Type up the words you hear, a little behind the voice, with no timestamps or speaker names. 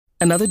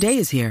Another day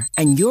is here,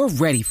 and you're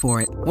ready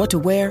for it. What to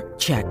wear?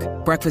 Check.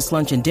 Breakfast,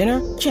 lunch, and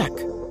dinner? Check.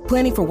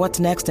 Planning for what's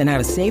next and how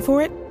to save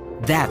for it?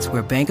 That's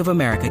where Bank of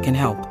America can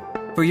help.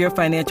 For your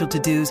financial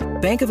to-dos,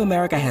 Bank of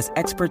America has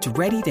experts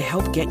ready to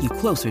help get you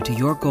closer to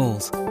your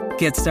goals.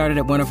 Get started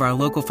at one of our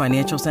local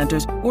financial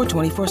centers or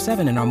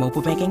 24/7 in our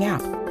mobile banking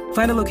app.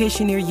 Find a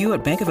location near you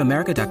at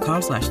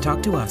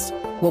bankofamerica.com/talktous.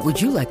 What would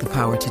you like the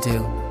power to do?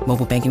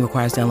 Mobile banking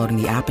requires downloading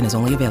the app and is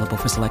only available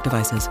for select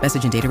devices.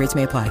 Message and data rates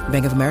may apply.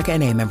 Bank of America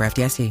N.A., member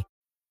FDIC.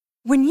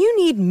 When you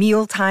need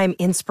mealtime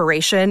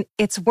inspiration,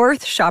 it's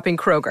worth shopping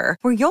Kroger,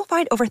 where you'll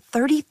find over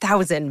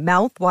 30,000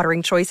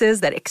 mouth-watering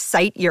choices that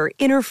excite your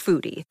inner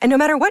foodie. And no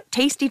matter what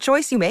tasty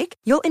choice you make,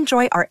 you'll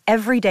enjoy our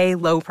everyday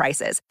low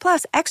prices,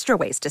 plus extra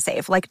ways to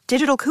save, like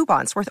digital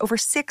coupons worth over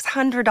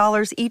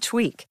 $600 each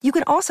week. You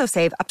can also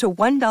save up to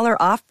 $1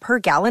 off per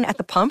gallon at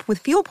the pump with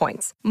fuel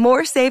points.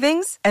 More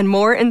savings and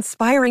more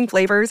inspiring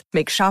flavors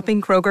make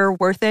shopping Kroger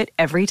worth it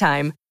every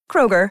time.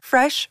 Kroger,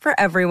 fresh for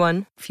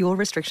everyone. Fuel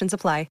restrictions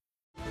apply.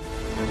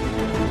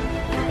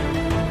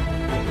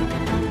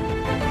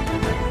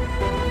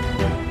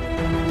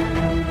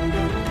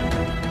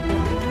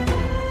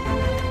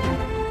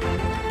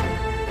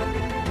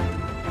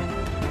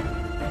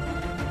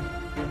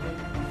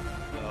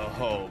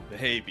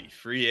 Baby,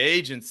 free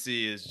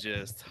agency is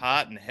just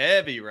hot and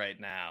heavy right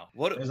now.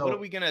 What are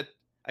we gonna?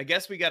 I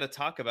guess we got to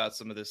talk about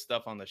some of this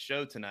stuff on the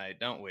show tonight,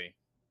 don't we?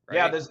 Right?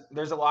 Yeah,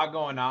 there's a lot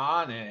going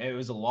on, and it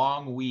was a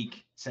long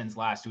week since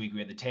last week. We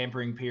had the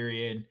tampering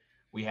period.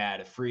 We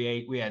had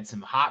we had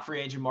some hot free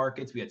agent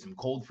markets. We had some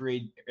cold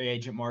free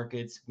agent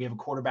markets. We have a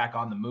quarterback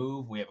on the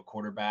move. We have a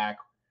quarterback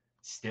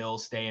still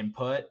staying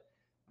put.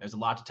 There's a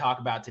lot to talk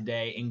about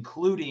today,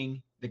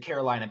 including the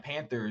Carolina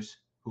Panthers,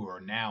 who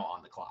are now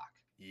on the clock.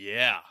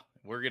 Yeah,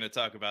 we're going to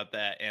talk about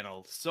that and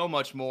so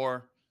much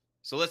more.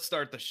 So let's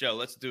start the show.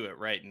 Let's do it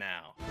right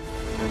now.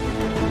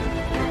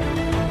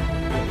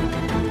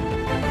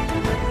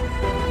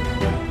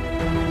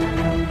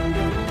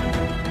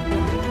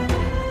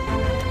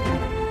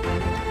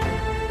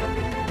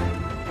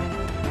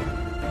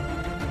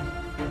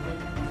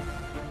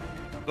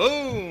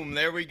 Boom,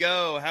 there we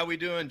go. How we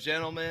doing,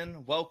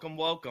 gentlemen? Welcome.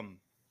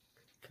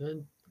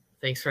 Good.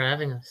 Thanks for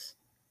having us.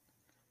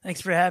 Thanks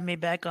for having me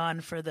back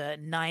on for the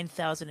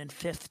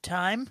 9,005th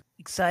time.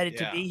 Excited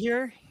to be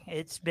here.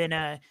 It's been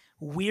a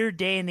weird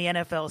day in the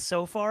NFL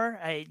so far.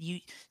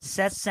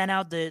 Seth sent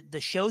out the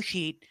show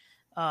sheet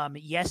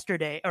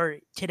yesterday or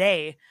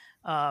today,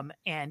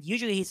 and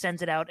usually he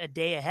sends it out a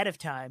day ahead of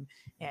time.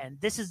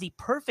 And this is the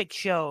perfect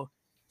show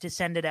to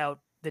send it out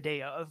the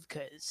day of,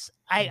 because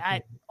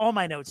I all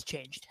my notes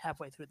changed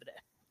halfway through the day.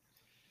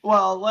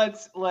 Well,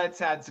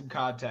 let's add some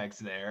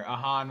context there.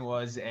 Ahan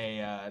was he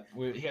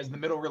has the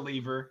middle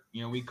reliever.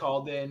 You know, we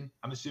called in.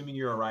 I'm assuming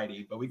you're a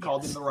righty, but we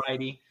called in the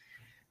righty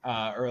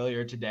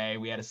earlier today.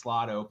 We had a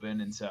slot open,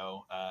 and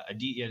so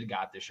Aditya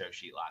got the show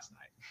sheet last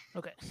night.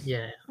 Okay.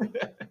 Yeah.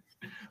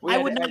 I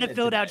would not have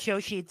filled out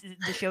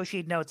the show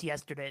sheet notes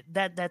yesterday.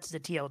 That's the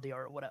TLDR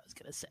or what I was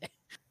gonna say.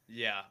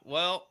 Yeah.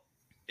 Well,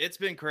 it's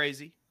been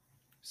crazy.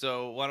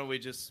 So why don't we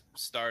just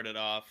start it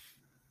off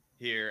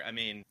here? I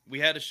mean,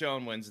 we had a show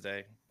on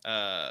Wednesday.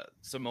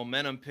 Some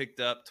momentum picked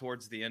up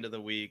towards the end of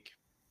the week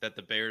that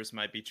the Bears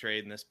might be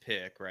trading this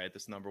pick, right?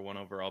 This number 1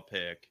 overall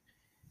pick.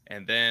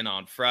 And then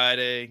on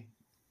Friday,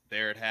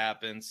 there it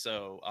happened.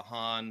 So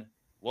Ahan,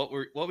 what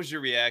was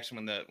your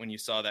reaction when you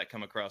saw that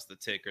come across the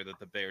ticker that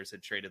the Bears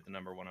had traded the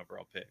number 1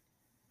 overall pick?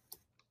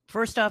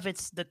 First off,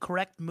 it's the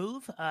correct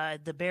move.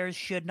 The Bears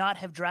should not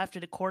have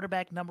drafted a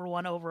quarterback number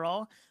 1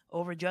 overall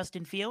over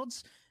Justin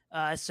Fields.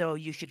 So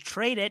you should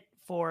trade it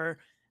for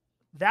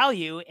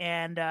value,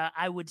 and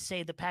I would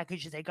say the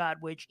package they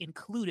got, which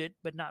included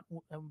but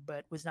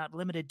was not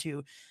limited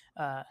to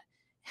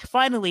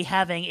finally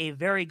having a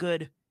very,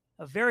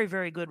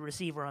 very good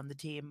receiver on the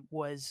team,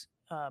 was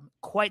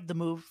quite the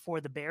move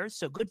for the Bears.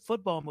 So good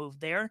football move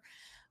there.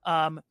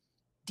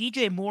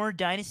 DJ Moore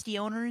dynasty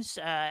owners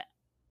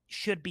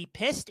should be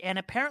pissed, and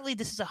apparently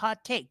this is a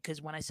hot take,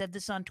 because when I said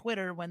this on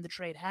Twitter when the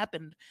trade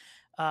happened,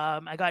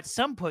 I got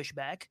some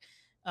pushback.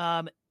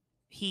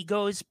 He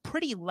goes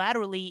pretty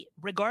laterally,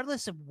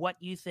 regardless of what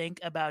you think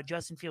about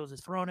Justin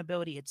Fields' throwing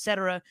ability,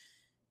 etc.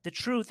 The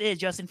truth is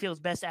Justin Fields'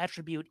 best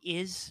attribute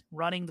is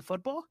running the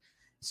football.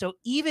 So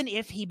even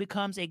if he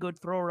becomes a good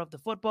thrower of the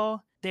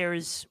football,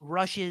 there's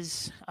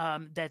rushes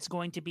that's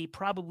going to be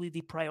probably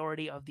the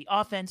priority of the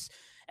offense,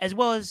 as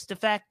well as the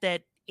fact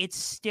that it's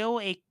still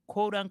a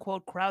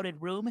quote-unquote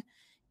crowded room,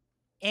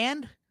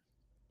 and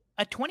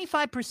a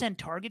 25%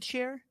 target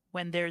share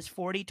when there's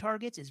 40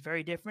 targets is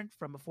very different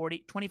from a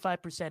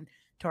 25%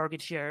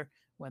 target share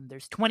when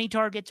there's 20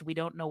 targets. We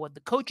don't know what the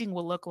coaching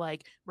will look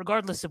like,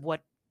 regardless of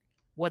what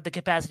the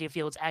capacity of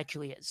Fields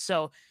actually is.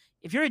 So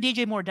if you're a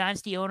DJ Moore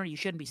dynasty owner, you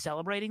shouldn't be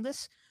celebrating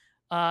this.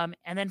 And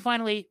then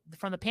finally,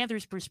 from the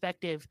Panthers'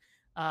 perspective,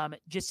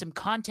 just some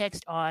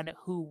context on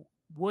who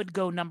would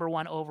go number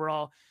 1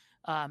 overall.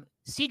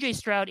 CJ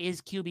Stroud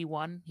is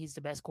QB1. He's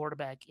the best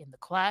quarterback in the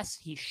class.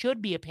 He should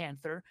be a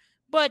Panther.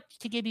 But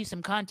to give you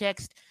some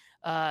context,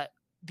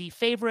 the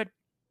favorite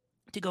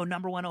to go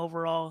number 1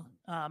 overall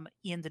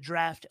in the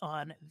draft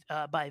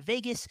by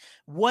Vegas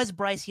was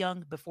Bryce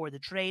Young before the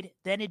trade.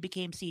 Then it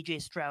became C.J.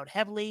 Stroud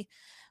heavily.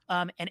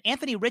 And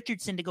Anthony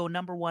Richardson to go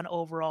number 1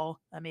 overall,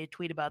 I made a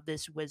tweet about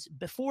this, was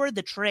before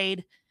the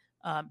trade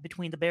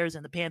between the Bears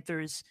and the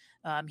Panthers.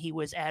 He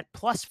was at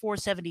plus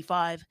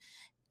 475.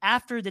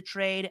 After the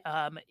trade,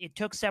 it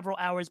took several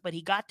hours, but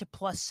he got to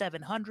plus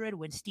 700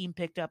 when steam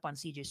picked up on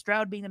C.J.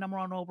 Stroud being the number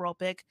 1 overall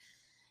pick.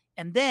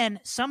 And then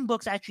some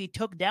books actually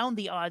took down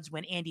the odds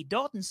when Andy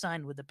Dalton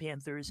signed with the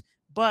Panthers,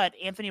 but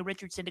Anthony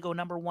Richardson to go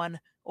number 1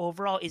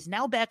 overall is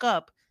now back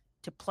up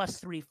to plus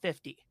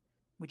 350,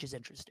 which is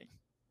interesting.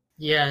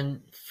 Yeah,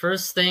 and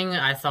first thing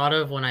I thought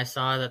of when I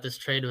saw that this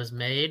trade was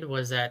made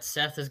was that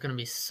Seth is going to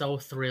be so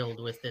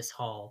thrilled with this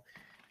haul.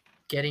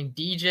 Getting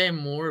DJ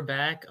Moore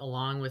back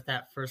along with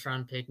that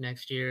first-round pick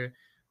next year,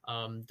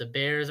 the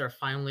Bears are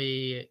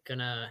finally going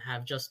to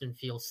have Justin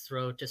Fields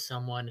throw to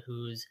someone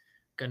who's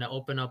going to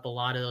open up a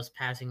lot of those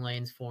passing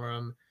lanes for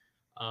him.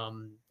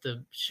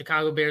 The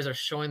Chicago Bears are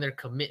showing their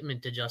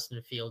commitment to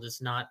Justin Fields.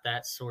 It's not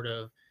that sort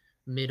of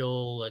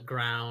middle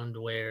ground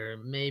where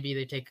maybe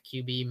they take a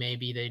QB,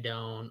 maybe they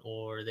don't,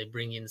 or they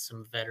bring in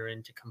some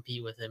veteran to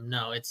compete with him.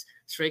 No, it's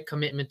straight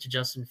commitment to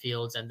Justin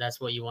Fields, and that's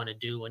what you want to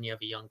do when you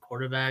have a young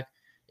quarterback,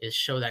 is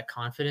show that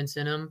confidence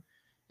in him.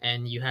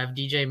 And you have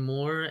DJ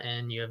Moore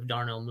and you have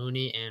Darnell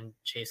Mooney and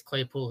Chase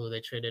Claypool, who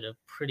they traded a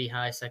pretty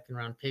high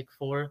second-round pick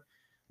for.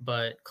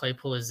 But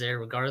Claypool is there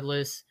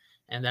regardless,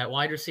 and that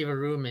wide receiver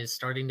room is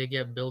starting to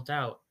get built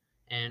out.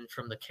 And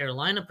from the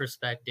Carolina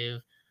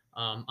perspective,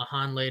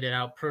 Ahan laid it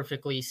out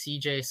perfectly.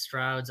 CJ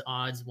Stroud's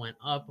odds went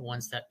up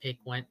once that pick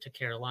went to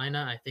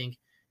Carolina. I think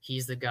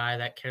he's the guy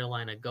that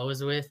Carolina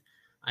goes with.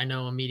 I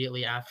know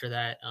immediately after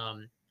that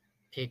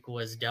pick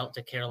was dealt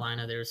to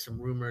Carolina, there's some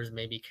rumors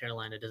maybe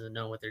Carolina doesn't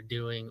know what they're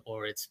doing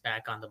or it's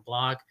back on the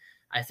block.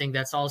 I think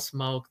that's all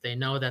smoke. They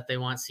know that they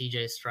want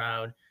CJ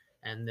Stroud,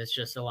 and there's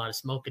just a lot of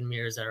smoke and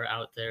mirrors that are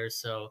out there.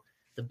 So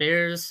the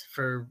Bears,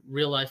 for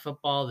real life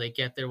football, they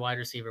get their wide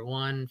receiver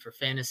 1. For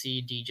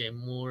fantasy, DJ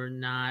Moore,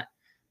 not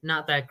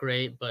that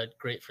great, but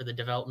great for the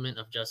development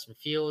of Justin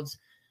Fields.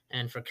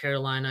 And for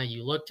Carolina,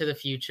 you look to the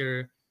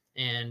future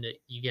and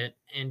you get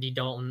Andy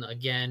Dalton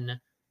again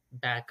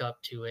back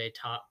up to a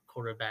top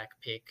quarterback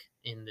pick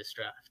in this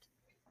draft.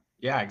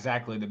 Yeah,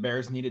 exactly. The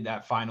Bears needed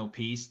that final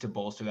piece to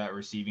bolster that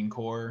receiving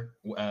core.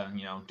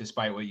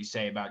 Despite what you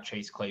say about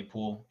Chase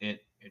Claypool,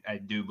 I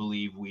do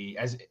believe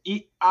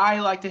I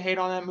like to hate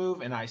on that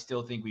move, and I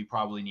still think we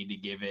probably need to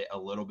give it a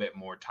little bit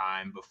more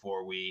time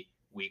before we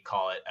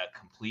call it a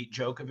complete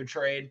joke of a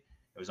trade.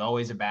 It was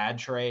always a bad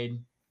trade,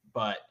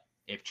 but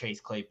if Chase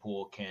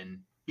Claypool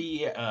can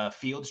be a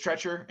field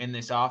stretcher in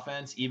this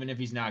offense, even if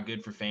he's not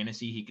good for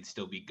fantasy, he could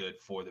still be good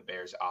for the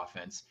Bears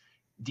offense.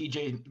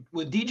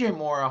 With DJ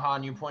Moore,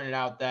 Ahan, you pointed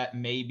out that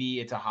maybe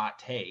it's a hot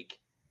take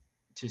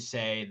to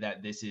say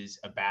that this is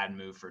a bad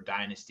move for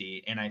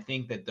Dynasty. And I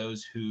think that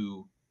those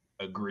who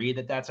agree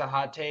that that's a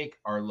hot take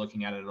are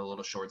looking at it a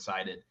little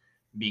short-sighted,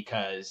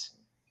 because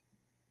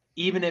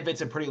even if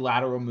it's a pretty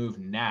lateral move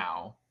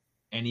now,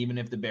 and even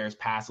if the Bears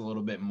pass a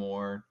little bit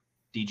more,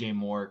 DJ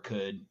Moore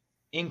could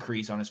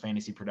increase on his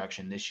fantasy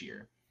production this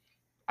year.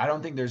 I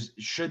don't think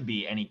should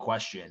be any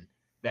question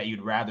that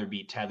you'd rather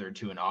be tethered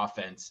to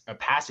a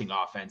passing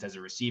offense as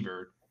a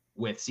receiver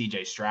with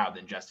CJ Stroud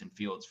than Justin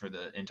Fields for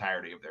the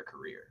entirety of their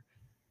career.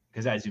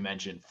 Because as you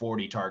mentioned,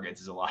 40 targets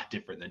is a lot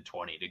different than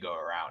 20 to go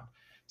around.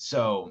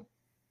 So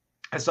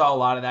I saw a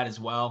lot of that as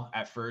well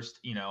at first.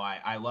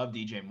 I love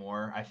DJ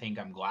Moore. I think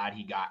I'm glad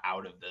he got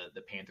out of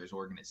the Panthers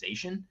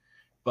organization.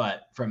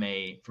 But from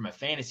a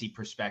fantasy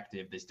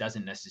perspective, this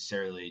doesn't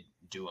necessarily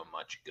do him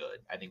much good.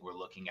 I think we're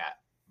looking at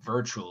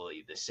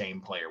virtually the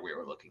same player we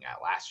were looking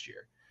at last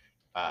year.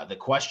 The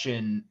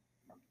question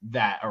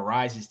that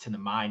arises to the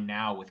mind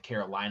now with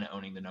Carolina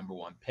owning the number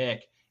 1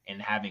 pick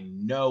and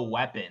having no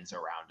weapons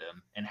around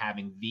him and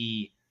having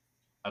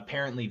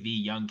apparently the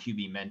young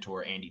QB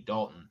mentor, Andy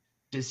Dalton,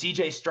 does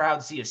CJ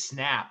Stroud see a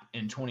snap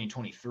in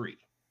 2023?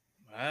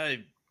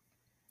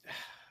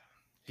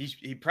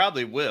 He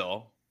probably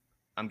will.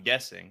 I'm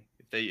guessing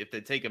if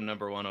they take him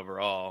number 1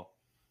 overall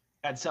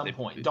at some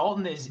point.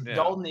 Dalton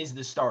is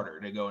the starter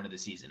to go into the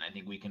season. I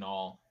think we can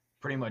all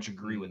pretty much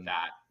agree with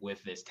that,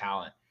 with this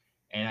talent.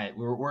 And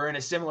we're in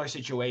a similar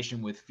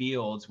situation with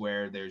Fields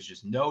where there's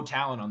just no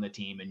talent on the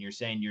team, and you're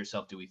saying to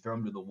yourself, do we throw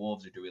him to the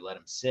Wolves or do we let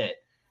him sit?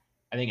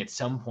 I think at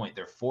some point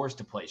they're forced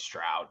to play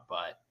Stroud,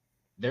 but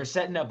they're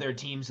setting up their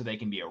team so they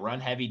can be a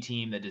run-heavy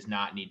team that does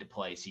not need to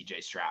play C.J.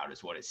 Stroud,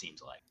 is what it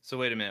seems like. So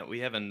wait a minute. We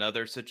have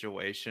another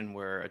situation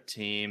where a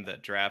team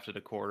that drafted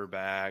a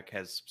quarterback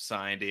has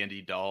signed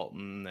Andy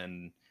Dalton,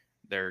 and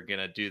they're going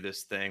to do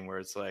this thing where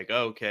it's like,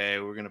 okay,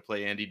 we're going to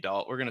play Andy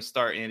Dalton. We're going to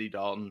start Andy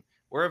Dalton.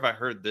 Where have I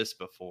heard this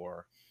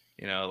before?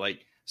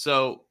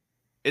 So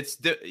it's,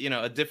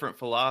 a different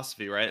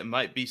philosophy, right? It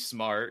might be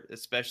smart,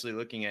 especially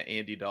looking at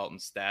Andy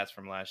Dalton's stats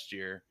from last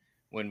year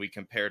when we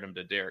compared him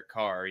to Derek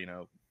Carr,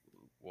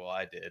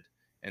 I did,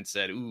 and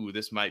said, ooh,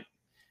 this might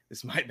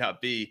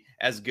not be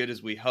as good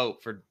as we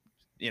hope for,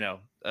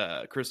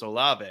 Chris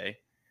Olave.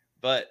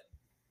 But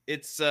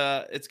it's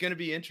going to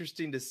be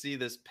interesting to see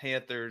this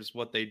Panthers,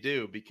 what they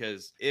do,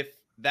 because if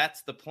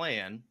that's the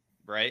plan,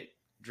 right?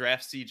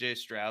 Draft CJ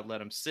Stroud,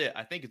 let him sit.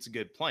 I think it's a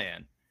good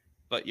plan,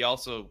 but you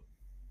also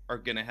are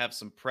going to have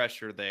some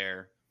pressure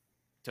there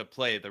to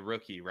play the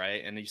rookie,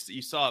 right? And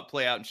you saw it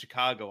play out in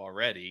Chicago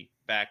already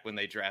back when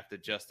they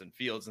drafted Justin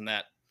Fields, and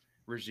that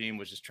regime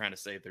was just trying to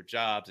save their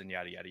jobs and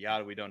yada, yada,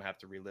 yada. We don't have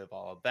to relive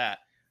all of that.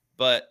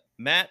 But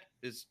Matt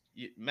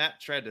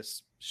tried to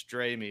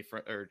stray me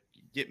from, or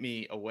get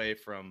me away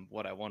from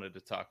what I wanted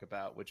to talk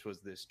about, which was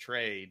this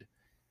trade.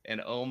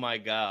 And oh my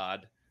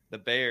God, the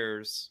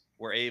Bears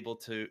were able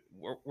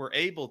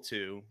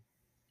to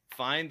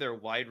find their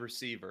wide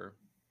receiver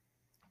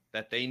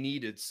that they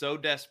needed so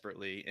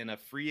desperately in a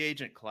free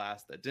agent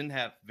class that didn't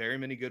have very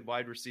many good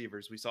wide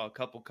receivers. We saw a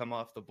couple come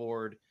off the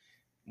board.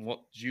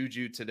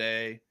 Juju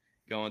today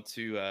going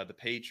to the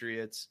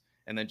Patriots,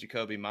 and then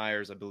Jacoby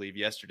Myers, I believe,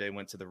 yesterday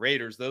went to the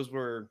Raiders. Those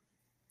were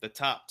the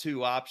top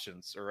two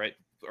options,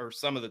 or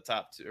some of the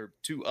top two, or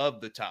two of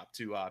the top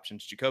two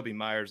options. Jacoby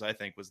Myers, I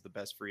think, was the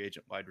best free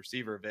agent wide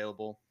receiver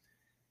available.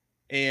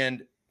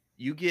 And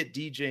you get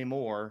DJ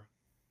Moore,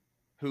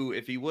 who,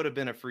 if he would have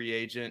been a free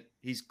agent,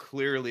 he's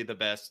clearly the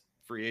best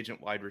free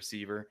agent wide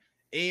receiver.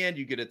 And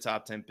you get a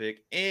top 10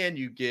 pick, and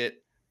you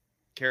get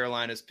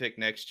Carolina's pick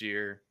next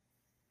year,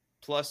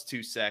 plus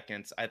 2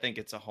 seconds. I think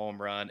it's a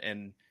home run.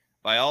 And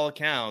by all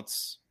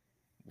accounts,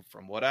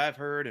 from what I've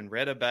heard and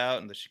read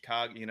about in the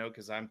Chicago,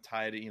 because I'm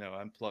tied,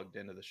 I'm plugged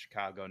into the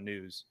Chicago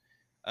news.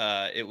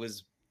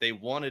 They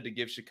wanted to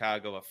give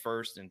Chicago a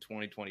first in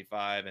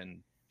 2025, and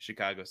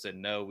Chicago said,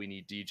 no, we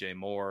need DJ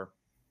Moore.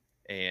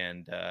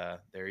 And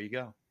there you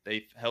go.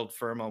 They held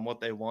firm on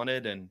what they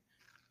wanted, and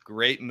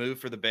great move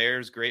for the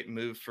Bears. Great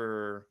move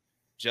for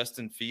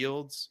Justin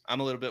Fields. I'm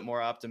a little bit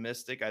more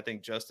optimistic. I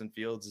think Justin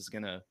Fields is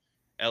going to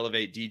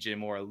elevate DJ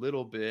Moore a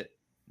little bit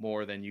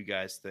more than you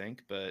guys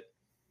think, but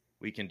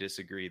we can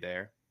disagree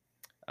there.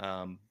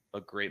 A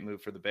great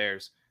move for the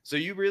Bears. So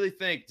you really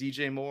think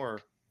DJ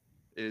Moore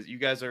you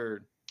guys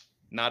are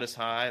not as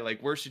high?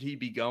 Like, where should he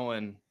be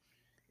going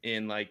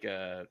in,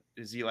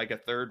 is he like a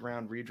third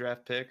round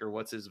redraft pick, or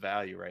what's his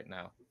value right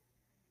now?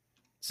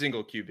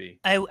 Single QB.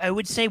 I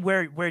would say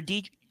where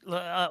DJ,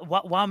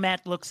 while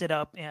Matt looks it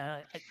up,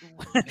 I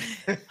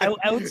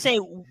would say,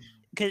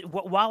 because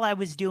while I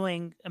was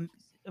doing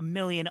a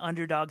million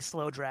underdog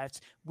slow drafts,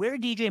 where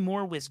DJ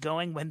Moore was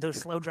going when those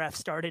slow drafts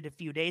started a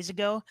few days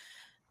ago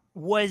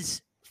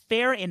was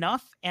fair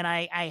enough. And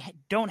I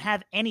don't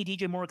have any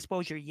DJ Moore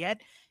exposure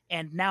yet.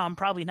 And now I'm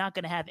probably not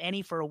going to have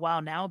any for a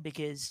while now,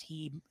 because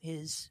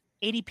his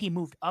ADP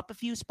moved up a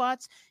few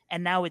spots,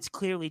 and now it's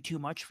clearly too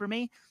much for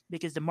me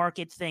because the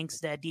market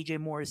thinks that DJ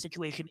Moore's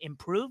situation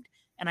improved,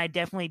 and I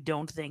definitely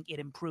don't think it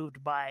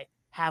improved by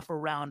half a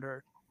round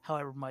or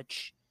however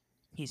much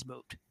he's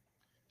moved.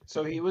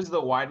 So he was the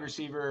wide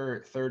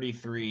receiver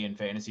 33 in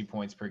fantasy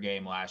points per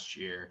game last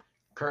year.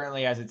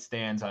 Currently, as it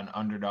stands on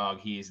Underdog,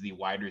 he is the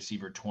wide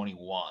receiver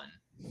 21.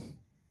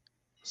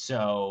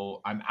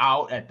 So I'm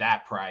out at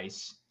that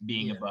price,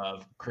 being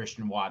above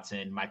Christian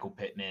Watson, Michael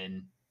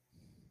Pittman,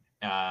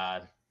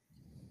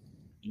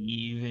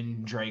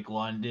 even Drake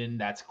London.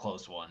 That's a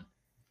close one.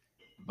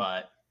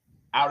 But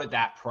out at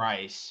that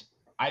price,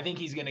 I think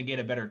he's going to get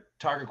a better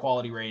target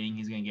quality rating.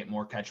 He's going to get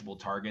more catchable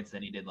targets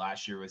than he did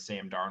last year with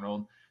Sam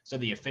Darnold. So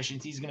the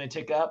efficiency is going to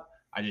tick up.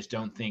 I just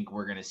don't think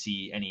we're going to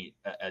see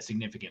a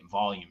significant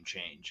volume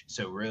change.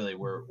 So really,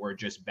 we're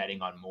just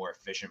betting on more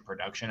efficient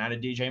production out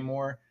of DJ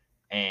Moore.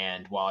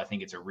 And while I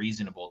think it's a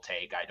reasonable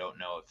take, I don't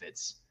know if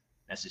it's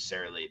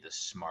necessarily the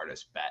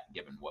smartest bet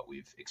given what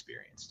we've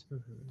experienced.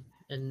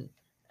 Mm-hmm. And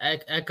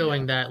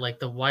echoing that, like,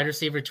 the wide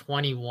receiver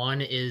 21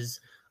 is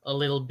a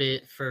little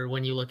bit for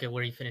when you look at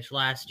where he finished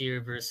last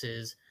year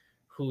versus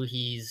who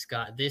he's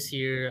got this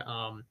year.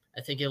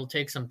 I think it'll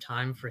take some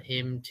time for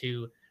him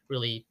to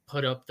really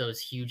put up those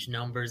huge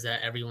numbers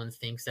that everyone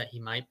thinks that he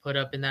might put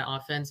up in that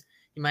offense.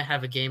 He might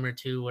have a game or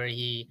two where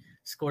he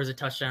scores a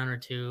touchdown or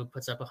two,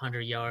 puts up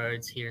 100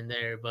 yards here and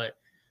there. But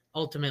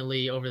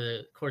ultimately, over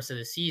the course of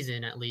the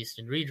season, at least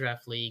in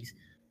redraft leagues,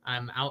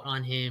 I'm out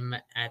on him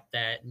at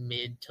that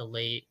mid to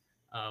late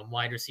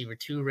wide receiver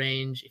 2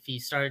 range. If he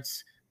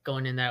starts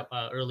going in that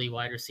early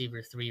wide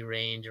receiver 3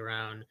 range,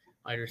 around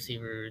wide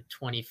receiver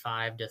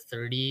 25 to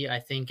 30, I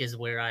think is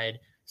where I'd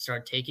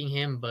start taking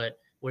him. But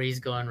where he's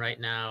going right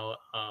now,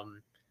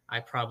 I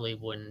probably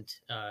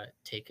wouldn't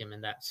take him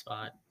in that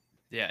spot.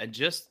 Yeah, and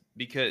just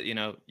because,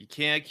 you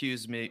can't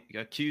accuse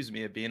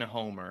me of being a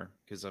homer,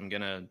 because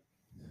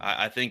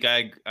I think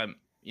I'm,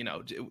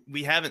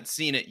 we haven't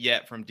seen it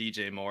yet from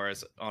DJ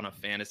Morris on a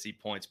fantasy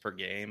points per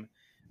game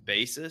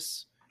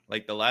basis.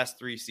 Like the last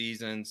 3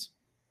 seasons,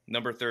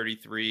 number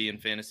 33 in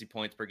fantasy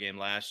points per game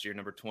last year,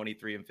 number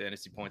 23 in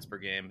fantasy points per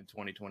game in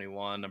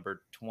 2021,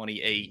 number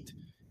 28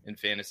 in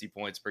fantasy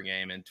points per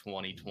game in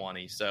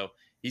 2020. So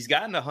he's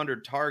gotten over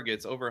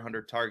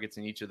 100 targets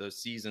in each of those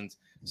seasons.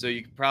 So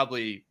you could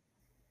probably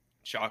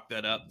chalk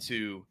that up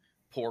to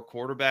poor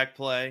quarterback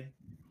play.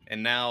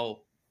 And now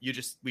we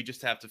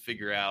just have to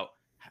figure out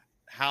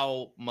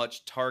how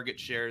much target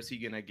share is he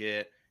going to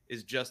get?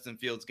 Is Justin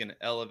Fields going to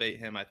elevate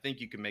him? I think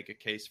you can make a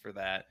case for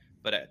that.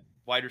 But at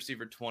wide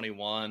receiver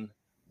 21,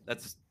 that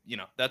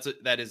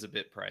is a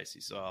bit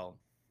pricey. So I'll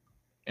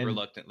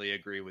reluctantly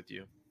agree with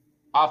you.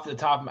 Off the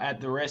top, at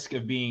the risk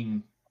of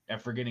being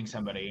forgetting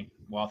somebody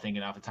while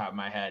thinking off the top of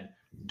my head,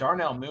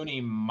 Darnell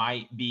Mooney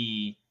might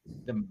be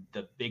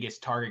the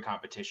biggest target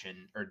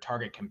competition or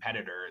target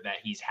competitor that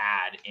he's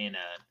had in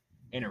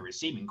a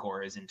receiving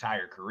core his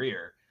entire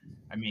career.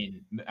 I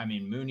mean,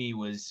 Mooney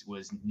was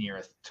near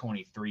a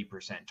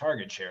 23%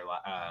 target share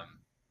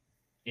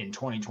in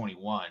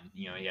 2021.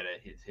 You know, he had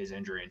his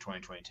injury in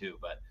 2022,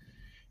 but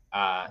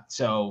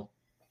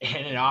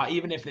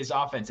even if this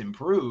offense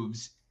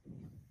improves,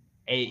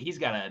 he's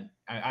got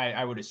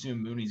I would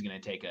assume Mooney's going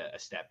to take a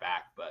step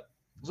back, but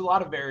there's a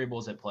lot of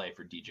variables at play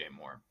for DJ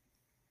Moore.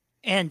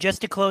 And just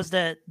to close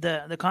the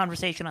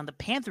conversation on the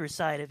Panthers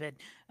side of it,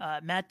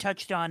 Matt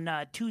touched on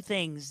two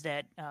things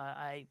that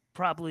I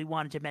probably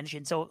wanted to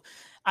mention. So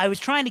I was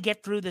trying to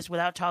get through this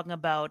without talking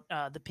about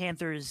the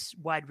Panthers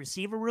wide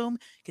receiver room,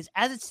 because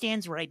as it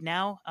stands right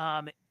now,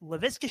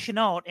 Laviska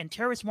Shenault and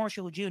Terrace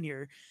Marshall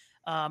Jr.,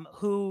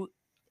 who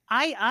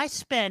I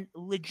spent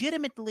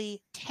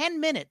legitimately 10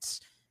 minutes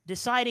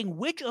deciding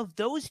which of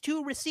those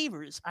two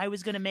receivers I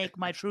was going to make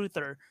my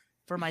truther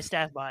for my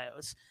staff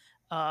bios.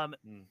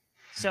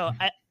 So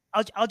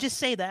I'll just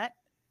say that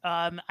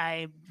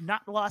I've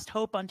not lost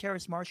hope on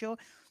Terrace Marshall.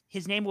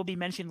 His name will be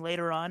mentioned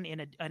later on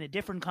in a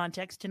different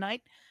context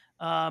tonight.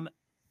 And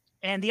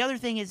the other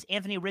thing is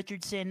Anthony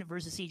Richardson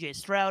versus CJ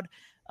Stroud.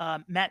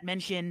 Matt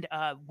mentioned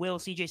will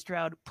CJ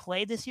Stroud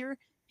play this year?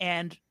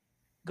 And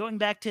going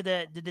back to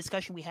the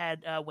discussion we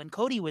had when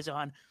Cody was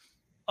on,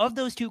 of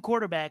those two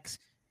quarterbacks,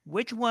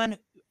 which one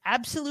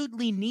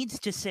absolutely needs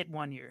to sit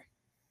 1 year?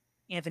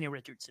 Anthony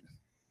Richardson.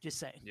 Just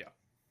saying. Yeah.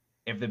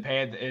 If the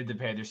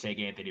Panthers take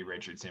Anthony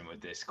Richardson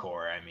with this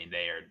core, I mean,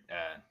 they are,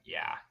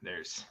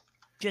 there's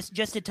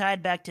just to tie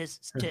it back to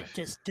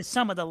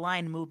some of the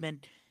line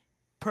movement.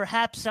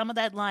 Perhaps some of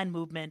that line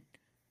movement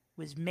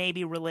was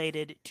maybe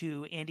related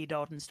to Andy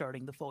Dalton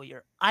starting the full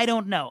year. I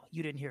don't know.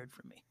 You didn't hear it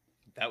from me.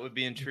 That would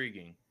be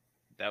intriguing.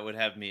 That would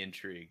have me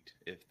intrigued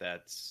if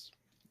that's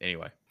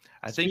anyway.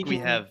 I think we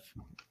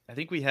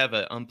have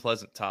an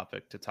unpleasant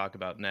topic to talk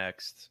about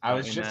next. I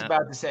was just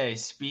about to say,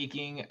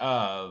 speaking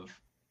of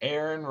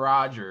Aaron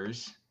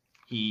Rodgers,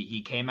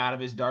 he came out of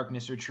his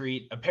darkness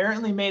retreat,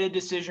 apparently made a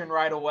decision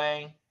right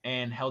away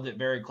and held it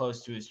very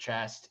close to his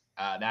chest.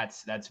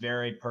 That's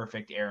very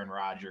perfect Aaron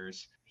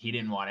Rodgers. He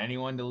didn't want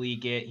anyone to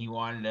leak it. He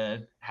wanted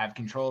to have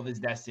control of his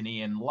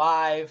destiny. And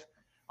live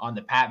on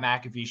the Pat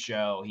McAfee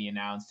show, he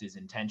announced his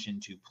intention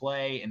to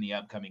play in the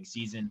upcoming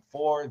season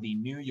for the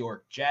New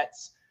York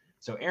Jets.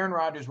 So Aaron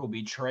Rodgers will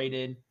be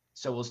traded.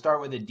 So we'll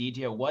start with a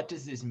detail. What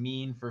does this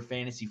mean for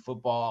fantasy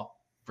football,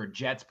 for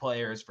Jets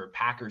players, for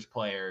Packers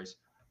players?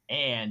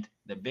 And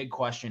the big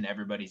question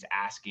everybody's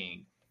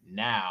asking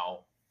now,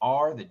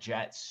 are the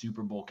Jets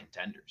Super Bowl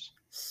contenders?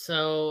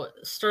 So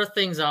start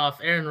things off.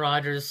 Aaron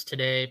Rodgers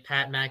today,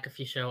 Pat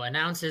McAfee show,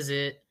 announces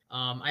it.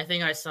 I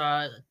think I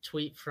saw a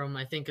tweet from,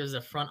 I think it was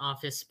a Front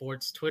Office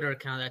Sports Twitter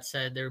account that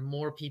said there are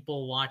more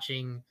people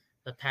watching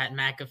the Pat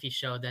McAfee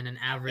show than an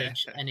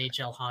average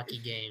NHL hockey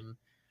game.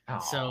 Oh.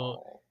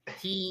 So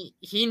he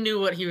knew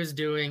what he was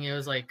doing. It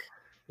was like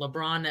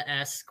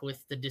LeBron-esque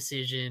with the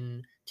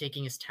decision,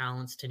 taking his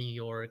talents to New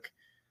York.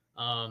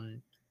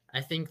 I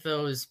think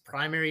those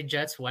primary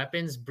Jets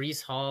weapons,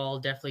 Breece Hall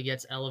definitely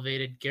gets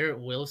elevated. Garrett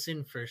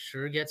Wilson for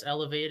sure gets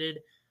elevated.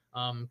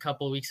 A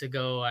couple of weeks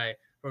ago, I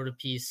wrote a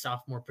piece,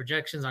 sophomore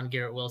projections on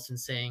Garrett Wilson,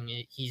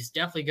 saying he's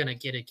definitely going to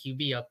get a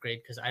QB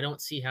upgrade because I don't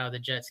see how the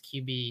Jets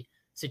QB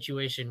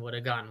situation would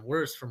have gotten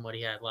worse from what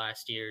he had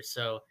last year.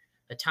 So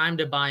the time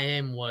to buy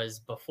him was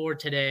before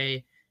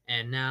today,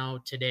 and now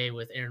today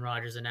with Aaron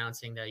Rodgers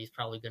announcing that he's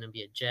probably going to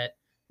be a Jet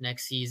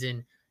next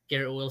season.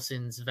 Garrett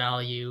Wilson's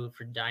value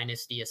for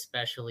Dynasty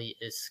especially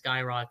is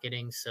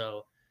skyrocketing,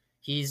 so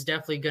he's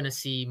definitely going to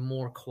see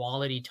more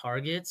quality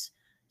targets.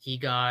 He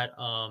got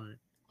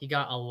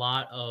a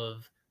lot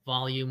of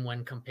volume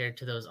when compared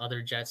to those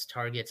other Jets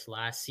targets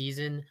last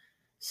season,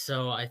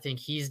 so I think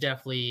he's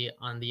definitely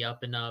on the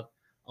up and up.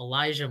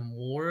 Elijah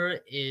Moore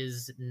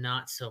is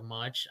not so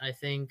much. I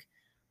think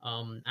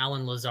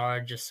Alan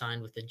Lazard just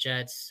signed with the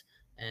Jets,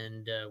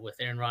 and with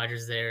Aaron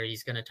Rodgers there,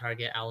 he's going to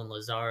target Alan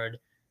Lazard.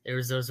 There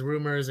was those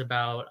rumors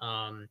about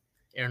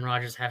Aaron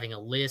Rodgers having a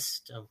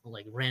list of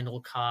like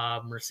Randall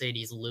Cobb,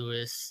 Mercedes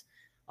Lewis,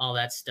 all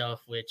that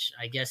stuff, which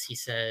I guess he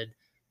said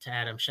to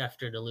Adam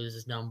Schefter to lose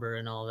his number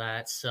and all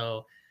that.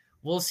 So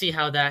we'll see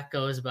how that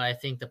goes. But I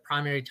think the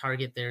primary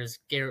target there is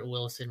Garrett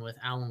Wilson with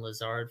Alan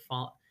Lazard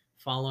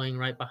following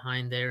right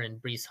behind there,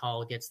 and Breece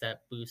Hall gets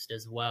that boost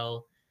as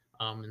well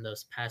in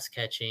those pass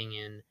catching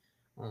and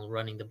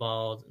running the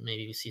ball.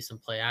 Maybe we see some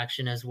play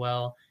action as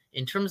well.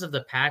 In terms of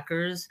the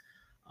Packers,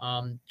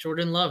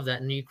 Jordan Love,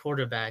 that new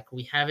quarterback,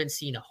 we haven't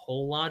seen a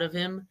whole lot of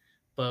him,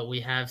 but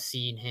we have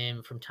seen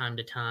him from time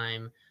to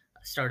time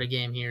start a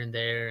game here and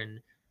there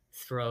and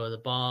throw the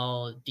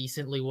ball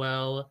decently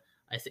well.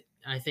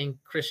 I think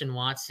Christian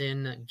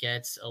Watson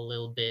gets a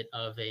little bit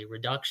of a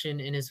reduction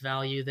in his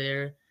value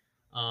there.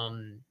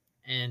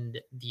 And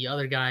the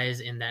other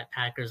guys in that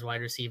Packers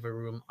wide receiver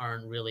room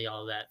aren't really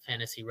all that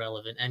fantasy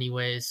relevant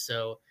anyways.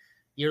 So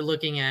you're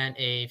looking at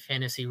a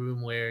fantasy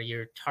room where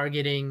you're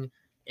targeting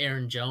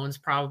Aaron Jones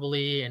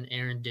probably and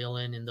Aaron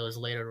Dillon in those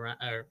later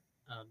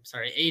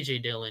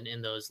AJ Dillon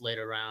in those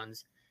later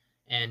rounds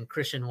and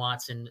Christian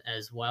Watson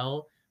as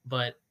well.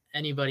 But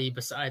anybody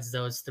besides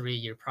those three,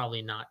 you're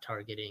probably not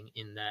targeting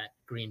in that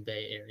Green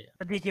Bay area.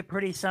 I think you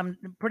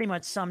pretty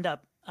much summed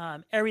up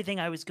everything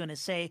I was going to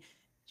say.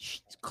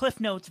 Cliff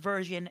Notes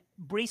version,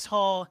 Breece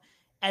Hall.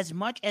 As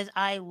much as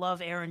I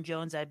love Aaron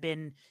Jones, I've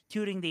been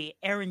tooting the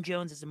Aaron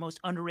Jones as the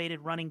most underrated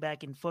running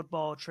back in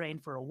football train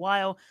for a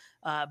while.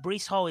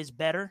 Breece Hall is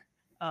better.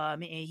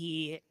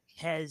 He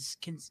has,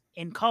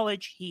 in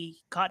college,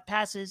 he caught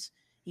passes.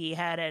 He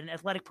had an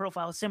athletic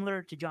profile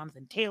similar to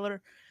Jonathan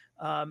Taylor.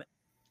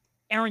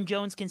 Aaron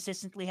Jones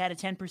consistently had a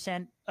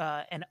 10%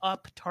 and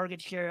up target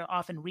share,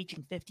 often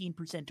reaching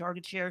 15%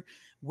 target share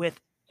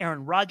with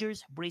Aaron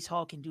Rodgers. Breece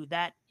Hall can do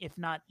that, if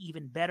not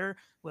even better,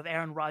 with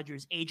Aaron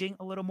Rodgers aging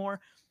a little more.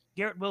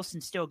 Garrett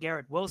Wilson's still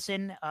Garrett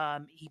Wilson.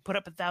 He put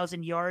up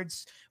 1,000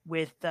 yards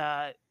with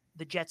the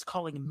Jets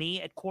calling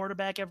me at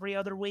quarterback every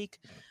other week.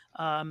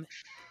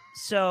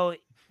 So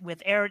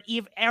with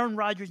Aaron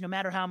Rodgers, no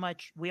matter how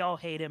much we all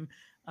hate him,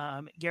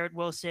 Garrett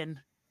Wilson,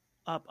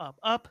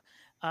 up.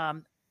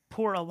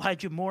 Poor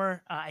Elijah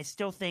Moore. I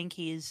still think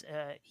he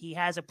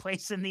has a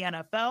place in the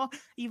NFL,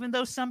 even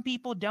though some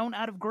people don't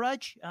out of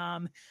grudge.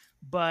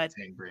 But it's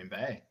in Green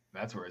Bay,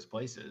 that's where his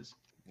place is.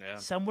 Yeah,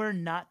 somewhere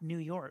not New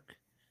York.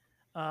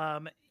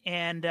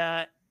 And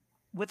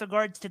with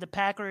regards to the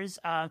Packers,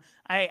 I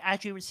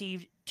actually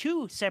received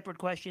 2 separate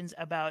questions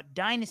about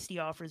dynasty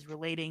offers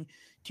relating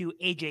to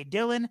AJ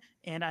Dillon,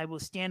 and I will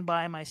stand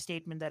by my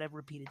statement that I've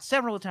repeated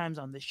several times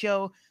on the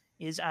show: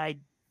 is I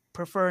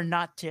prefer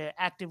not to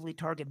actively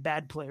target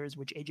bad players,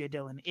 which AJ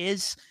Dillon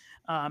is.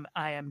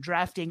 I am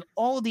drafting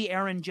all the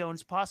Aaron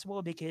Jones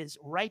possible because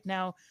right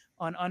now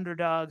on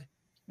Underdog,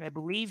 I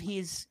believe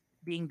he's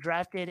being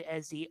drafted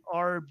as the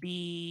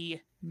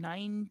RB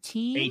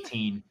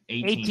 19?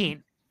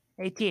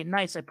 18.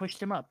 Nice. I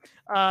pushed him up.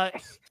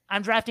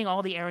 I'm drafting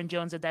all the Aaron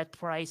Jones at that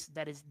price.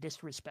 That is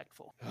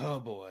disrespectful. Oh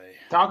boy.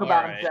 Talk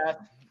about him, Seth.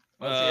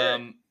 Let's hear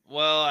it.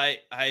 Well,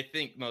 I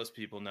think most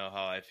people know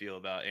how I feel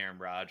about Aaron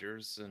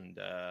Rodgers, and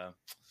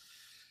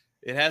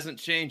it hasn't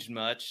changed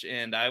much.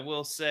 And I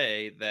will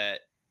say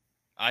that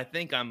I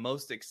think I'm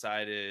most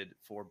excited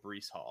for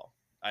Breece Hall.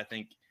 I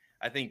think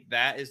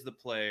that is the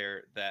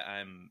player that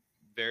I'm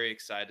very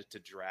excited to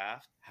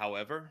draft.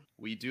 However,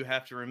 we do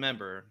have to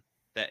remember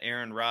that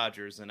Aaron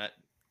Rodgers, and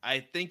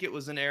I think it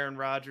was an Aaron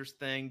Rodgers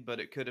thing, but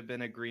it could have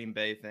been a Green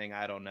Bay thing.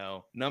 I don't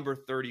know. Number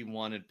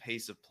 31 in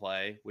pace of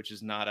play, which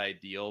is not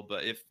ideal.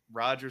 But if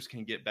Rodgers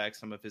can get back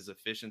some of his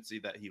efficiency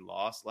that he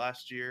lost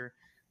last year,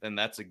 then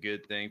that's a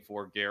good thing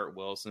for Garrett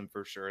Wilson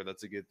for sure.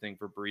 That's a good thing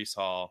for Breece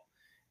Hall.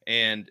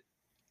 And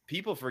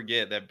people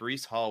forget that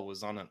Breece Hall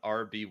was on an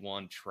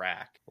RB1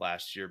 track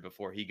last year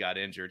before he got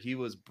injured. He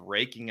was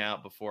breaking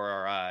out before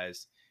our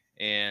eyes.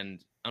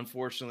 And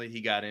unfortunately,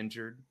 he got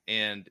injured.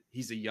 And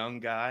he's a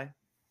young guy,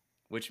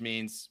 which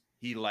means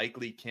he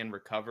likely can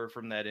recover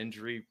from that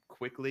injury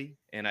quickly.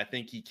 And I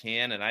think he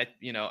can. And I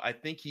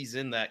think he's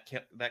in that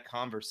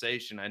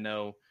conversation. I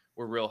know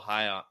we're real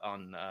high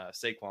on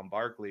Saquon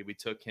Barkley. We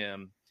took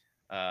him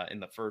in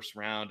the first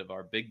round of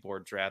our big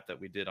board draft that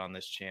we did on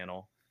this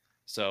channel.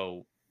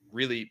 So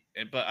really,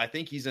 but I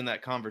think he's in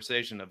that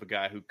conversation of a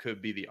guy who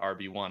could be the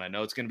RB1. I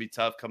know it's going to be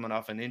tough coming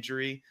off an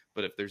injury,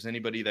 but if there's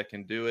anybody that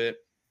can do it,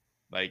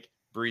 like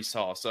Breece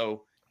Hall.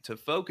 So to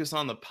focus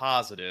on the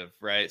positive,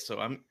 right? So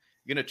I'm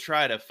going to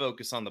try to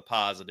focus on the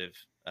positive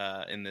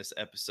in this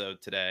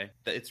episode today.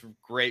 It's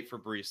great for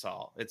Breece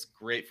Hall. It's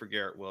great for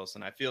Garrett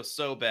Wilson. I feel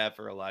so bad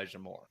for Elijah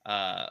Moore.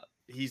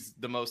 He's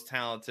the most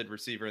talented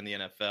receiver in the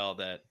NFL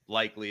that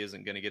likely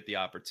isn't going to get the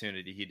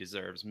opportunity he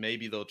deserves.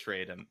 Maybe they'll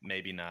trade him.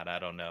 Maybe not. I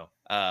don't know.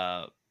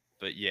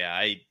 But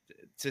yeah,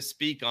 to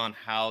speak on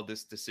how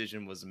this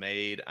decision was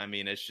made, I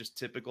mean, it's just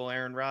typical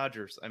Aaron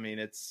Rodgers. I mean,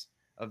 it's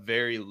a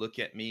very look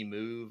at me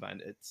move, and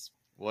it's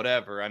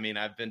whatever. I mean,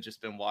 I've been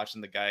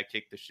watching the guy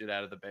kick the shit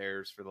out of the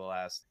Bears for the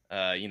last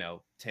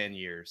 10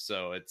 years.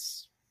 So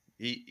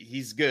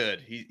he's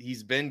good.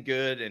 He's been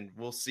good, and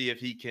we'll see if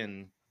he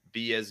can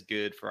be as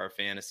good for our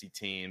fantasy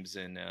teams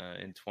in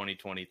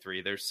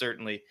 2023.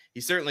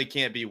 He certainly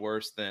can't be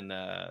worse than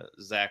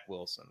Zach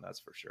Wilson. That's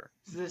for sure.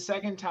 This is the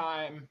second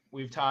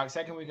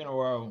week in a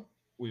row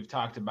we've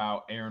talked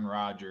about Aaron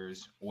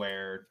Rodgers,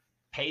 where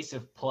pace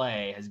of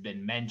play has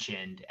been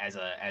mentioned as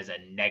a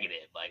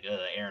negative, like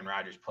Aaron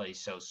Rodgers plays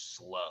so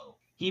slow.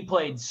 He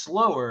played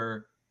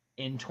slower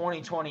in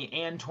 2020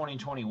 and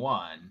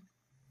 2021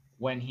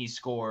 when he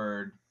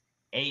scored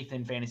 8th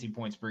in fantasy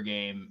points per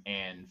game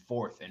and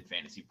 4th in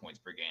fantasy points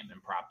per game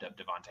and propped up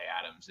Devontae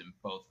Adams in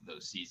both of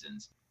those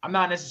seasons. I'm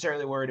not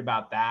necessarily worried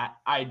about that.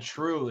 I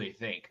truly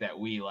think that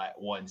we let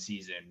one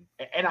season,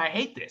 and I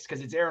hate this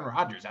because it's Aaron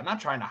Rodgers. I'm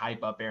not trying to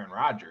hype up Aaron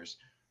Rodgers,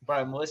 but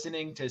I'm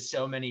listening to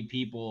so many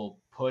people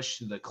push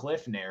the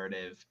Cliff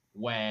narrative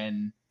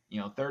when,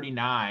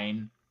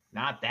 39,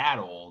 not that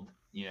old,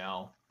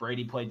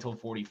 Brady played till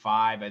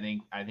 45. I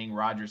think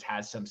Rodgers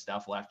has some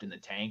stuff left in the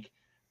tank,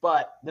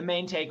 but the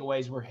main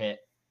takeaways were hit.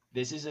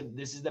 This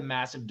is the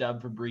massive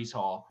dub for Breece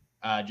Hall.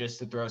 Just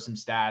to throw some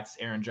stats,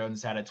 Aaron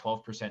Jones had a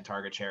 12%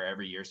 target share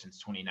every year since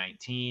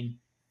 2019,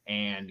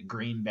 and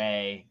Green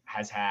Bay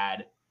has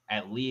had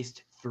at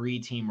least 3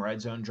 team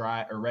red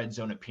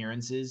zone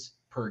appearances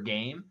per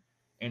game.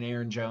 And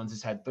Aaron Jones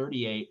has had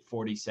 38,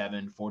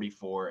 47,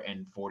 44,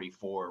 and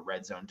 44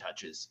 red zone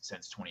touches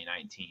since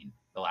 2019,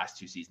 the last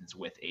 2 seasons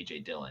with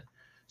A.J. Dillon.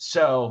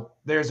 So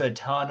there's a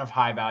ton of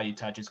high-value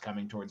touches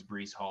coming towards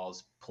Breece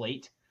Hall's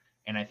plate.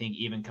 And I think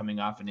even coming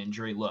off an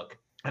injury, look,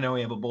 I know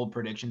we have a bold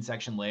prediction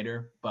section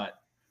later, but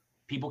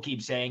people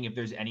keep saying if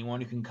there's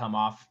anyone who can come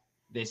off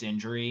this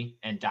injury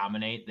and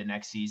dominate the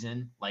next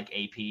season like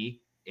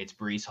AP, it's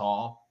Breece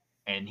Hall,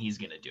 and he's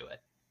going to do it.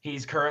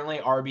 He's currently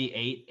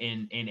RB8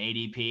 in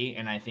ADP,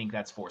 and I think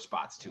that's 4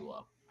 spots too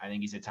low. I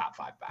think he's a top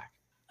 5 back.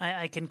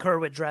 I concur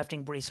with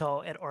drafting Breece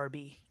Hall at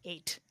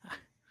RB8.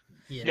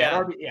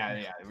 Yeah.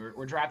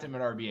 We're drafting him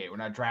at RB8. We're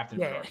not drafting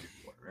him at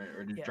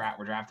RB4.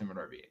 We're drafting him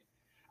at RB8.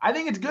 I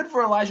think it's good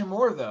for Elijah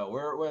Moore, though.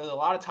 We're a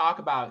lot of talk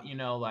about,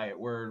 like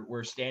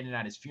we're standing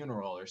at his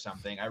funeral or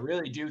something. I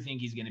really do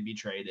think he's going to be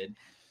traded.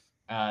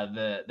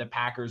 The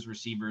Packers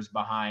receivers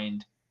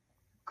behind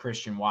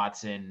Christian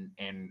Watson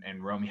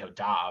and Romeo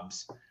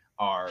Doubs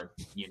are,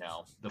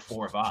 the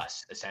 4 of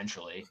us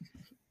essentially.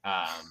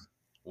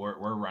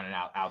 We're running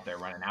out there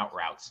running out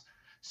routes.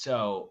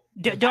 So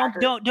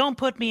don't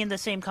put me in the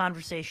same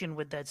conversation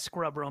with that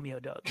scrub Romeo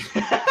Doubs.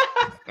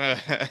 I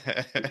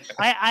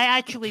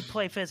actually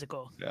play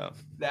physical. Yeah,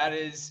 that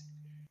is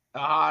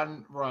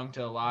on Rung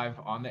to Live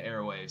on the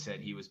airwaves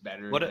said he was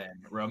better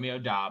than Romeo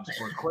Doubs.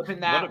 We're clipping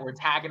that. We're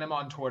tagging him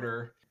on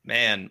Twitter.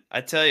 Man,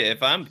 I tell you,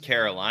 if I'm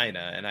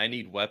Carolina and I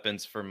need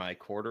weapons for my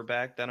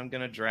quarterback that I'm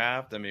going to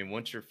draft, I mean,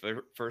 wouldn't your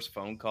first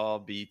phone call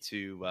be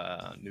to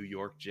New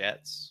York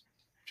Jets?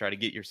 Try to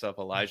get yourself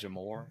Elijah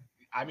Moore?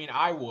 I mean,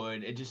 I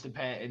would. It just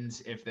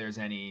depends if there's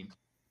any,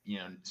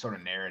 sort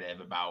of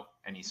narrative about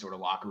any sort of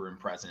locker room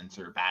presence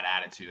or bad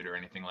attitude or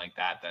anything like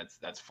that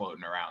that's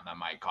floating around that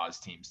might cause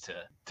teams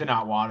to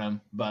not want him.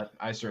 But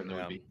I certainly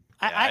would be.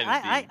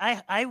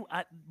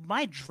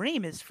 My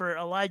dream is for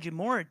Elijah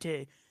Moore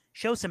to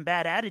show some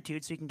bad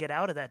attitude so you can get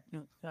out of that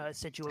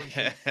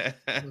situation.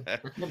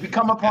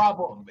 Become a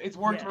problem. It's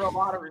worked for a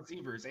lot of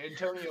receivers.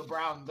 Antonio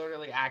Brown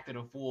literally acted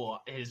a fool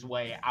his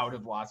way out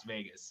of Las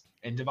Vegas.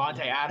 And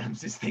Devontae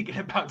Adams is thinking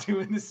about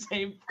doing the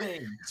same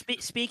thing.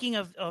 Speaking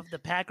of the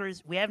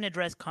Packers, we haven't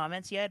addressed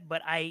comments yet,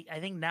 but I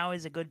think now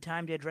is a good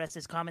time to address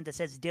this comment that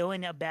says,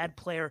 Dillon, a bad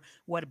player.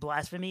 What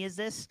blasphemy is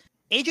this?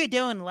 A.J.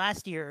 Dillon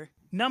last year,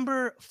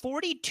 number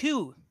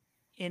 42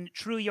 in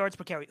true yards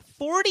per carry.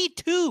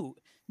 42!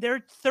 There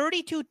are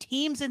 32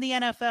 teams in the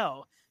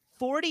NFL,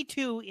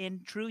 42 in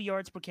true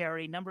yards per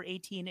carry, number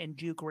 18 in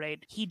juke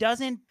rate. He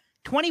doesn't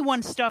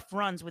 21 stuff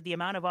runs with the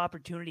amount of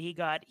opportunity he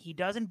got. He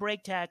doesn't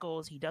break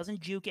tackles. He doesn't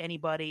juke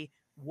anybody.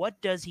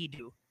 What does he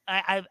do?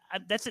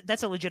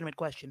 That's a legitimate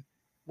question.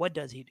 What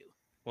does he do?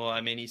 Well, I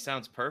mean, he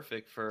sounds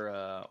perfect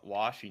for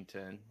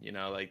Washington.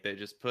 Like they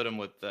just put him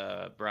with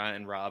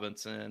Brian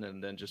Robinson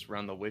and then just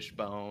run the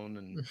wishbone.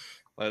 And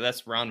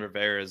that's Ron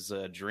Rivera's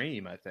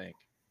dream, I think,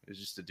 is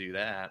just to do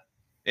that.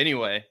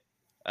 Anyway,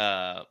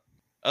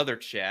 other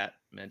chat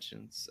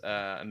mentions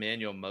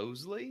Emmanuel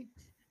Mosley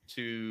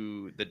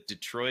to the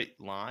Detroit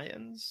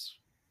Lions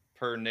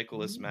per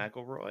Nicholas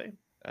McElroy.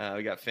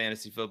 We got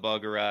Fantasy Football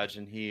Garage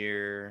in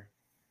here.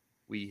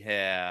 We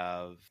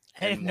have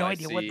I have no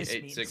idea what this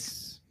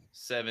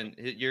 867.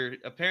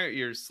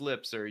 Your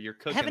slips or you're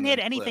cooking. Haven't hit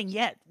anything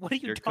yet. What are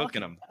you talking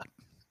cooking them? about?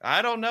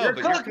 I don't know,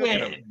 but you're cooking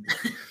them.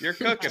 You're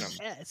cooking them.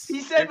 Yes.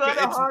 He said let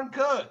a hard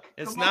cook.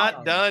 It's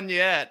not done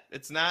yet.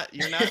 It's not.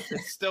 You're not.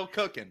 It's still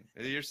cooking.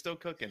 You're still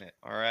cooking it.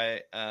 All right.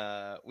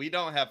 We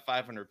don't have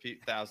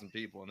 500,000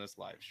 people in this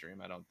live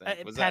stream. I don't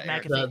think. Was Pat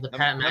that McAfee? The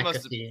Pat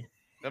McAfee.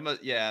 That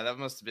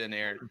must have been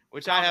Aaron.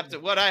 What I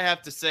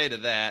have to say to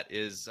that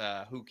is,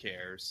 who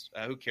cares?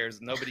 Who cares?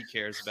 Nobody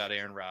cares about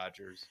Aaron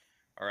Rodgers.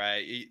 All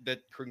right.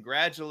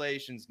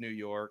 Congratulations, New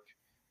York.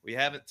 We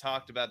haven't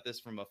talked about this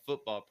from a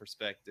football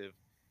perspective.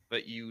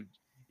 But you're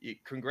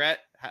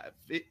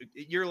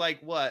like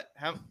what?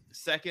 How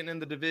second in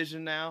the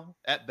division now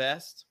at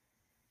best,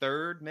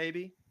 third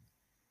maybe.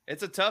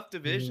 It's a tough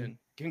division.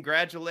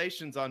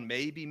 Congratulations on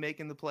maybe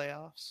making the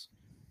playoffs,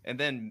 and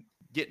then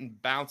getting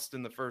bounced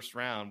in the first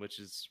round, which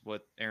is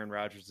what Aaron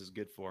Rodgers is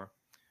good for.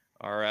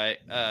 All right,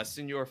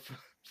 Senior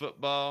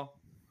Football.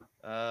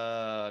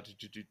 This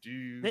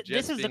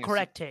is the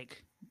correct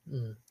take.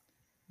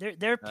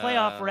 They're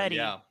playoff ready.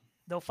 Yeah.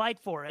 They'll fight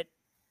for it.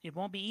 It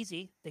won't be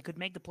easy. They could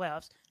make the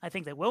playoffs. I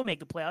think they will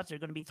make the playoffs. There are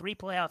going to be 3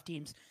 playoff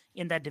teams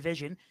in that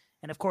division.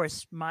 And of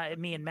course,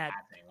 me and Matt,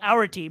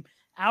 our team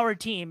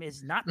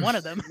is not one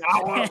of them.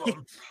 Not one of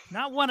them.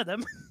 Not one of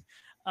them.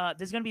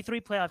 There's going to be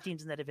 3 playoff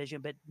teams in that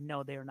division, but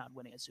no, they are not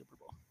winning a Super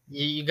Bowl.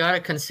 You got to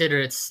consider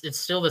it's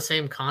still the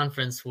same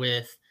conference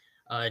with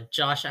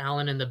Josh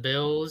Allen and the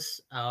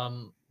Bills,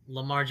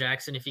 Lamar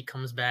Jackson if he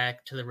comes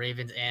back to the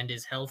Ravens and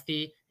is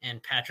healthy,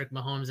 and Patrick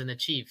Mahomes and the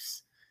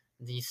Chiefs.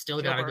 You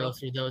still got to go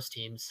through those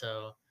teams.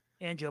 So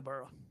and Joe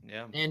Burrow.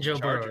 Yeah, and Joe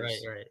Burrow,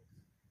 right.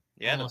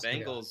 Yeah, Almost the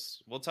Bengals.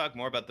 We'll talk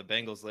more about the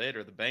Bengals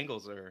later. The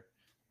Bengals are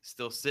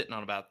still sitting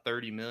on about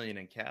 $30 million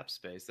in cap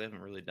space. They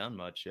haven't really done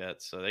much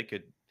yet, so they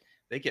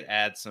could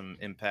add some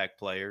impact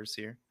players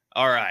here.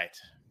 All right.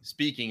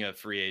 Speaking of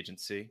free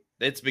agency,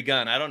 it's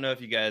begun. I don't know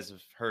if you guys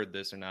have heard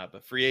this or not,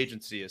 but free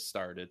agency has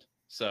started.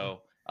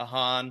 So,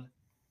 Ahan,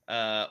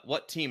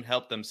 what team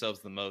helped themselves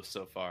the most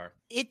so far?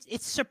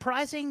 It's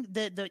surprising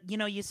that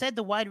you said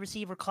the wide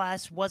receiver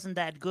class wasn't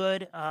that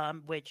good,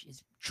 which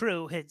is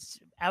true. It's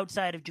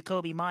outside of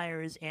Jacoby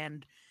Myers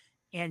and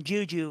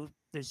Juju.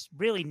 There's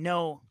really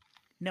no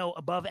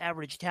above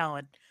average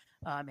talent.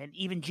 And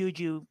even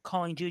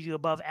calling Juju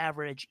above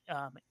average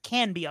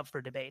can be up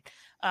for debate.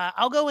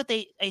 I'll go with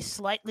a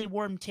slightly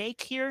warm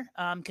take here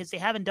because they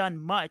haven't done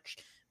much,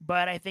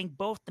 but I think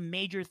both the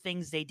major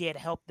things they did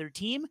helped their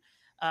team.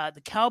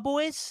 The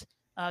Cowboys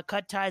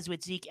cut ties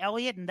with Zeke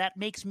Elliott, and that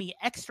makes me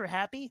extra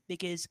happy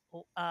because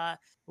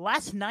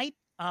last night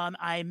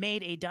I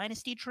made a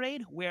dynasty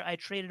trade where I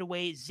traded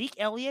away Zeke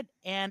Elliott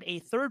and a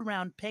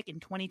 3rd-round pick in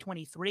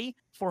 2023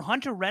 for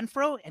Hunter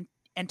Renfrow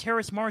and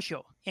Terrace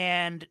Marshall.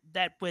 And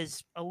that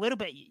was a little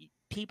bit,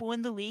 people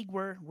in the league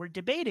were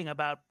debating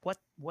about what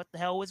the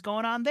hell was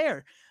going on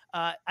there.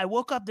 I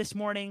woke up this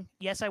morning.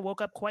 Yes, I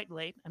woke up quite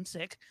late. I'm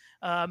sick.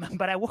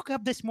 But I woke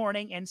up this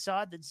morning and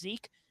saw that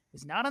Zeke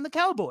is not on the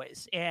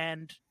Cowboys.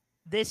 And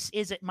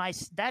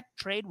that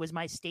trade was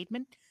my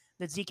statement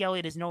that Zeke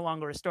Elliott is no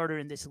longer a starter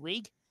in this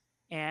league.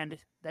 And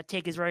that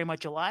take is very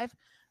much alive.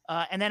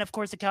 And then, of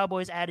course, the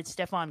Cowboys added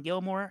Stephon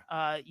Gilmore.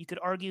 You could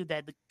argue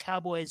that the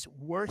Cowboys'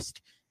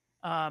 worst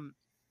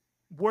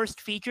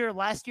feature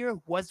last year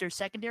was their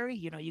secondary.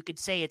 You could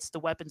say it's the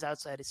weapons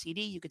outside of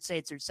CD. You could say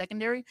it's their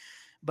secondary.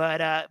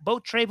 But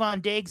both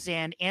Trayvon Diggs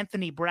and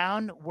Anthony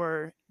Brown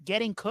were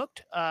getting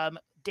cooked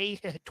day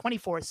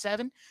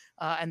 24/7.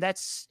 And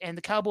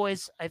the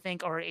Cowboys, I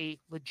think, are a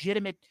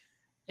legitimate,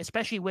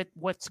 especially with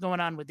what's going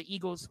on with the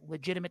Eagles,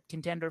 legitimate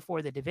contender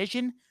for the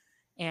division.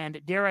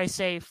 And dare I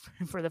say,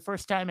 for the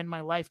first time in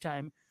my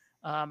lifetime,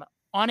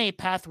 on a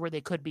path where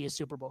they could be a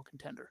Super Bowl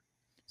contender.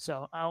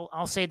 So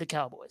I'll say the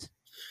Cowboys.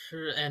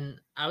 Sure, and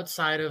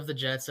outside of the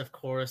Jets, of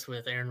course,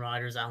 with Aaron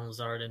Rodgers, Alan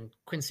Lazard, and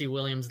Quincy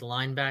Williams, the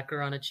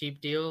linebacker, on a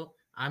cheap deal,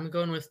 I'm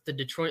going with the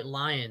Detroit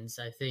Lions.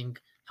 I think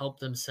helped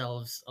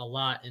themselves a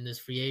lot in this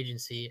free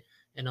agency,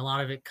 and a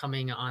lot of it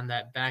coming on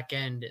that back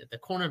end, the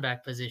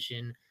cornerback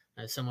position.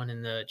 Someone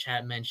in the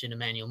chat mentioned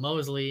Emmanuel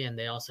Mosley, and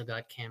they also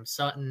got Cam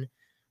Sutton.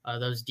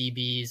 Those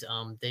DBs,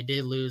 they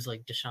did lose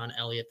like Deshaun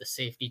Elliott, the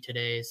safety,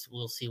 today, so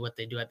we'll see what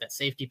they do at that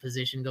safety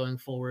position going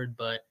forward,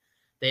 but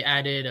they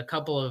added a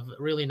couple of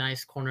really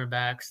nice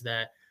cornerbacks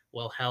that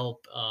will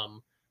help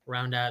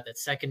round out that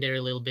secondary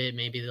a little bit.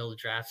 Maybe they'll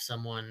draft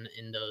someone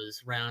in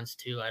those rounds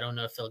too. I don't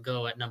know if they'll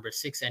go at number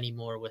 6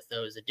 anymore with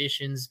those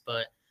additions,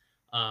 but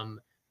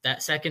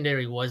that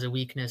secondary was a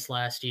weakness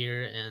last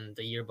year and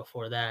the year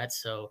before that.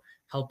 So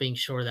helping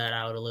shore that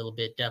out a little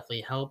bit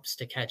definitely helps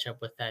to catch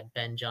up with that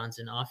Ben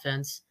Johnson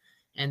offense.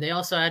 And they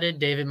also added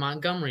David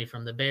Montgomery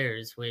from the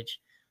Bears, which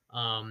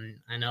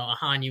I know,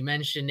 Ahan, you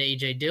mentioned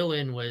A.J.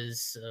 Dillon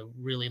was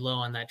really low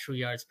on that true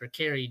yards per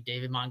carry.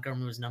 David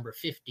Montgomery was number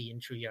 50 in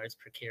true yards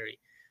per carry.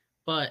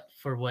 But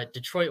for what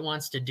Detroit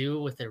wants to do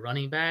with their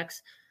running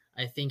backs,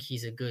 I think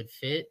he's a good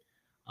fit.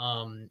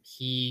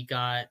 He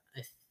got,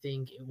 I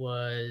think it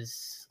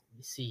was, let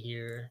me see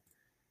here,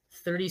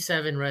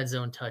 37 red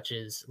zone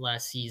touches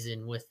last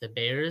season with the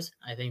Bears.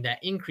 I think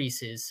that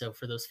increases. So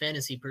for those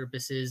fantasy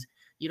purposes,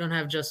 you don't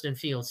have Justin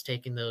Fields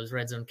taking those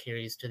red zone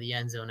carries to the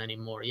end zone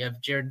anymore. You have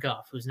Jared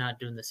Goff, who's not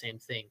doing the same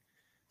thing.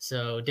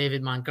 So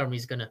David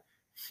Montgomery's going to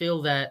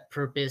fill that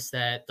purpose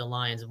that the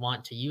Lions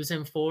want to use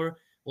him for.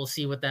 We'll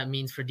see what that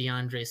means for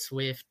DeAndre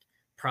Swift.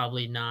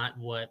 Probably not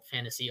what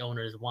fantasy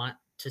owners want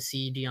to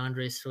see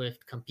DeAndre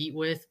Swift compete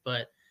with,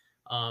 but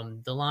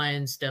the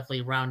Lions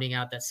definitely rounding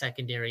out that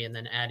secondary and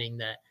then adding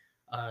that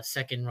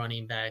second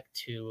running back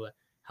to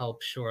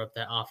help shore up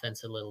that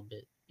offense a little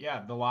bit.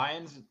 Yeah, the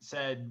Lions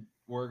said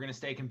we're going to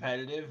stay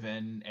competitive,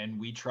 and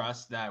we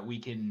trust that we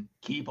can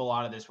keep a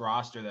lot of this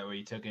roster that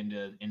we took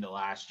into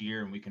last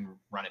year, and we can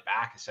run it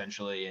back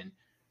essentially, and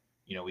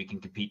we can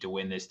compete to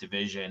win this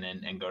division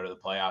and go to the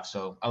playoffs.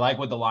 So I like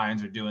what the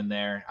Lions are doing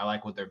there. I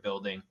like what they're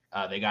building.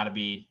 They got to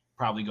be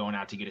probably going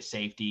out to get a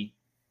safety,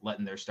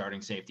 letting their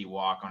starting safety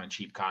walk on a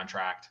cheap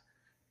contract.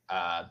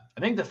 I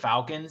think the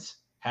Falcons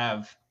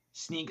have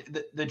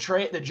the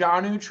trade. The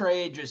Jonnu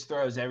trade just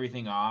throws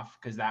everything off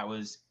because that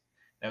was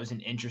an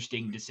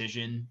interesting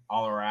decision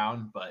all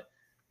around. But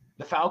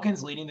the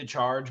Falcons leading the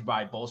charge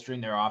by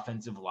bolstering their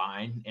offensive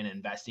line and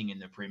investing in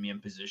the premium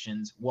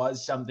positions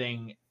was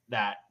something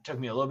that took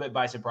me a little bit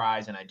by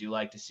surprise, and I do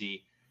like to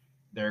see.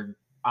 They're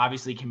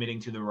obviously committing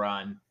to the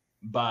run,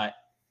 but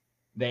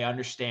They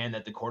understand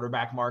that the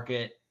quarterback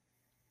market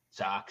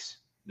sucks.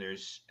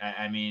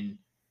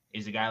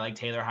 Is a guy like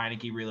Taylor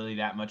Heineke really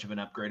that much of an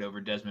upgrade over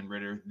Desmond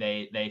Ridder?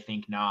 They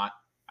think not.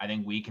 I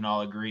think we can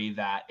all agree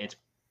that it's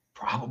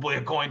probably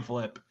a coin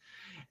flip.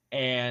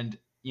 And,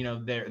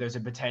 there's a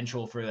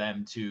potential for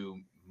them to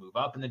move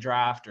up in the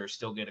draft or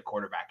still get a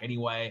quarterback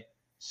anyway.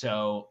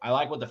 So I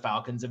like what the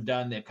Falcons have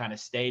done. They've kind of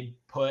stayed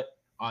put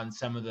on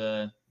some of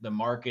the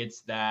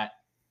markets that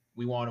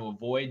we want to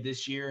avoid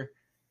this year.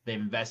 They've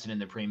invested in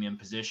the premium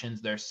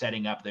positions. They're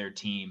setting up their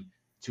team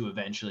to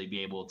eventually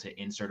be able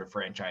to insert a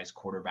franchise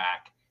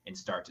quarterback and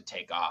start to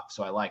take off.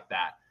 So I like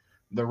that.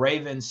 The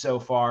Ravens so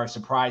far,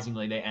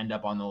 surprisingly, they end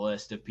up on the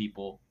list of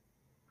people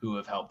who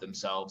have helped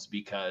themselves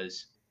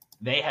because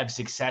they have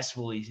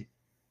successfully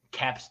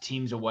kept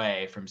teams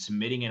away from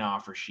submitting an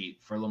offer sheet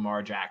for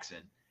Lamar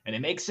Jackson. And it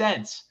makes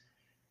sense.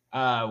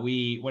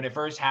 When it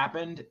first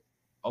happened,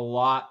 a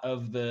lot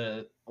of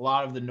the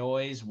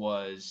noise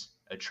was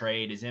a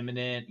trade is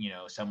imminent.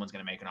 Someone's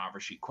going to make an offer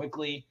sheet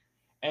quickly.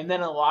 And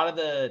then a lot of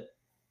the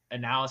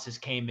analysis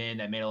came in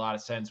that made a lot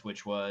of sense,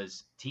 which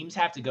was teams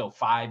have to go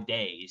 5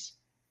 days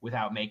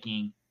without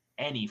making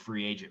any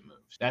free agent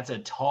moves. That's a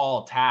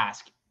tall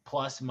task.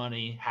 Plus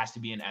money has to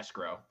be in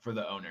escrow for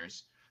the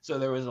owners. So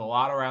there was a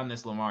lot around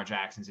this Lamar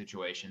Jackson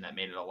situation that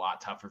made it a lot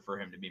tougher for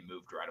him to be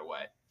moved right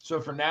away. So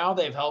for now,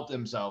 they've helped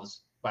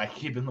themselves by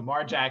keeping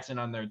Lamar Jackson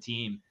on their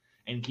team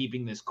and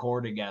keeping this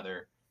core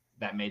together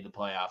that made the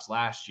playoffs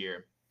last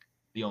year.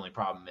 The only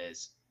problem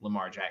is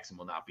Lamar Jackson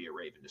will not be a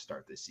Raven to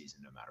start this season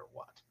no matter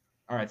what.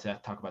 All right,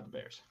 Seth, talk about the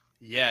Bears.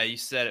 Yeah, you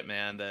said it,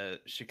 man. The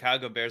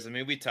Chicago Bears,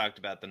 we talked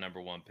about the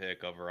number 1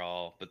 pick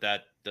overall, but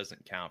that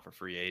doesn't count for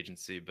free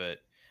agency. But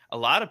a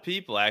lot of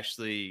people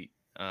actually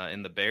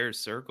in the Bears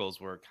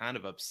circles were kind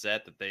of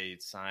upset that they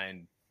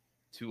signed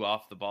 2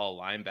 off-the-ball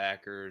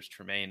linebackers,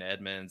 Tremaine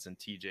Edmonds and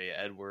TJ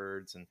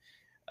Edwards. And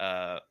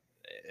I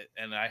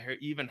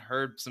even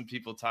heard some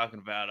people talking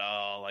about,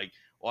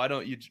 why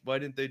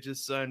didn't they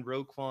just sign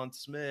Roquan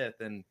Smith?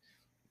 And,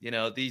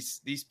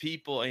 these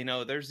people,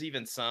 there's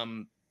even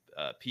some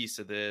piece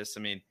of this.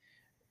 I'm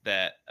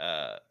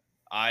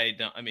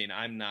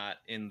not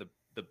in the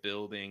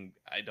building.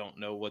 I don't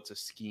know what's a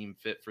scheme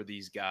fit for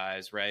these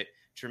guys, right?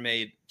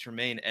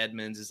 Tremaine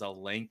Edmonds is a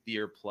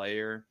lengthier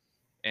player.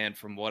 And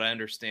from what I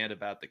understand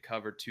about the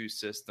cover 2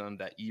 system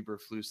that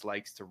Eberflus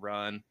likes to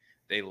run,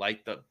 they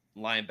like the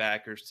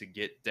linebackers to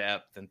get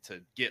depth and to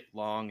get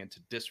long and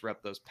to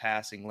disrupt those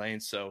passing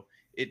lanes. So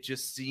it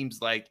just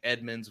seems like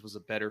Edmonds was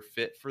a better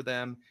fit for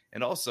them.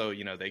 And also,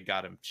 they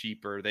got him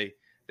cheaper. They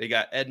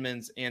got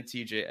Edmonds and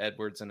TJ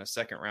Edwards in a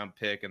 2nd-round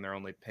pick, and they're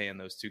only paying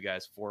those 2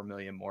 guys $4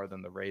 million more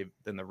than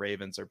the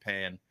Ravens are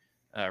paying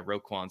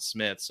Roquan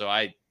Smith. So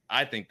I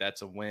think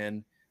that's a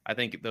win. I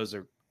think those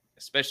are,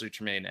 especially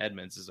Tremaine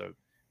Edmonds, is a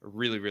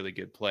really, really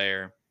good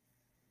player.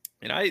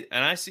 And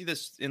I see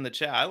this in the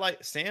chat. I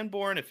like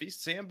Sanborn. If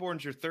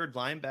Sanborn's your 3rd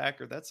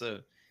linebacker, that's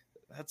a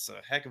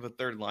heck of a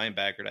 3rd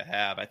linebacker to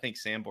have. I think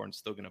Sanborn's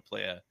still going to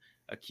play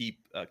a key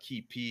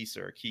piece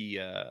or a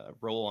key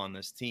role on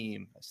this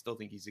team. I still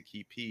think he's a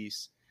key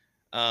piece.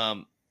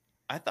 I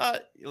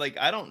thought,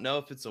 I don't know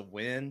if it's a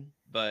win,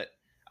 but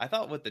I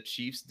thought what the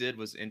Chiefs did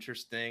was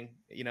interesting.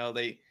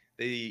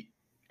 They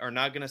are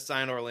not going to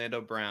sign Orlando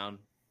Brown.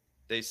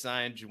 They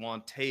signed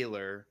Juwan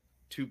Taylor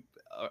to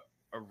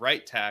a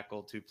right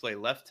tackle to play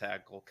left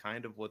tackle,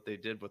 kind of what they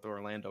did with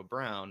Orlando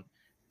Brown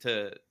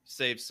to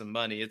save some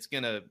money. It's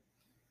going to,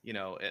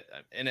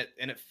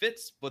 it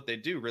fits what they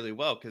do really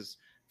well because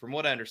from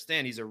what I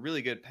understand, he's a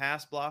really good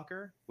pass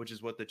blocker, which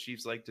is what the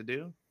Chiefs like to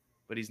do,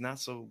 but he's not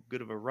so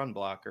good of a run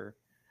blocker.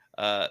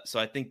 So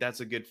I think that's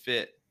a good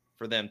fit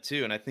for them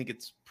too. And I think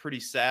it's pretty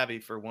savvy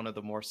for one of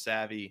the more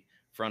savvy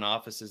front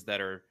offices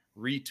that are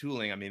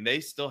retooling.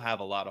 They still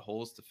have a lot of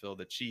holes to fill,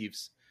 the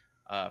Chiefs,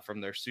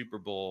 from their Super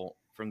Bowl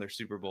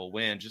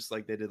win, just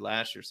like they did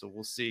last year. So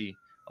we'll see.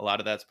 A lot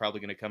of that's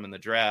probably going to come in the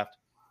draft,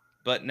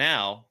 but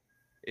now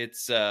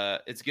it's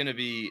going to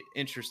be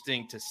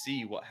interesting to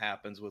see what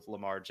happens with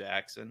Lamar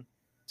Jackson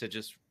to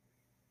just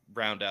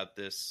round out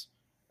this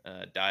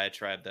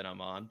diatribe that I'm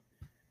on.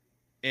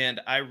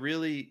 And I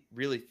really,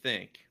 really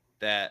think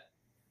that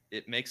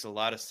it makes a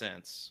lot of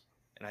sense.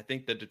 And I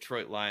think the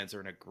Detroit Lions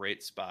are in a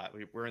great spot.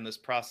 We're in this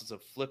process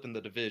of flipping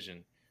the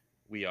division.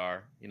 We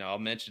are, I'll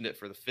mention it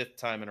for the 5th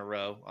time in a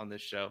row on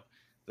this show.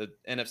 The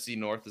NFC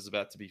North is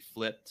about to be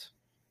flipped,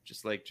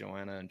 just like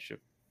Joanna and Chip.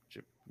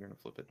 You're going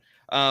to flip it.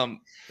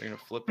 They're going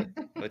to flip it,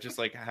 but just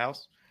like a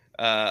house.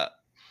 They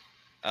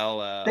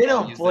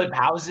don't flip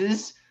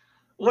houses.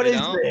 What is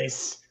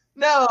this?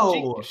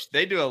 No.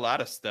 They do a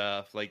lot of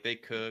stuff. Like they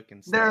cook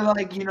and stuff. They're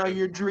like,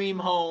 your dream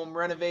home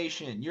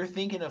renovation. You're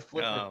thinking of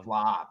flip and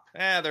flop.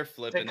 They're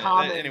flipping it.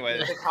 Anyway,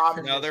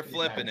 they're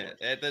flipping it.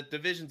 The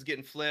division's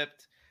getting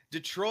flipped.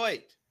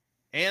 Detroit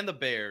and the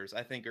Bears,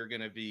 I think, are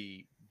going to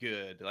be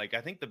good.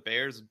 I think the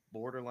Bears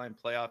borderline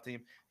playoff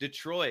team.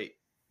 Detroit,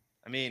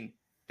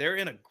 they're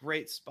in a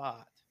great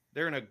spot.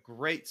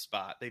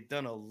 They've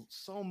done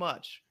so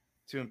much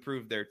to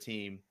improve their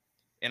team.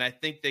 And I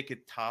think they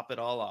could top it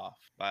all off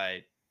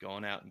by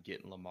going out and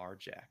getting Lamar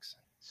Jackson.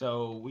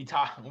 So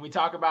when we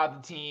talk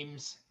about the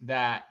teams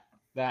that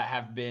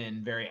have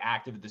been very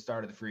active at the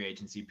start of the free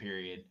agency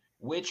period,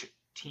 which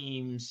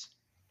teams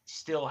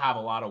still have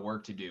a lot of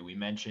work to do? We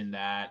mentioned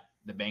that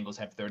the Bengals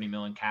have 30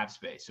 million cap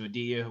space. So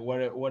Adia,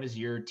 what is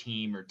your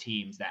team or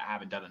teams that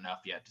haven't done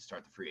enough yet to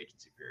start the free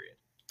agency period?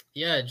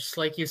 Yeah, just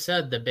like you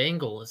said, the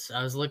Bengals.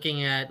 I was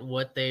looking at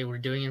what they were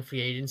doing in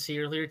free agency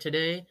earlier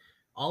today.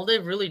 All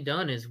they've really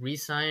done is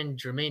re-sign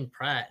Jermaine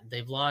Pratt.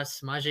 They've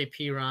lost Samaje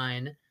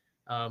Perine,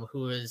 who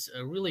was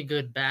a really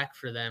good back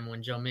for them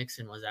when Joe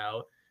Mixon was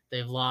out.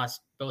 They've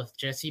lost both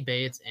Jesse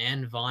Bates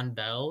and Von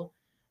Bell,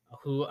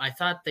 who I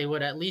thought they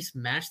would at least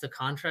match the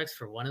contracts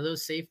for one of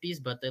those safeties,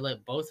 but they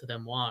let both of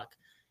them walk.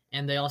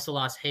 And they also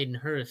lost Hayden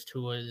Hurst,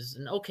 who was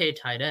an okay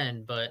tight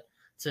end, but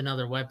it's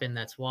another weapon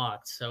that's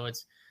walked. So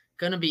it's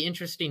going to be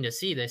interesting to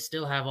see. They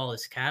still have all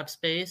this cap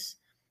space,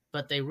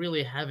 but they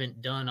really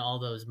haven't done all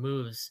those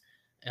moves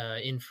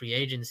in free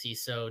agency.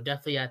 So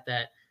definitely at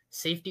that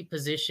safety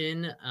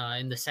position,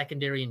 in the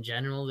secondary in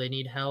general, they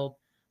need help.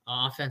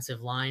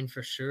 Offensive line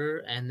for sure,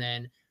 and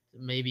then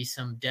maybe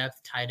some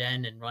depth tight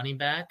end and running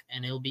back.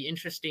 And it'll be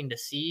interesting to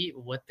see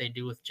what they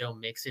do with Joe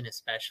Mixon,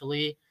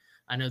 especially.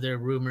 I know there are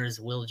rumors,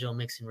 will Joe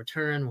Mixon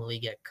return? Will he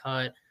get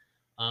cut?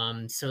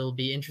 So it'll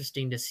be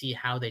interesting to see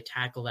how they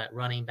tackle that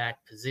running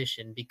back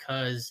position,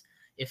 because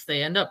if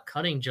they end up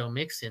cutting Joe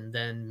Mixon,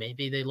 then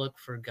maybe they look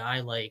for a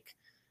guy like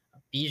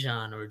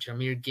Bijan or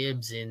Jahmyr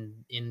Gibbs in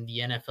the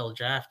NFL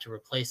draft to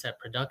replace that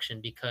production,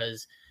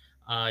 because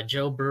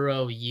Joe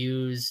Burrow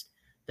used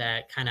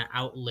that kind of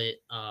outlet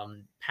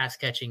pass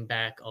catching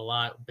back a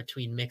lot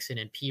between Mixon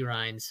and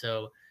Perine.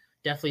 So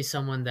definitely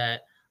someone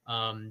that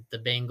the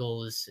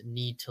Bengals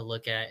need to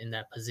look at in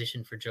that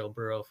position for Joe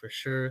Burrow for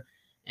sure.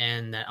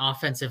 And that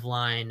offensive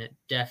line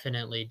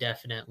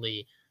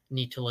definitely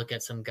need to look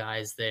at some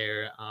guys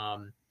there.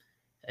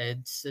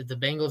 It's the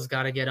Bengals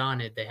got to get on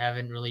it. They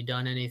haven't really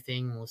done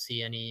anything. We'll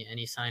see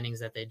any signings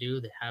that they do.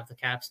 They have the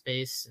cap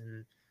space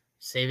and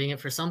saving it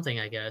for something,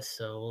 I guess.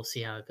 So we'll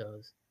see how it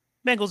goes.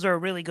 Bengals are a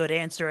really good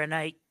answer, and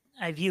I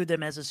view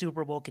them as a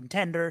Super Bowl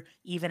contender,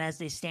 even as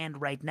they stand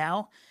right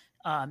now.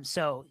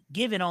 So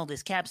given all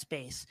this cap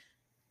space,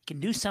 you can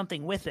do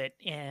something with it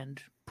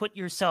and put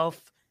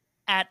yourself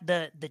at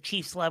the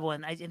Chiefs level.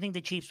 And I think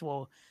the Chiefs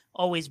will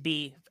always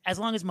be, as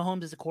long as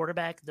Mahomes is a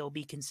quarterback, they'll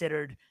be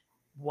considered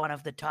one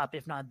of the top,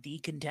 if not the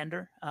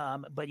contender.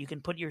 But you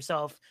can put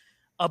yourself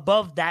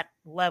above that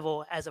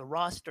level as a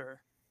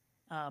roster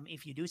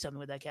if you do something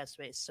with that cap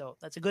space. So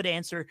that's a good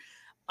answer.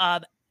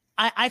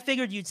 I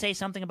figured you'd say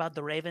something about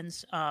the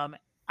Ravens.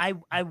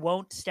 I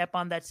won't step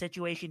on that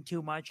situation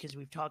too much because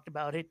we've talked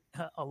about it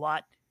a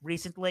lot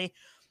recently.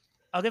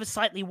 I'll give a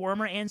slightly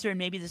warmer answer, and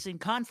maybe this is in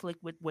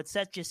conflict with what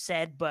Seth just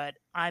said, but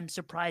I'm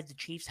surprised the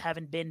Chiefs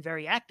haven't been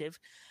very active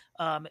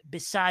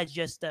besides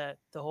just the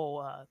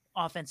whole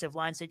offensive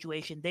line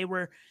situation. They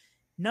were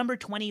number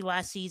 20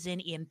 last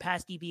season in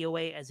pass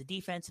DVOA as a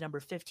defense,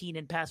 number 15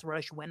 in pass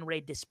rush win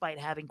rate, despite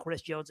having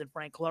Chris Jones and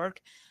Frank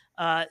Clark.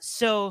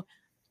 So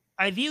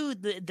I view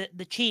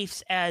the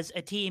Chiefs as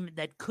a team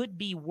that could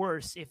be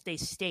worse if they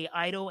stay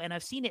idle, and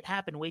I've seen it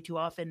happen way too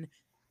often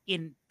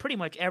in pretty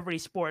much every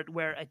sport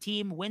where a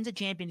team wins a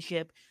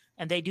championship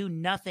and they do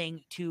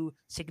nothing to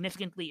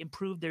significantly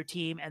improve their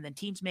team, and then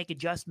teams make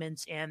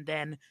adjustments and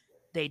then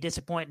they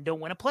disappoint and don't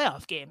win a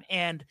playoff game.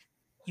 And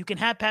you can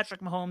have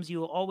Patrick Mahomes. You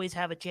will always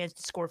have a chance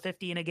to score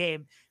 50 in a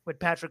game with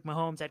Patrick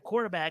Mahomes at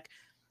quarterback,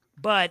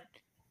 but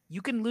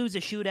you can lose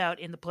a shootout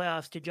in the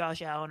playoffs to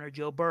Josh Allen or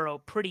Joe Burrow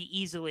pretty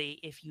easily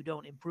if you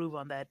don't improve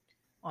on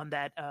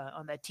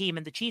that team.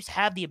 And the Chiefs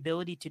have the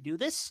ability to do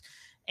this.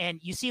 And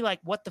you see like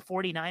what the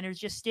 49ers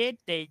just did.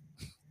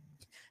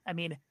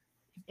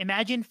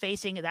 Imagine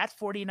facing that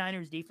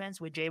 49ers defense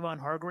with Javon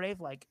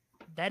Hargrave. Like,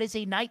 that is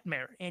a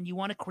nightmare. And you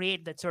want to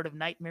create that sort of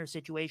nightmare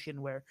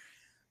situation where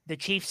the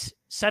Chiefs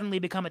suddenly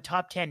become a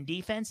top 10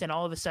 defense and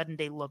all of a sudden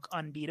they look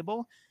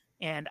unbeatable.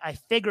 And I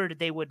figured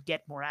they would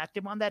get more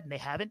active on that, and they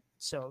haven't.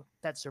 So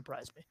that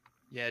surprised me.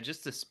 Yeah,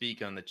 just to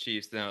speak on the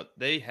Chiefs, now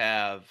they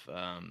have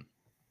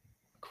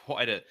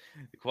quite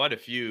a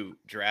few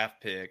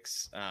draft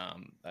picks,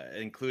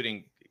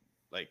 including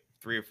like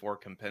 3 or 4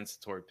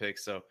 compensatory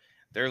picks. So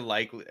they're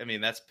likely. I mean,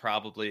 that's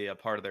probably a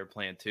part of their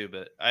plan too.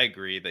 But I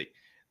agree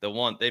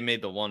they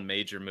made the one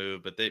major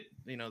move, but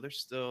there's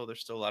still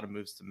a lot of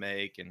moves to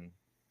make, and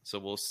so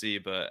we'll see.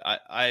 But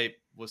I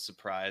was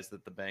surprised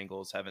that the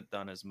Bengals haven't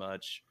done as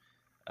much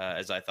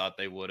as I thought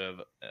they would have.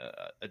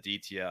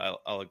 Aditya,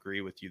 I'll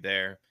agree with you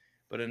there.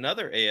 But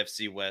another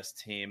AFC West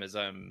team, as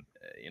I'm,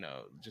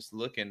 just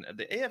looking,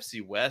 the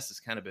AFC West has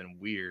kind of been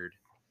weird.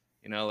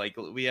 Like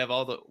we have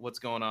what's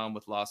going on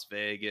with Las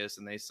Vegas,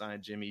 and they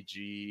signed Jimmy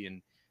G,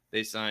 and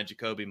they signed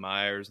Jacoby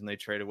Myers, and they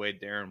trade away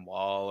Darren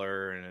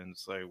Waller, and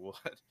it's like,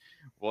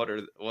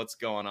 what's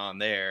going on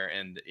there?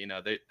 And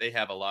they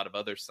have a lot of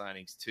other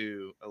signings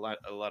too, a lot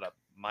of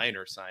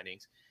minor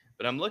signings.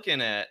 But I'm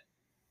looking at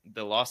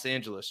the Los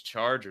Angeles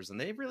Chargers, and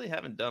they really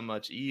haven't done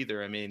much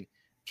either. I mean,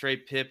 Trey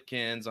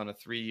Pipkins on a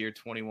 3-year,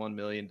 $21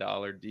 million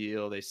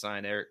deal. They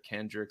signed Eric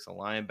Kendricks, a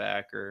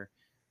linebacker.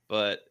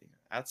 But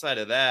outside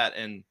of that,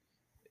 and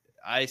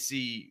I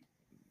see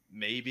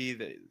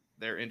maybe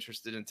they're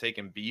interested in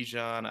taking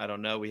Bijan. I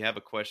don't know. We have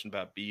a question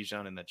about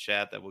Bijan in the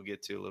chat that we'll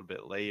get to a little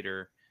bit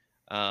later.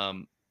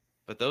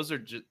 But those are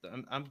just,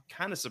 I'm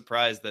kind of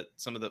surprised that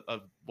some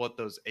of what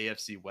those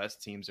AFC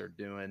West teams are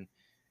doing,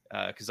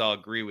 because I'll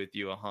agree with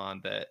you,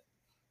 Ahan, that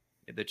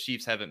the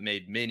Chiefs haven't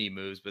made many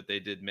moves, but they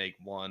did make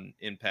one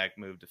impact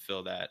move to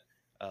fill that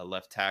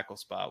left tackle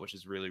spot, which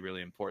is really,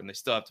 really important. They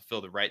still have to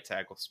fill the right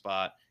tackle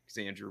spot because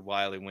Andrew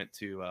Wiley went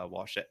to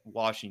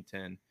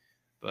Washington.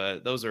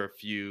 But those are a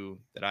few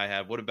that I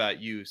have. What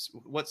about you?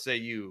 What say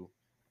you,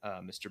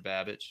 Mr.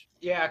 Babbage?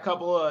 Yeah, a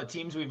couple of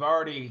teams we've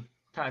already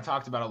kind of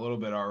talked about a little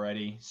bit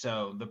already.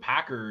 So the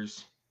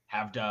Packers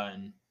have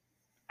done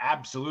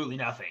absolutely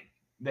nothing.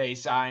 They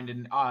signed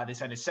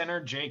a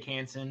center, Jake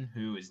Hansen,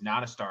 who is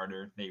not a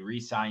starter. They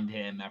re-signed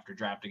him after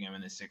drafting him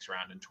in the 6th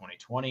round in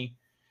 2020.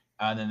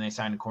 Then they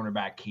signed a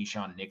cornerback,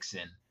 Keyshawn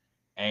Nixon.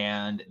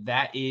 And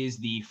that is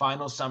the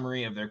final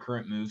summary of their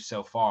current moves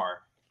so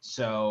far.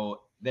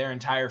 So their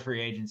entire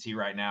free agency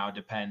right now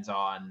depends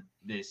on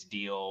this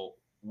deal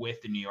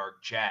with the New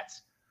York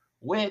Jets,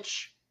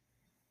 which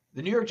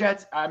the New York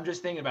Jets, I'm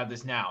just thinking about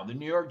this now. The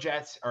New York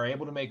Jets are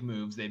able to make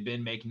moves. They've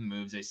been making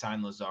moves. They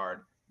signed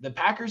Lazard. The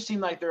Packers seem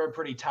like they're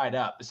pretty tied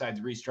up besides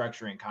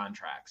restructuring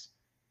contracts.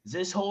 Has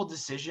this whole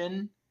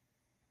decision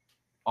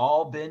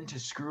all been to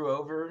screw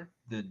over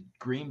the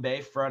Green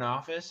Bay front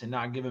office and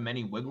not give them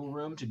any wiggle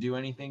room to do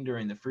anything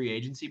during the free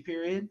agency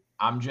period?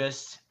 I'm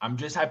just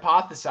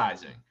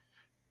hypothesizing.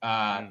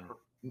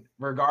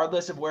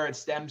 Regardless of where it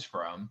stems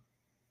from,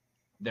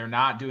 they're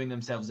not doing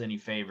themselves any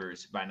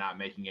favors by not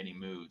making any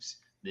moves.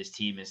 This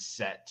team is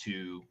set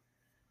to,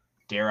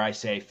 dare I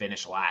say,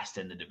 finish last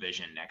in the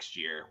division next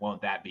year.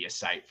 Won't that be a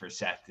sight for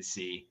Seth to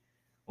see?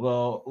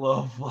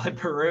 Little Flood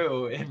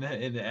Peru in the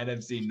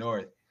NFC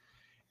North.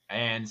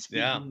 And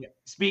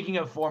speaking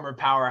of former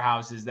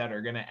powerhouses that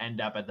are going to end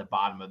up at the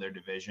bottom of their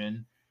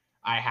division,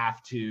 I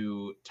have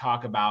to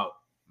talk about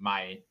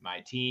my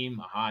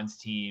team, Ahan's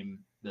team,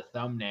 the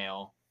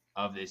thumbnail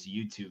of this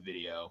YouTube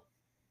video.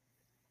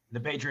 The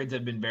Patriots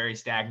have been very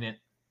stagnant,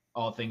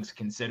 all things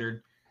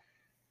considered.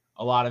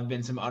 A lot have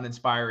been some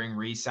uninspiring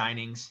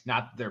re-signings.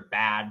 Not that they're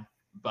bad,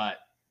 but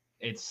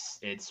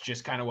it's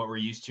just kind of what we're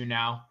used to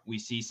now. We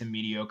see some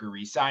mediocre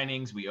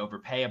re-signings. We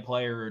overpay a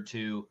player or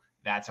two.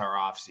 That's our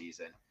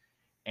offseason.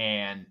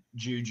 And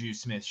Juju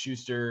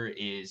Smith-Schuster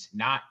is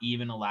not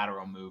even a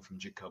lateral move from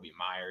Jacoby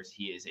Myers.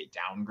 He is a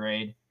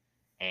downgrade,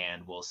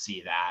 and we'll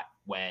see that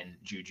when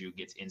Juju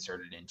gets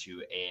inserted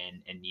into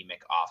an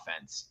anemic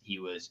offense. He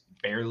was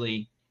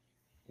barely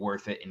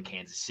worth it in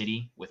Kansas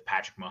City with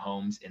Patrick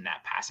Mahomes in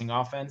that passing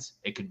offense.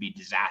 It could be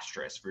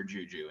disastrous for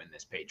Juju in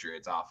this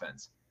Patriots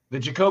offense. The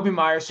Jacoby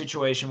Myers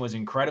situation was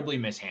incredibly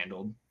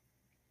mishandled.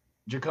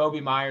 Jacoby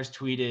Myers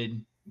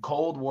tweeted,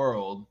 "Cold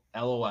world,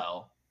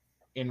 LOL,"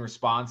 in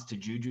response to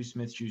Juju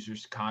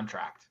Smith-Schuster's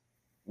contract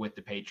with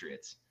the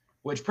Patriots,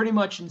 which pretty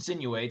much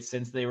insinuates,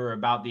 since they were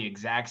about the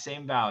exact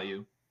same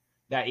value,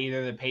 that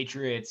either the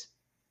Patriots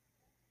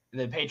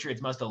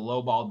must have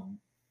lowballed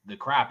the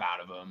crap out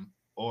of him,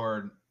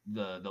 or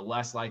the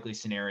less likely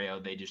scenario,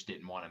 they just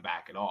didn't want him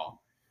back at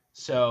all.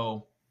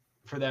 So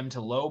for them to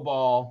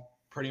lowball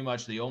pretty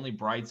much the only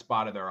bright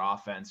spot of their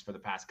offense for the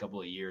past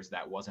couple of years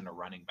that wasn't a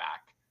running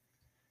back,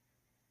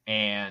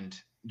 and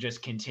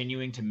just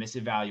continuing to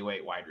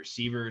misevaluate wide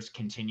receivers,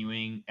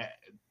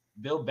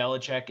 Bill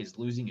Belichick is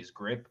losing his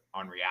grip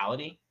on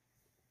reality.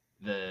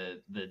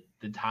 The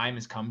time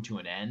has come to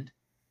an end,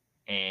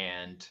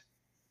 and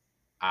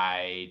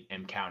I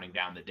am counting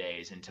down the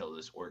days until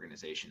this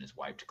organization is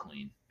wiped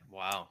clean.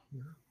 Wow.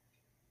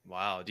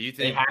 Do you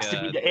think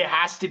it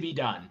has to be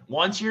done?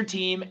 Once your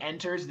team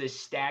enters this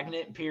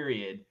stagnant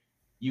period,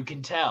 you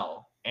can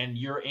tell, and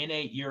you're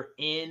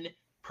in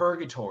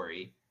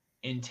purgatory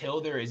until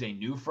there is a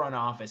new front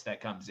office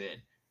that comes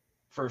in.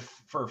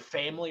 For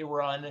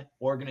family-run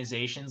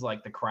organizations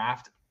like the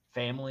Kraft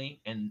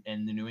family and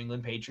the New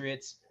England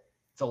Patriots,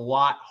 it's a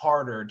lot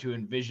harder to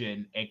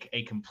envision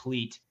a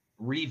complete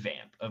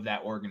revamp of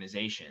that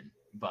organization,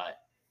 but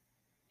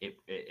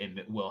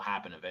it will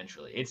happen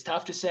eventually. It's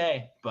tough to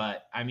say,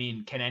 but I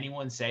mean, can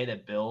anyone say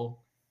that Bill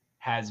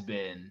has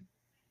been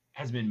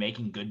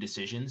making good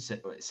decisions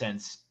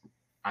since,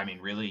 I mean,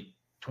 really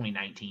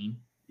 2019?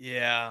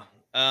 Yeah.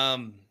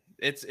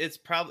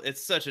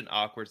 It's such an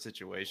awkward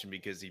situation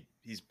because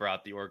he's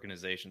brought the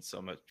organization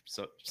so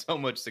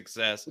much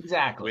success,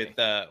 exactly,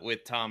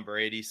 with Tom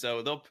Brady.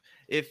 So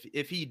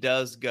if he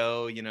does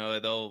go,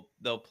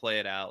 they'll play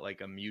it out like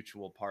a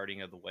mutual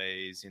parting of the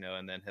ways,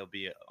 and then he'll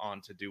be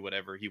on to do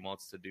whatever he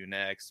wants to do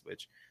next,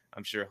 which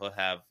I'm sure he'll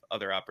have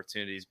other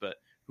opportunities, but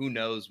who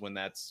knows when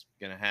that's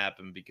going to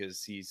happen,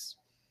 because he's,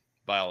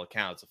 by all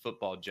accounts, a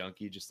football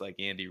junkie, just like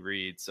Andy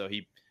Reid. So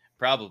he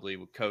probably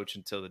would coach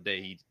until the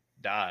day he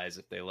dies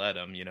if they let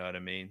him, you know what I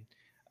mean?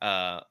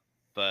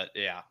 But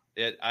yeah,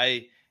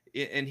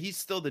 and he's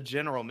still the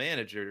general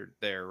manager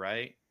there,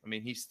 right? I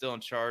mean, he's still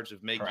in charge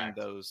of making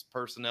those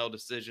personnel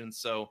decisions.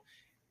 So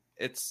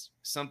it's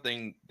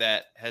something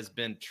that has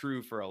been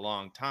true for a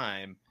long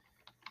time.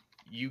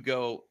 You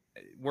go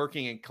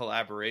working in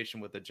collaboration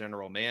with a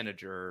general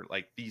manager,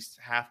 like these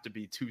have to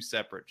be two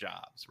separate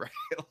jobs, right?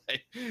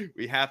 Like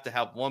we have to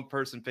have one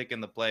person picking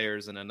the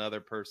players and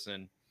another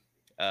person,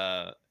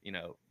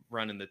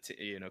 running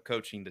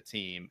coaching the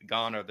team.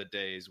 Gone are the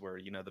days where,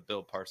 the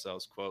Bill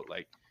Parcells quote,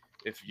 like,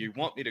 if you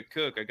want me to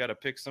cook, I got to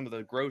pick some of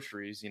the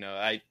groceries.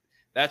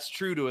 That's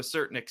true to a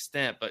certain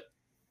extent, but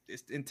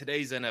in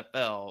today's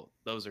NFL,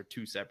 those are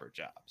two separate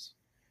jobs.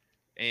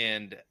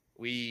 And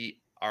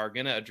we are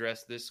going to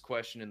address this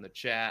question in the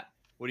chat.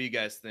 What do you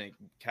guys think?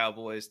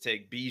 Cowboys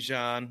take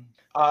Bijan?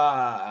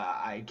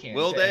 I can't.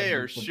 Will they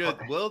or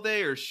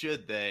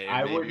should they?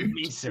 I wouldn't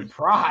be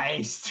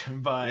surprised,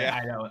 but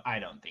yeah. I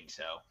don't think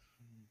so.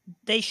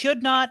 They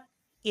should not.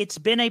 It's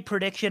been a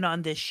prediction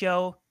on this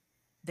show.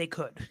 They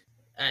could.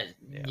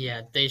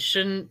 Yeah, they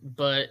shouldn't,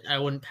 but I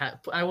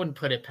wouldn't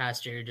put it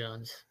past Jerry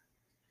Jones.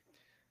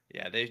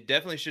 Yeah, they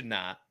definitely should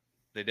not.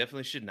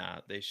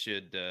 They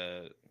should,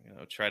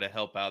 try to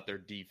help out their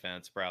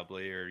defense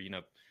probably, or,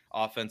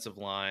 offensive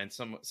line,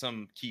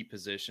 some key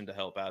position to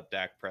help out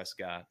Dak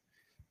Prescott.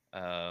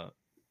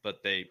 But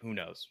who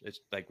knows? It's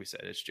like we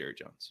said, it's Jerry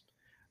Jones.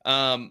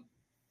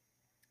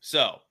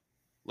 So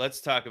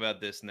let's talk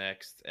about this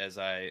next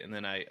I'm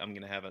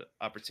going to have an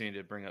opportunity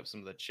to bring up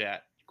some of the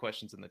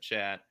questions in the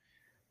chat.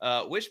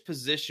 Which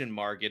position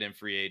market in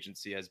free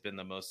agency has been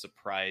the most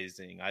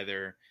surprising?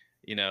 Either,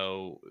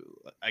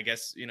 I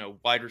guess,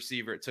 wide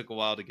receiver, it took a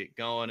while to get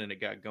going, and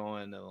it got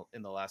going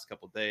in the last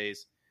couple of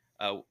days.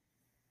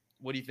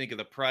 What do you think of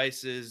the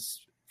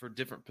prices for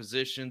different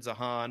positions,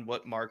 Ahan?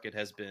 What market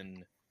has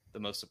been the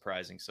most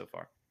surprising so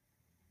far?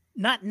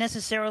 Not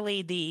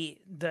necessarily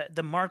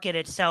the market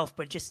itself,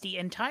 but just the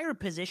entire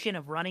position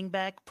of running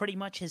back pretty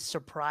much has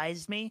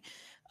surprised me.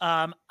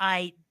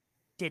 I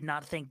did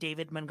not think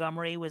David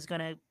Montgomery was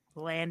going to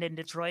land in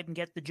Detroit and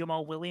get the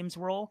Jamal Williams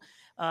role.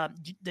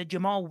 The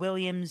Jamal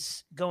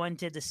Williams going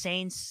to the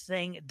Saints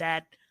thing,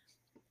 that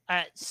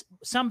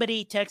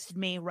somebody texted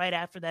me right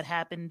after that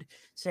happened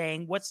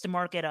saying, what's the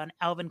market on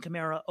Alvin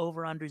Kamara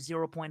over under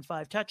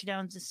 0.5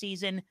 touchdowns this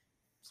season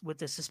with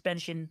the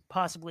suspension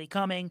possibly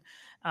coming?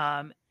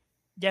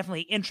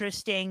 Definitely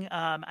interesting.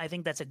 I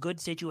think that's a good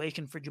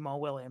situation for Jamal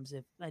Williams,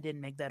 if I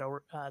didn't make that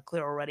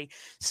clear already.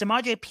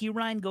 Samaje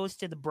Perine goes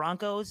to the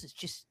Broncos. It's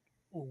just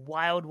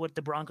wild what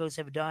the Broncos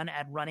have done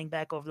at running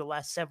back over the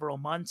last several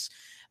months.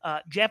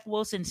 Jeff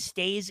Wilson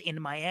stays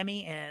in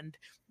Miami, and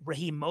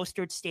Raheem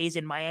Mostert stays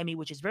in Miami,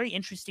 which is very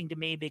interesting to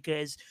me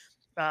because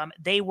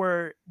they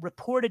were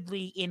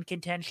reportedly in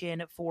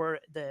contention for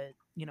the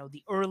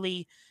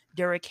early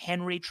Derrick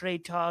Henry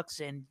trade talks,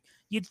 and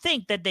you'd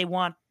think that they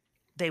want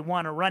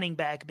a running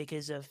back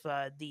because of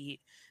the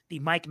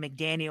Mike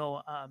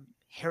McDaniel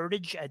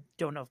heritage. I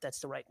don't know if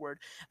that's the right word.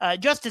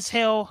 Justice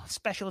Hill,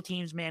 special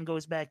teams man,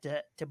 goes back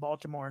to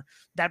Baltimore.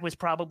 That was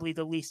probably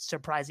the least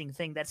surprising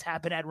thing that's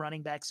happened at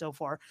running back so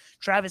far.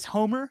 Travis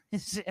Homer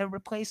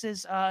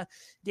replaces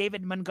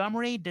David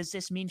Montgomery. Does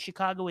this mean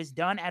Chicago is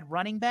done at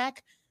running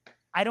back?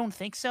 I don't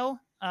think so.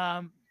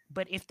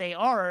 But if they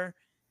are,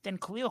 then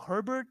Khalil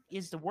Herbert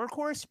is the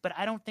workhorse, but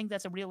I don't think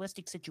that's a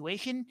realistic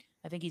situation.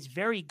 I think he's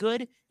very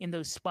good in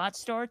those spot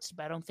starts,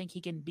 but I don't think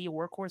he can be a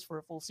workhorse for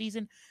a full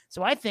season.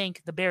 So I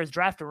think the Bears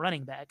draft a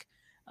running back.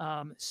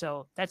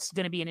 So that's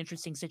going to be an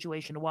interesting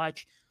situation to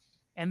watch.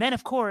 And then,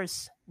 of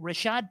course,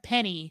 Rashad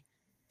Penny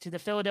to the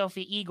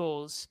Philadelphia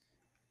Eagles.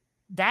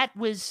 That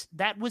was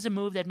a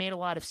move that made a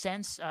lot of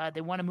sense.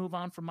 They want to move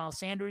on from Miles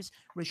Sanders.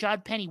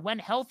 Rashad Penny, when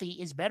healthy,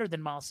 is better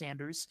than Miles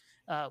Sanders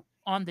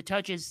on the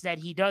touches that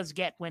he does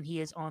get when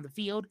he is on the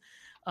field.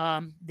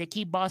 They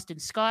keep Boston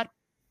Scott.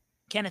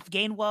 Kenneth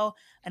Gainwell.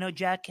 I know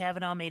Jack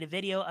Kavanaugh made a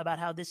video about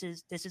how this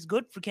is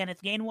good for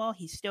Kenneth Gainwell.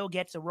 He still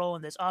gets a role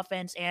in this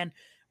offense. And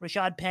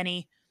Rashad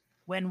Penny,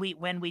 when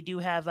we do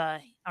have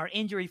our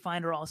injury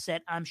finder all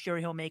set, I'm sure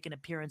he'll make an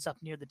appearance up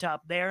near the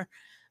top there.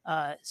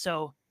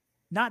 So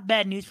not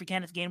bad news for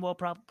Kenneth Gainwell,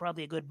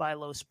 probably a good buy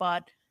low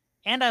spot.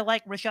 And I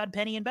like Rashad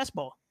Penny and best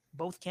ball.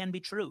 Both can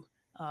be true.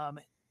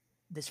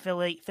 This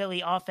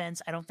Philly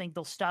offense, I don't think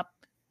they'll stop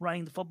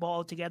running the football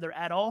altogether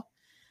at all.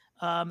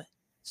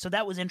 So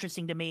that was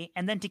interesting to me.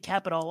 And then to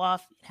cap it all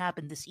off, it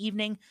happened this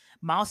evening.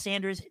 Miles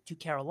Sanders to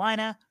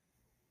Carolina.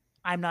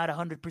 I'm not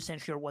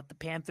 100% sure what the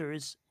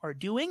Panthers are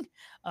doing.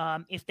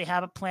 If they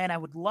have a plan, I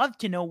would love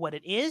to know what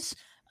it is.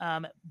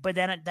 But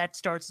then that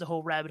starts the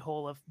whole rabbit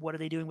hole of what are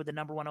they doing with the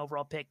number 1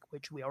 overall pick,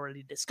 which we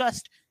already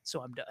discussed.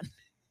 So I'm done.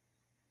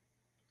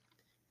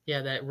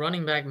 Yeah, that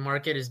running back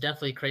market is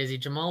definitely crazy.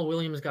 Jamal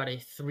Williams got a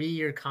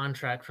 3-year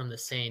contract from the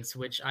Saints,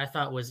 which I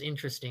thought was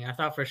interesting. I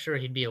thought for sure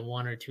he'd be a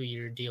 1 or 2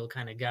 year deal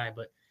kind of guy,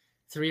 but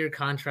 3-year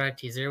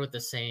contract. He's there with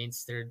the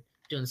Saints. They're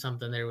doing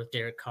something there with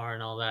Derek Carr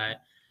and all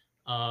that.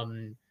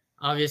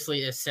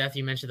 Obviously, as Seth,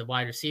 you mentioned the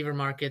wide receiver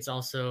markets,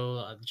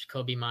 also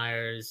Jacoby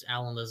Myers,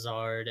 Alan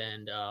Lazard,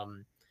 and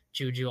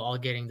Juju all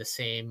getting the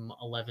same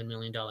 $11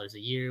 million a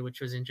year,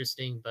 which was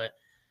interesting. But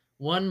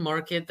One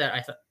market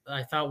that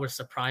I thought was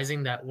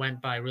surprising that went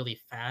by really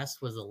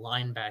fast was the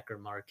linebacker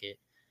market.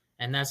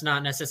 And that's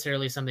not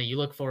necessarily something you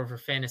look for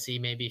fantasy,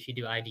 maybe if you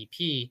do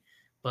IDP,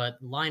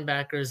 but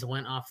linebackers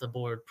went off the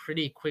board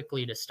pretty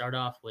quickly to start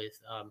off with.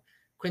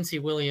 Quincy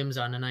Williams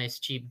on a nice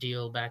cheap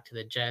deal back to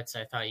the Jets.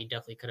 I thought you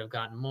definitely could have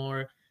gotten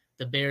more.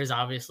 The Bears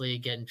obviously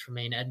getting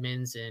Tremaine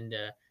Edmonds and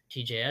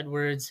TJ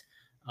Edwards.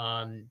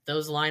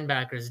 Those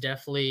linebackers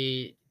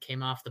definitely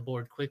came off the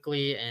board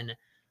quickly, and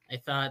I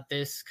thought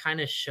this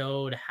kind of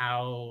showed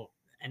how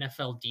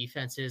NFL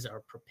defenses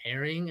are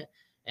preparing,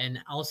 and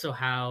also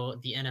how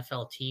the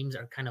NFL teams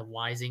are kind of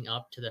wising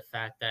up to the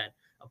fact that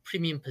a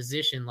premium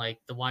position like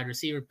the wide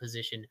receiver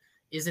position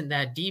isn't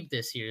that deep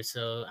this year.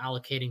 So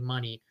allocating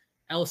money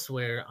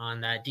elsewhere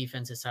on that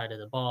defensive side of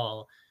the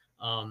ball,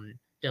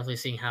 definitely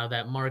seeing how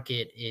that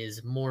market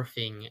is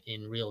morphing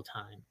in real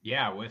time.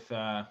 Yeah,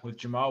 with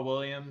Jamal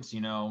Williams,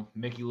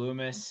 Mickey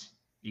Loomis,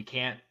 you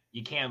can't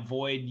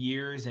void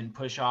years and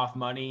push off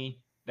money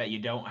that you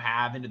don't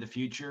have into the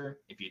future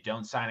if you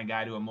don't sign a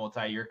guy to a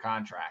multi-year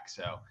contract.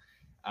 So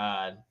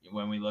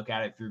when we look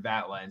at it through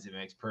that lens, it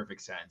makes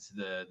perfect sense.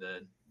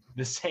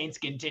 The Saints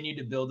continue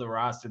to build a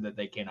roster that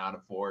they cannot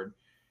afford.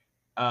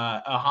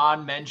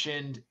 Ahan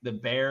mentioned the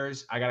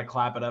Bears. I got to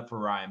clap it up for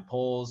Ryan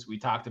Poles. We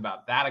talked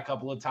about that a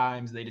couple of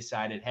times. They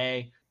decided,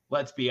 hey,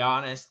 let's be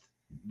honest.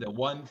 The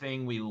one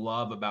thing we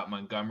love about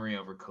Montgomery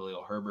over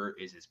Khalil Herbert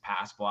is his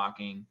pass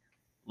blocking.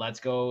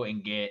 Let's go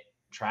and get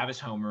Travis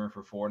Homer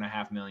for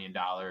 $4.5 million,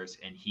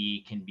 and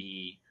he can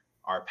be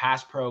our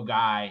pass pro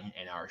guy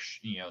and our,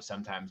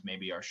 sometimes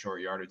maybe our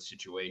short yardage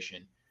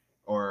situation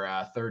or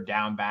third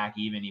down back,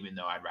 even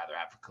though I'd rather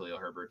have Khalil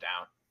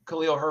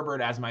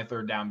Herbert as my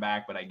third down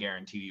back, but I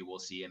guarantee you we'll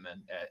see him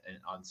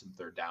on some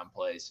third down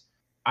plays.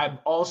 I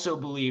also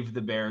believe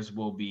the Bears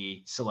will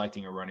be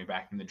selecting a running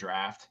back in the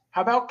draft.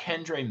 How about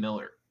Kendre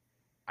Miller?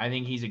 I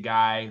think he's a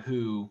guy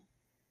who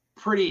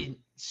pretty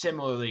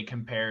similarly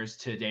compares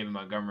to David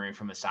Montgomery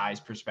from a size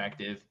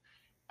perspective.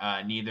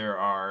 Neither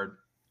are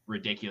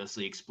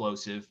ridiculously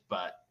explosive,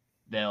 but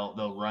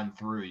they'll run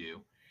through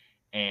you.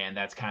 And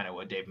that's kind of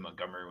what David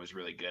Montgomery was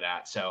really good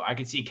at. So I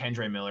could see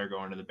Kendre Miller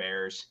going to the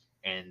Bears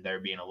and there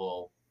being a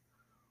little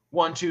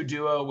 1-2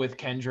 duo with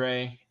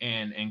Kendre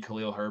and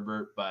Khalil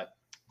Herbert. But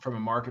from a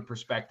market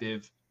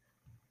perspective,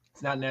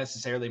 it's not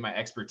necessarily my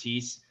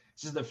expertise.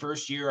 This is the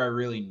first year I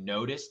really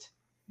noticed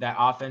that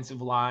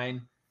offensive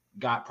line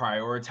got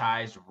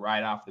prioritized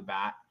right off the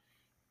bat.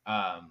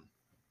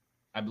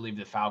 I believe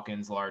the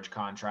Falcons' large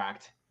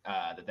contract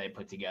that they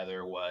put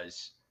together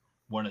was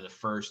one of the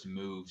first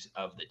moves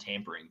of the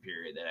tampering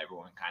period that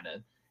everyone kind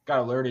of got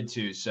alerted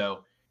to.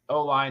 So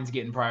O-line's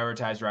getting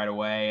prioritized right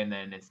away, and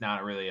then it's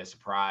not really a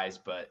surprise,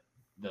 but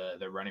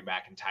the running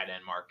back and tight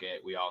end market,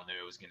 we all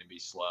knew it was going to be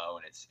slow,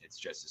 and it's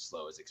just as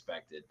slow as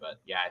expected. But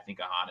yeah, I think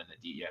Ahan and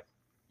Nadia,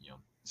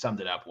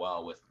 summed it up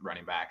well with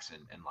running backs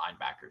and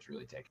linebackers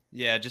really taking.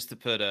 Yeah, just to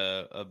put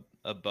a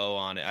bow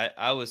on it,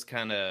 I was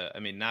kind of,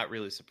 not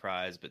really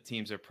surprised, but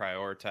teams are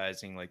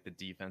prioritizing like the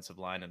defensive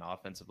line and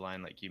offensive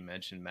line, like you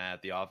mentioned,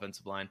 Matt. The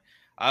offensive line,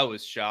 I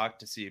was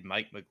shocked to see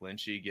Mike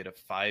McGlinchey get a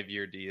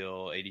 5-year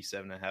deal,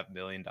 $87.5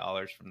 million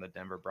from the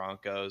Denver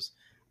Broncos.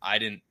 I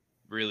didn't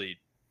really.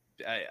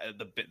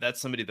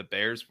 That's somebody the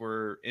Bears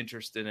were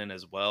interested in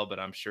as well, but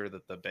I'm sure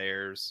that the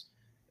Bears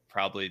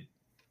probably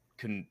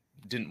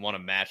didn't want to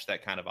match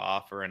that kind of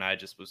offer, and I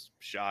just was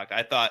shocked.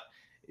 I thought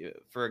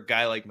for a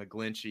guy like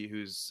McGlinchey,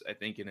 who's I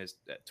think in his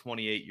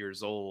 28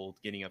 years old,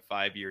 getting a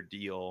 5-year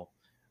deal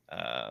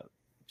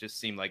just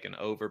seemed like an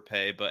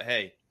overpay. But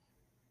hey,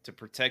 to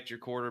protect your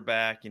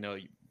quarterback,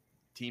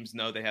 teams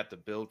know they have to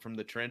build from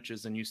the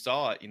trenches, and you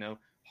saw it.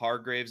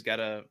 Hargraves got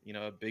a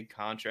big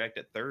contract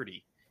at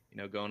 30.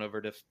 Going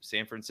over to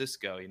San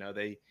Francisco.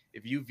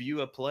 If you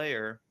view a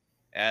player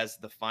as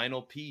the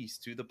final piece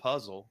to the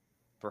puzzle,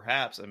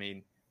 perhaps,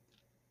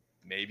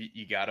 maybe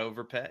you got to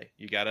overpay.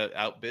 You got to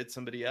outbid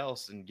somebody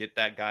else and get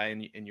that guy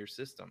in your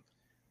system,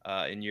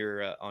 on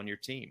your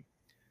team.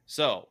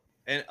 So,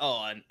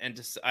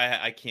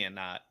 I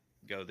cannot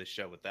go this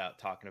show without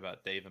talking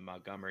about David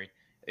Montgomery.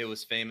 It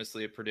was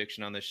famously a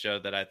prediction on this show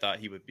that I thought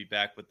he would be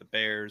back with the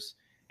Bears.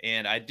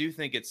 And I do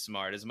think it's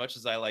smart. As much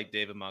as I like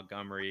David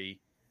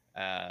Montgomery,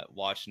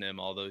 watching him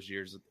all those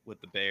years with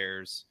the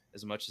Bears,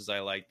 as much as I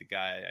like the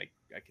guy,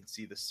 I can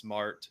see the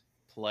smart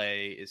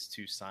play is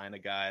to sign a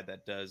guy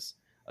that does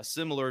a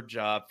similar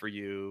job for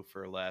you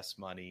for less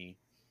money.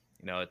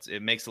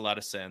 It makes a lot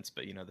of sense,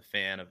 but the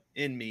fan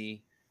in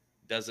me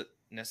doesn't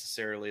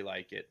necessarily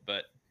like it.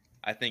 But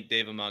I think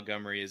David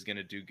Montgomery is going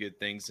to do good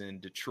things in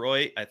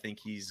Detroit. I think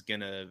he's going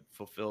to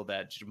fulfill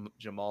that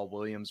Jamal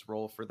Williams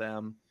role for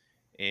them.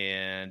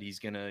 And he's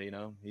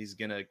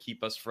gonna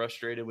keep us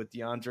frustrated with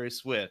DeAndre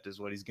Swift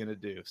is what he's gonna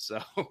do. So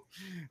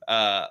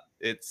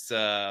it's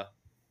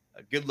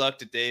good luck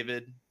to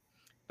David,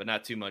 but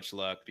not too much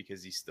luck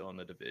because he's still in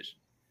the division.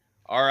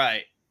 All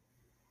right,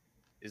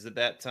 is it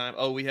that time?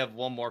 Oh, we have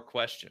one more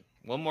question,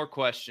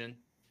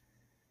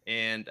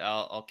 and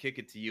I'll kick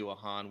it to you,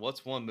 Ahan.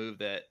 What's one move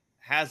that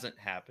hasn't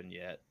happened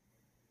yet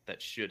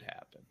that should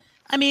happen?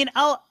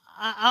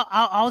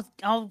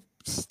 I'll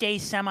stay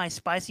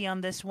semi-spicy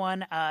on this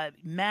one.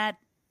 Matt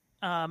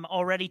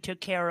already took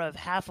care of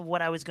half of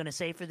what I was going to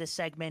say for this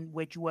segment,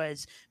 which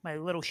was my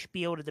little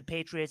spiel to the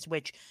Patriots,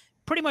 which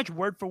pretty much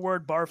word for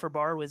word, bar for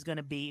bar was going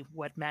to be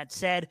what Matt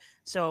said.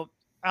 So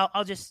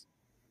I'll just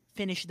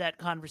finish that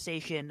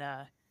conversation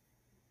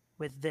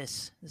with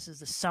this. This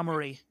is the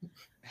summary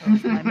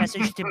of my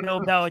message to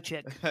Bill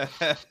Belichick.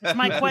 It's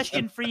my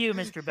question for you,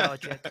 Mr.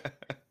 Belichick.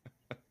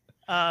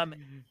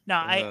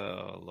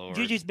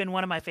 Juju's been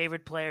one of my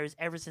favorite players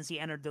ever since he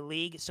entered the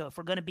league. So if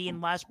we're going to be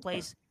in last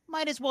place,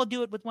 might as well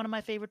do it with one of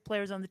my favorite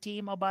players on the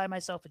team. I'll buy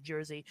myself a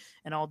jersey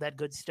and all that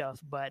good stuff.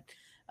 But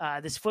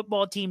this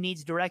football team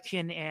needs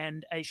direction.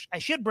 And I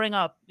should bring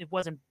up, it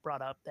wasn't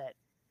brought up, that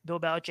Bill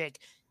Belichick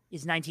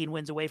is 19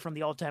 wins away from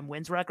the all-time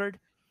wins record.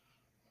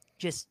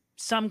 Just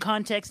some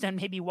context on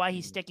maybe why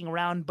he's sticking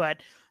around. But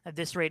at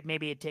this rate,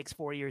 maybe it takes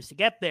 4 years to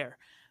get there.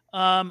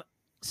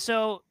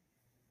 So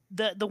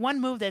the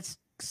one move that's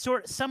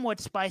somewhat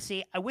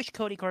spicy, I wish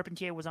Cody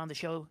Carpentier was on the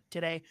show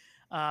today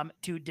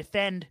to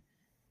defend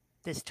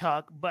this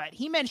talk, but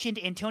he mentioned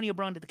Antonio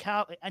Brown to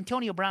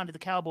the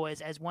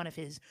Cowboys as one of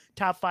his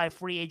top 5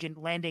 free agent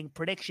landing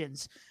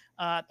predictions.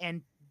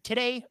 And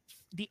today,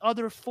 the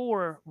other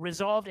 4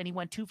 resolved, and he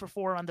went 2 for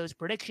 4 on those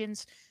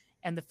predictions.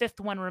 And the 5th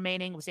one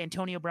remaining was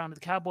Antonio Brown to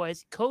the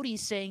Cowboys.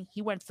 Cody's saying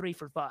he went 3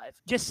 for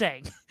 5. Just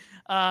saying.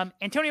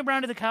 Antonio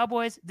Brown to the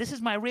Cowboys, this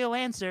is my real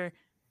answer.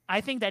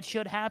 I think that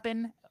should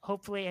happen.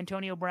 Hopefully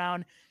Antonio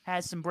Brown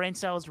has some brain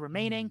cells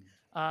remaining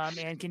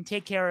and can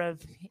take care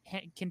of,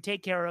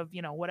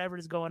 whatever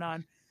is going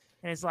on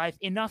in his life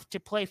enough to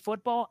play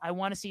football. I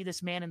want to see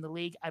this man in the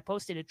league. I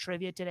posted a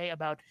trivia today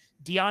about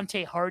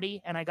Deontay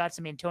Hardy, and I got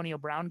some Antonio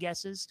Brown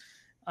guesses.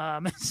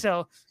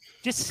 So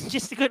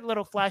just a good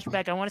little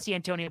flashback. I want to see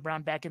Antonio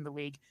Brown back in the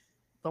league.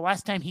 The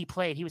last time he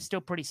played, he was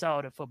still pretty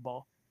solid at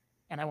football,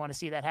 and I want to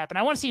see that happen.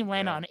 I want to see him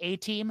land on a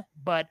team,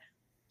 but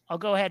I'll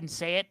go ahead and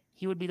say it.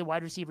 He would be the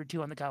wide receiver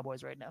 2 on the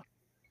Cowboys right now.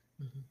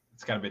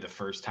 It's got to be the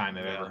first time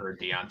I've ever heard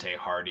Deontay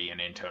Hardy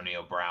and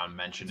Antonio Brown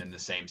mentioned in the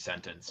same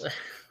sentence.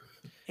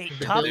 Hey,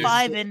 top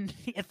 5 in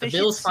efficiency. The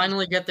Bills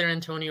finally get their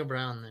Antonio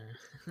Brown there.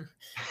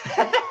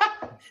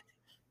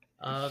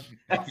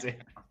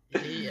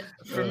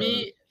 For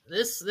me,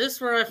 this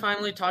where I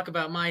finally talk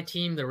about my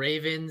team, the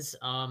Ravens.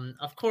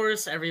 Of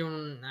course,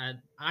 everyone,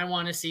 I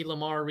want to see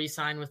Lamar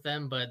re-sign with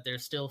them, but they're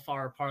still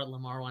far apart.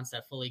 Lamar wants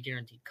that fully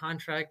guaranteed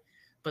contract.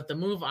 But the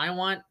move I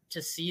want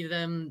to see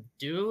them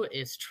do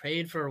is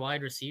trade for a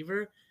wide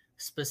receiver,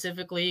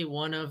 specifically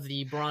one of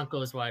the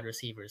Broncos wide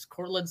receivers,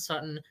 Courtland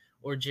Sutton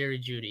or Jerry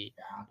Jeudy.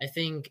 I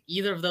think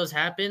either of those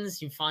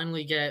happens, you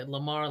finally get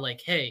Lamar like,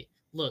 hey,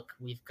 look,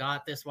 we've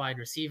got this wide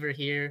receiver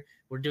here.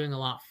 We're doing a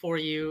lot for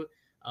you.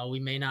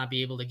 We may not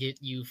be able to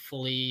get you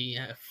fully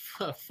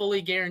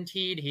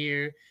guaranteed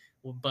here,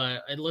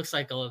 but it looks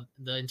like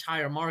the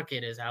entire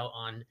market is out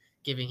on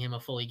giving him a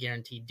fully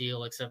guaranteed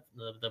deal, except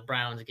the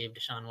Browns gave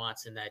Deshaun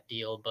Watson that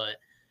deal. But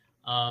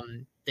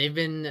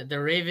the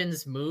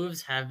Ravens'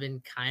 moves have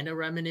been kind of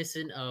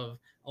reminiscent of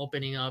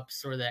opening up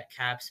sort of that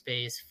cap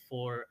space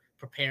for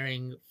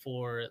preparing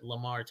for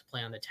Lamar to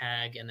play on the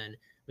tag, and then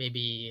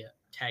maybe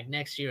tag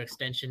next year,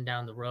 extension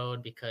down the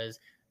road, because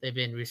they've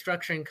been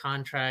restructuring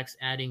contracts,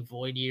 adding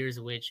void years,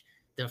 which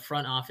the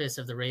front office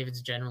of the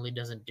Ravens generally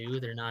doesn't do.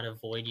 They're not a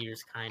void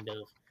years kind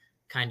of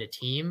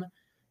team.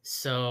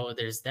 So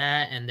there's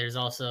that, and there's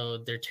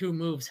also their 2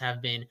 moves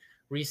have been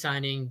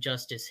re-signing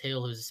Justice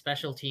Hill, who's a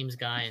special teams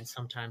guy and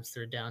sometimes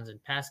third downs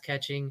and pass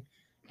catching,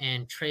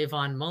 and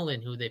Trayvon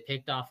Mullen, who they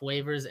picked off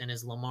waivers and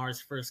is Lamar's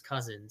first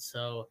cousin.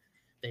 So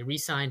they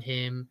re-signed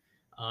him.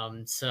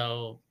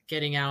 So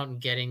getting out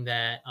and getting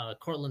that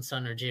Courtland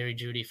Sutton or Jerry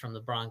Jeudy from the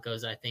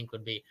Broncos, I think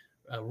would be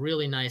a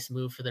really nice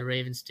move for the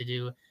Ravens to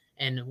do.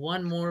 And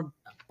one more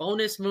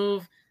bonus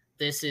move.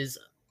 This is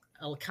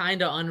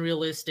kind of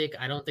unrealistic.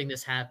 I don't think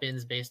this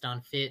happens based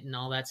on fit and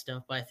all that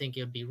stuff, but I think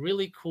it would be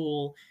really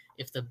cool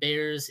if the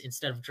Bears,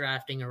 instead of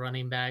drafting a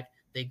running back,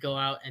 they go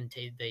out and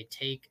they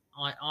take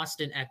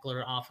Austin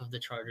Eckler off of the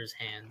Chargers'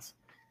 hands.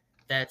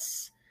 That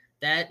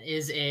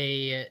is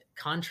a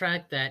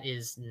contract that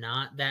is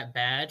not that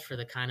bad for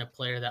the kind of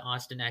player that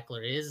Austin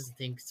Eckler is. I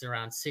think it's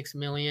around $6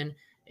 million.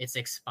 It's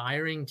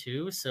expiring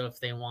too, so if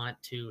they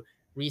want to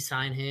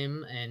re-sign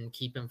him and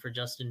keep him for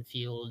Justin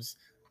Fields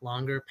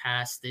longer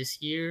past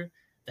this year,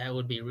 that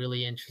would be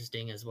really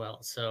interesting as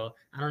well. So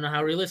I don't know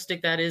how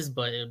realistic that is,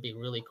 but it would be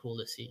really cool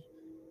to see.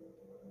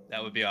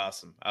 That would be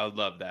awesome. I would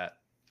love that,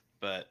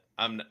 but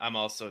I'm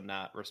also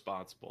not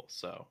responsible,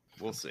 so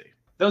we'll see.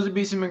 Those would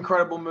be some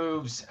incredible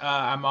moves.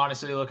 I'm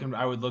honestly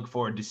I would look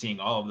forward to seeing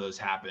all of those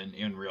happen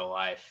in real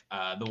life.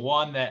 The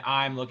one that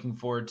I'm looking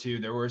forward to,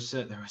 there was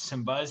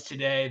some buzz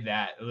today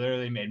that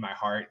literally made my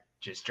heart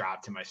just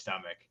drop to my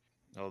stomach.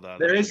 Hold on.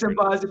 There is some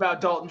buzz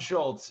about Dalton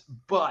Schultz,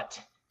 but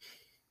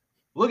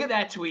look at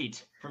that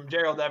tweet from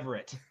Gerald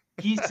Everett.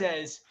 He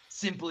says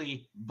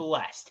simply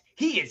blessed.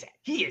 He is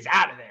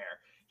out of there.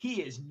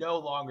 He is no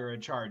longer a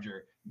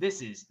Charger.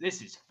 This is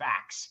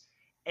facts.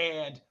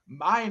 And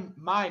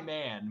my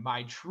man,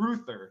 my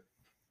truther,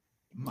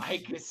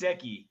 Mike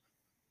Gesicki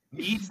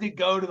needs to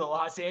go to the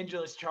Los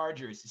Angeles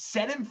Chargers.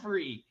 Set him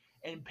free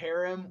and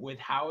pair him with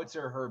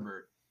Howitzer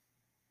Herbert.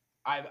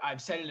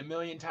 I've said it a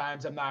million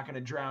times. I'm not going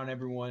to drown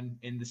everyone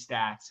in the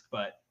stats,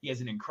 but he has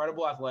an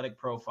incredible athletic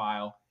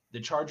profile. The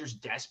Chargers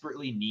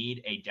desperately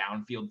need a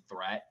downfield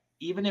threat.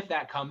 Even if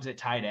that comes at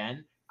tight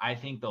end, I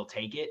think they'll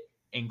take it,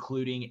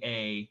 including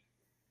a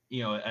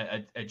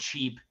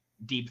cheap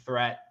deep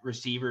threat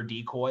receiver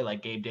decoy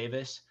like Gabe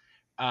Davis.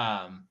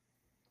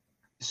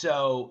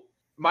 So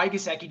Mike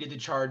Gesicki to the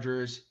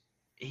Chargers,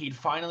 he'd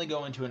finally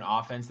go into an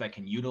offense that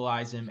can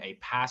utilize him, a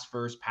pass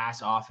first,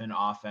 pass often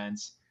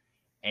offense.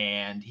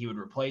 And he would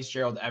replace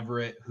Gerald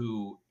Everett,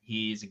 who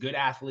he's a good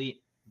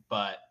athlete,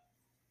 but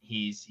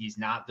he's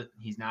not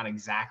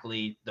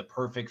exactly the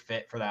perfect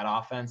fit for that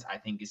offense. I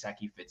think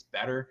Gesicki fits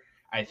better.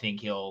 I think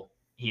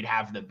he'd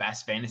have the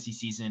best fantasy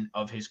season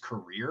of his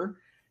career,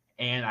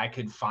 and I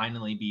could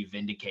finally be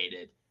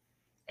vindicated.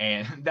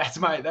 And that's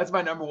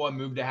my number one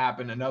move to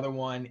happen. Another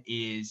one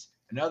is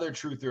another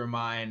truther of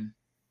mine,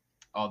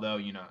 although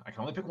I can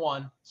only pick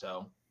one,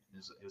 so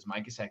it was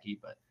Mike Gesicki,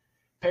 but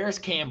Paris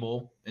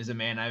Campbell is a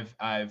man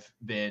I've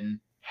been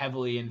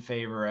heavily in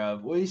favor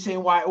of. What are you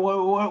saying? Why?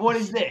 What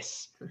is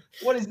this?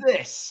 What is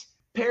this?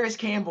 Paris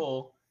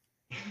Campbell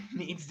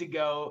needs to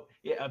go.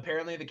 Yeah,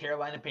 apparently, the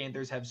Carolina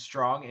Panthers have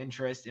strong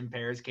interest in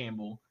Paris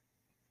Campbell.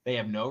 They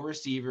have no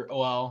receiver.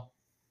 Well,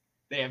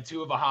 they have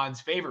two of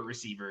Ahan's favorite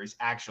receivers,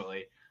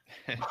 actually,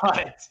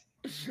 but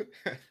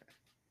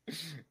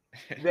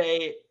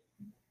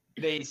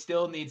they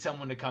still need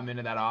someone to come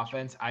into that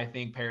offense. I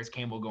think Paris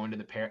Campbell going to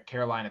the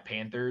Carolina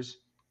Panthers,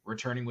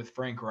 returning with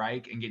Frank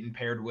Reich and getting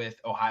paired with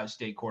Ohio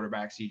State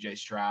quarterback C.J.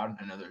 Stroud.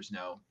 I know there's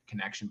no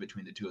connection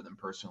between the two of them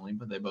personally,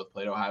 but they both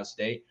played Ohio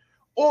State.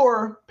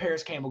 Or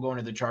Paris Campbell going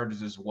to the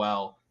Chargers as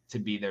well to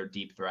be their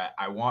deep threat.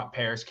 I want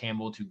Paris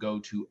Campbell to go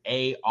to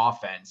a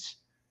offense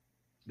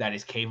that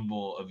is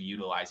capable of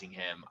utilizing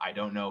him. I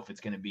don't know if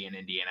it's going to be in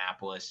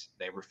Indianapolis.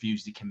 They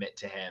refuse to commit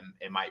to him.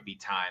 It might be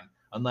time.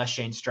 Unless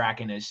Shane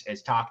Strachan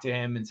has talked to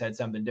him and said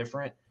something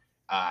different.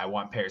 I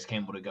want Paris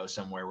Campbell to go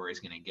somewhere where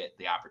he's going to get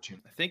the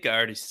opportunity. I think I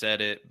already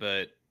said it,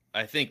 but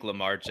I think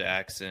Lamar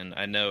Jackson,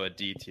 I know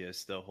Aditya is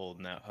still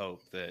holding out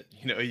hope that,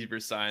 he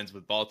resigns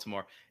with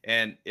Baltimore.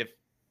 And if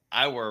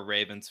I were a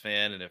Ravens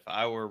fan and if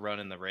I were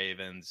running the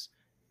Ravens,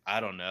 I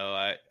don't know.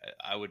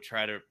 I would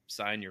try to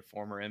sign your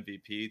former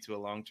MVP to a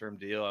long-term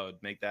deal. I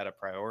would make that a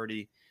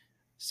priority.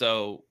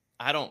 So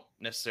I don't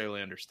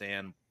necessarily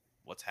understand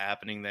what's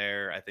happening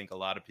there. I think a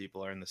lot of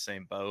people are in the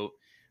same boat,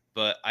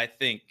 but I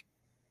think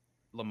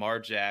Lamar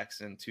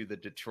Jackson to the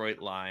Detroit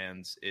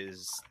Lions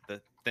is the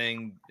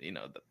thing,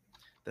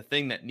 the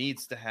thing that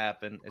needs to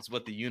happen. It's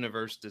what the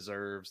universe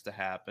deserves to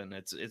happen.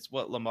 It's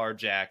what Lamar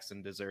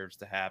Jackson deserves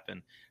to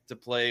happen, to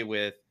play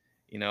with,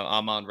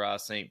 Amon-Ra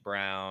St.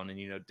 Brown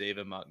and,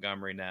 David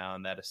Montgomery now,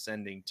 and that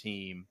ascending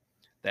team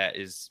that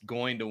is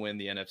going to win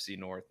the NFC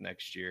North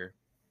next year.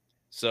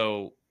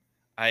 So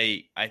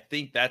I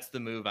think that's the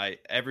move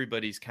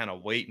everybody's kind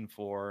of waiting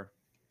for,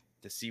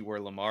 to see where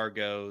Lamar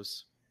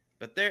goes.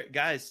 But there,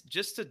 guys,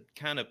 just to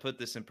kind of put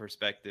this in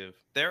perspective,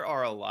 there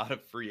are a lot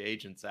of free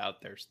agents out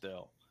there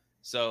still.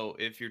 So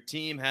if your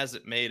team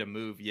hasn't made a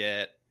move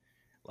yet,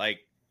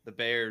 like the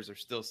Bears are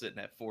still sitting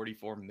at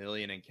 $44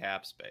 million in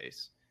cap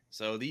space.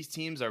 So these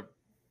teams are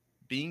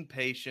being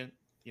patient,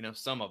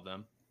 some of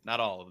them,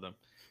 not all of them,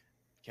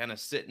 kind of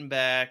sitting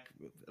back,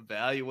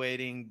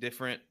 evaluating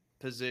different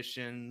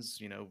positions,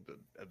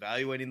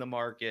 evaluating the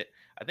market.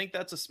 I think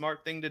that's a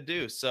smart thing to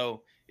do.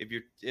 So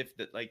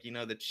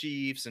the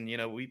Chiefs and,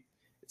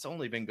 it's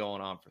only been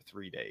going on for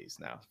 3 days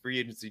now. Free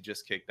agency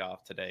just kicked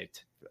off today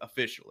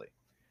officially.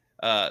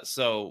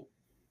 So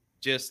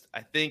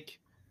I think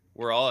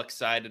we're all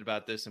excited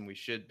about this, and we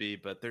should be,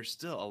 but there's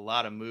still a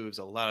lot of moves,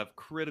 a lot of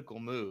critical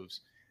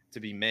moves to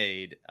be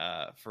made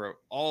for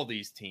all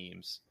these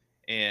teams.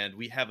 And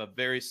we have a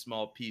very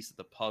small piece of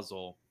the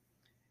puzzle.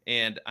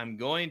 And I'm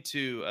going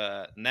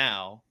to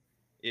now,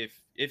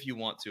 if you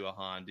want to,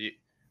 Ahan,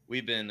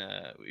 we've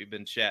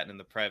been chatting in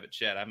the private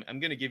chat. I'm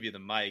going to give you the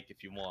mic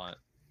if you want.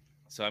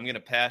 So I'm going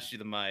to pass you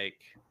the mic.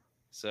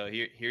 So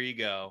here you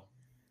go.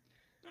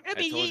 I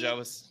told you I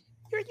was.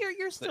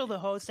 You're still the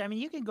host. I mean,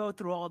 you can go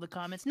through all the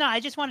comments. No, I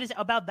just wanted to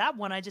about that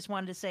one. I just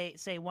wanted to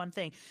say one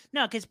thing.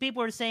 No, because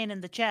people are saying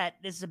in the chat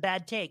this is a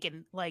bad take,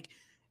 and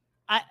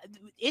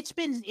it's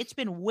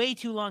been way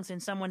too long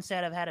since someone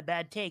said I've had a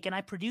bad take, and I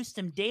produce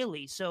them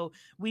daily. So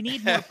we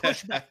need more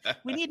pushback.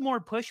 We need more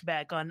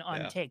pushback on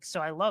takes.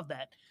 So I love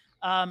that.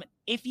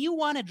 If you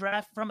want to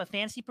draft from a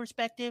fantasy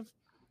perspective,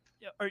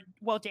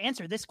 to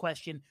answer this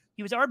question,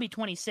 he was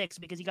RB26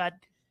 because he got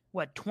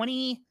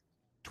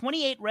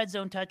 28 red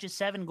zone touches,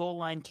 7 goal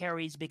line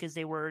carries because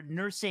they were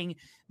nursing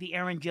the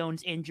Aaron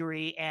Jones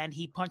injury, and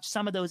he punched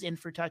some of those in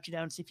for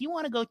touchdowns. If you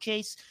want to go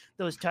chase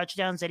those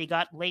touchdowns that he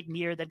got late in the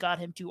year that got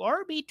him to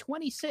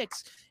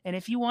RB26, and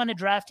if you want to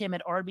draft him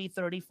at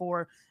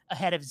RB34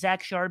 ahead of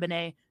Zach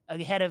Charbonnet,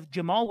 ahead of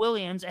Jamal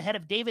Williams, ahead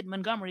of David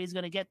Montgomery, is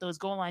going to get those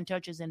goal line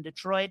touches in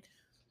Detroit,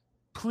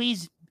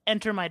 please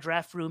enter my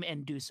draft room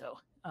and do so.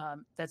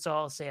 That's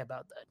all I'll say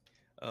about that.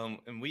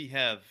 And we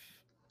have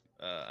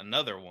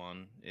another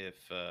one. If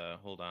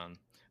hold on,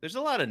 there's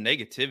a lot of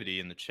negativity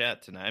in the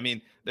chat tonight. I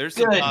mean, there's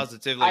some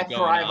positivity I going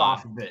thrive on.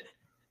 off of it.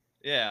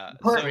 Yeah.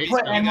 Put We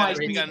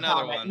NYC got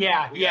another comment. one.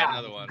 Yeah, We got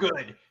another one.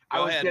 Good. I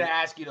was going to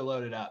ask you to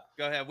load it up.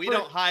 Go ahead. We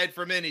don't hide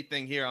from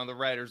anything here on the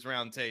Writers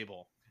Round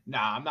Table.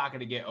 Nah, I'm not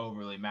going to get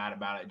overly mad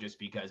about it just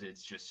because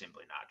it's just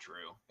simply not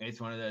true. It's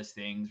one of those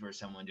things where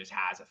someone just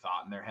has a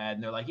thought in their head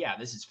and they're like, yeah,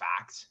 this is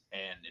facts,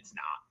 and it's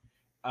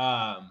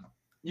not.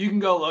 You can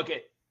go look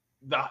at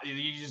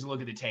you just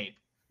look at the tape.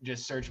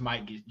 Just search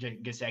Mike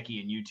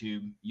Gesicki in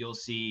YouTube. You'll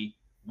see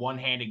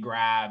one-handed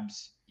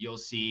grabs. You'll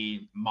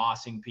see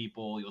mossing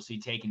people. You'll see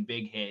taking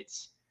big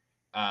hits.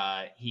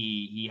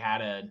 He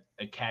had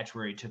a catch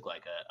where he took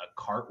like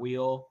a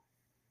cartwheel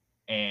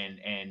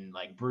and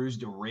like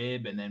bruised a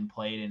rib and then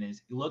played in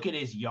his look at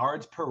his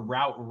yards per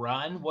route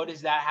run. What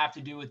does that have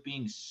to do with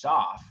being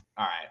soft?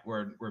 All right,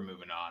 we're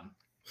moving on.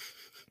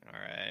 All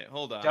right,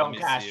 hold on. Don't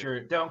cast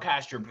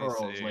your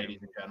pearls, ladies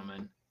and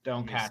gentlemen.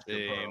 Don't cast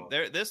your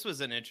pearls. This was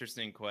an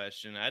interesting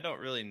question. I don't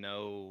really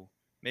know.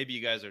 Maybe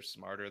you guys are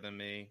smarter than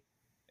me.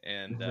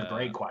 And this is a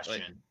great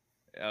question.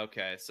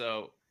 Okay,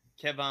 so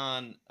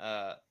Kevon,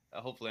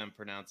 hopefully I'm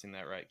pronouncing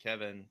that right.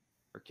 Kevon,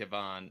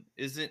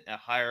 isn't a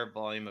higher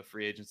volume of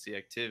free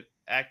agency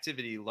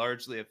activity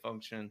largely a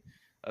function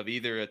of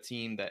either a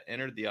team that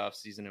entered the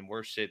offseason in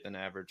worse shape than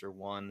average or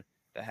one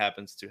that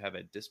happens to have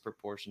a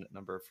disproportionate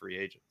number of free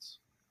agents?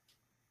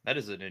 That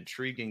is an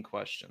intriguing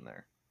question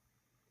there.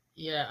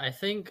 Yeah, I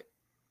think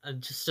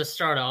just to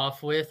start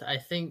off with, I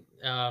think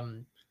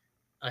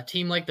a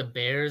team like the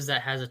Bears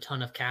that has a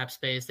ton of cap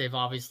space, they've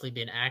obviously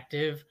been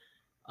active.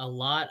 A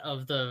lot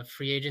of the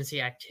free agency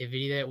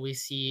activity that we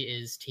see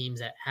is teams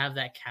that have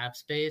that cap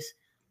space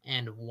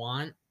and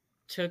want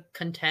to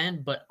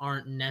contend, but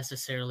aren't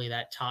necessarily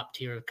that top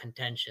tier of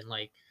contention.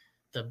 Like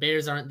the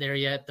Bears aren't there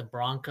yet. The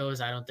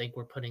Broncos, I don't think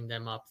we're putting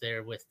them up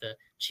there with the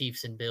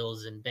Chiefs and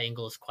Bills and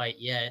Bengals quite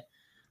yet.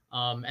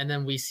 And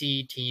then we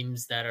see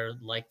teams that are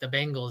like the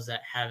Bengals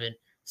that haven't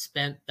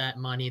spent that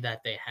money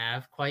that they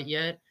have quite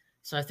yet.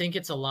 So I think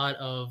it's a lot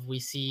of, we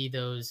see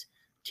those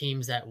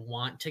teams that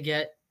want to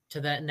get to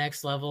that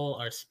next level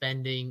are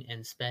spending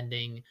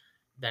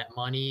that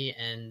money,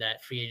 and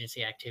that free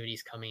agency activity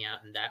is coming out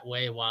in that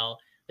way, while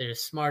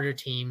there's smarter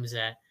teams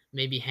that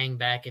maybe hang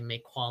back and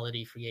make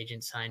quality free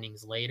agent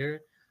signings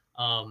later,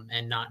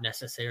 and not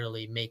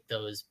necessarily make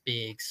those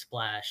big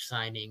splash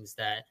signings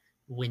that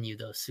win you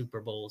those Super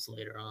Bowls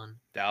later on.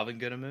 Dalvin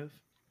gonna move?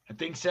 I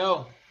think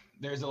so.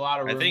 There's a lot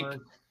of rumors.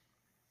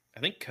 I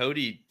think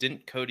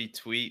Cody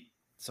tweet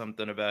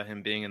something about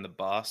him being in the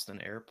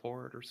Boston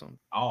airport or something?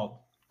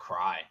 I'll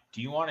cry.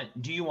 Do you want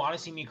to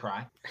see me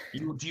cry?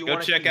 Do you Go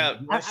want check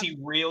out? You want to see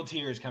real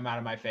tears come out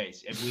of my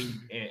face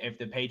if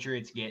the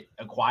Patriots get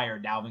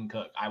acquired Dalvin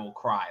Cook? I will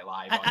cry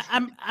live.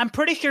 I'm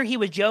pretty sure he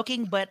was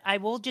joking, but I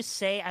will just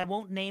say, I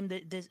won't name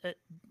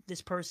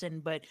this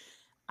person, but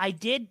I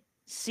did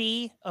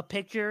see a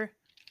picture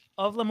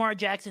of Lamar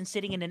Jackson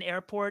sitting in an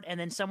airport, and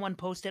then someone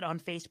posted on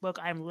Facebook,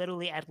 I'm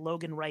literally at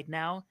Logan right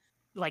now,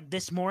 like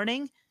this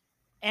morning.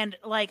 And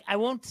like, I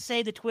won't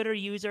say the Twitter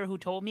user who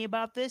told me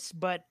about this,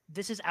 but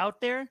this is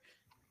out there.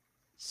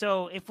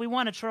 So if we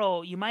want to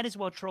troll, you might as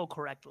well troll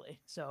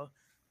correctly. So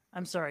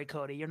I'm sorry,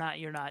 Cody. You're not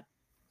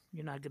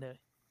gonna.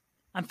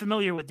 I'm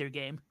familiar with your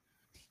game.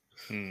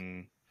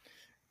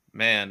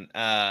 Man.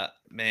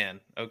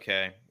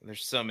 Okay.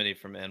 There's so many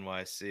from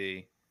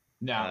NYC.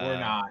 No, we're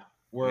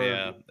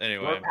not.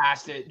 Anyway, we're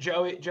past it.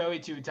 Joey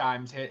 2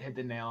 times hit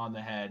the nail on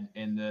the head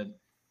in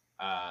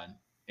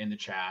the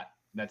chat.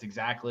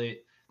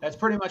 That's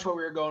pretty much what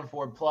we were going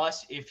for.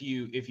 Plus, if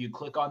you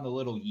click on the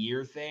little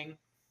year thing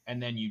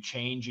and then you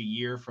change a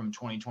year from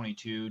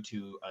 2022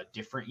 to a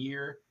different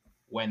year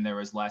when there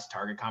was less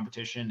target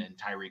competition and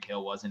Tyreek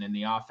Hill wasn't in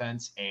the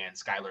offense and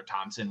Skylar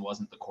Thompson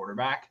wasn't the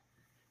quarterback,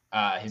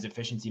 his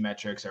efficiency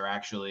metrics are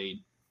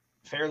actually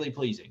fairly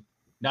pleasing.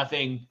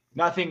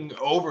 Nothing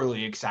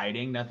overly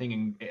exciting,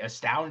 nothing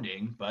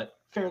astounding, but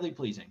fairly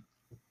pleasing.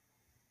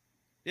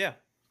 Yeah.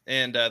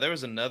 And there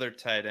was another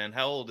tight end.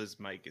 How old is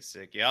Mike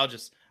Gesicki?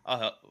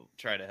 I'll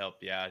try to help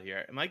you out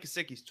here. Mike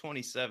Gesicki's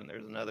 27.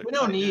 There's another. We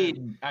don't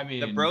need. I mean,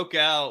 that broke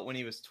out when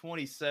he was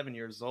 27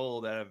 years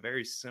old at a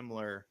very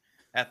similar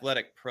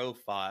athletic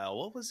profile.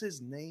 What was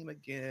his name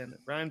again?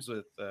 It rhymes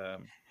with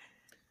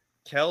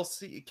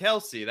Kelsey.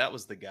 That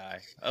was the guy.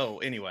 Oh,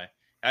 anyway,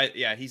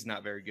 he's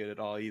not very good at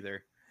all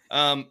either.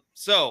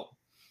 So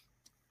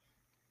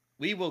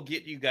we will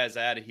get you guys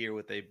out of here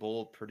with a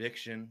bold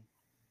prediction.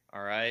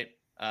 All right.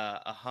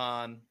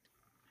 Ahan,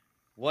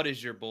 what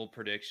is your bold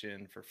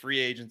prediction for free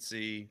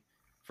agency,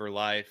 for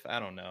life? I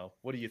don't know.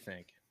 What do you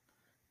think?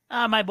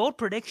 My bold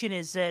prediction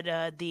is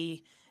that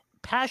the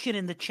passion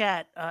in the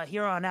chat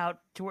here on out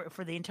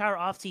for the entire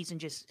offseason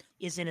just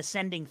is in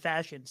ascending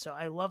fashion. So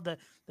I love the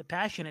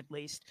passion, at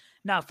least.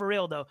 Now, for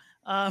real, though.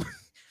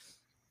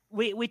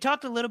 We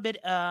talked a little bit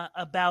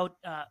about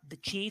the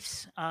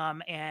Chiefs,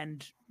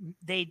 and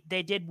they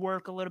did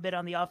work a little bit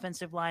on the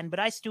offensive line, but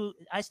I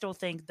still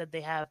think that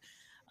they have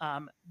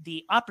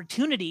the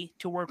opportunity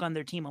to work on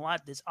their team a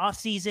lot this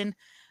offseason.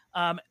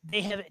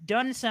 They have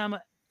done some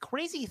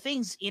crazy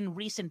things in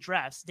recent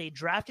drafts. They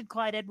drafted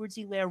Clyde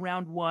Edwards-Helaire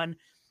round 1.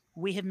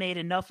 We have made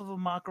enough of a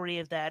mockery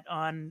of that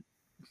on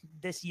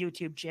this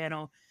YouTube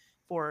channel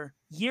for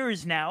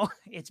years now.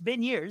 It's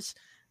been years.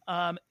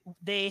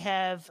 They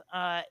have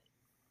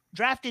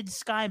drafted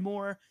Sky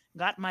Moore,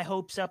 got my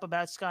hopes up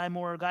about Sky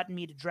Moore, gotten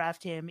me to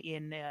draft him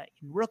in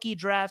rookie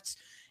drafts,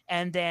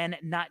 and then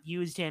not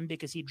used him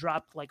because he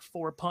dropped like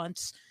 4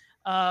 punts.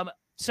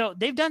 So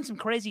they've done some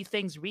crazy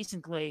things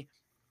recently,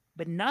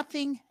 but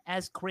nothing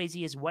as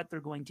crazy as what they're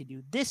going to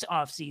do this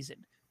offseason.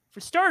 For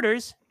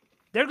starters,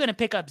 they're going to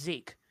pick up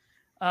Zeke.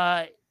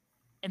 And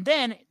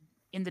then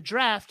in the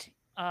draft,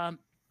 I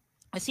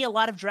see a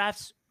lot of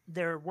drafts,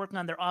 they're working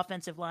on their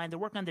offensive line. They're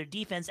working on their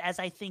defense, as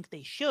I think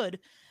they should.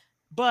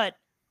 But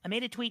I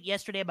made a tweet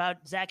yesterday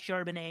about Zach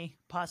Charbonnet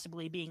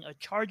possibly being a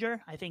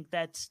Charger. I think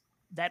that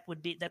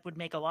would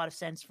make a lot of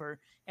sense for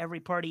every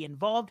party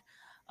involved.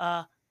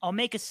 I'll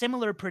make a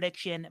similar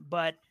prediction,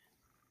 but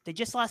they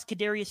just lost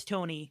Kadarius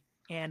Toney,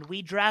 and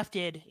we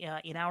drafted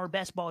in our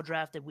best ball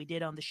draft that we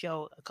did on the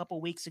show a couple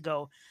weeks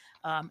ago.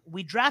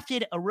 We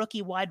drafted a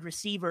rookie wide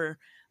receiver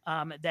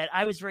that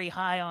I was very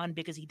high on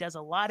because he does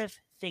a lot of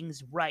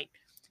things right.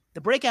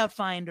 The Breakout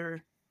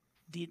Finder,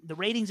 the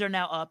ratings are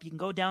now up. You can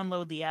go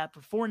download the app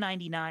for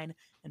 $4.99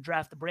 and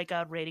draft the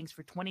breakout ratings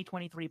for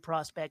 2023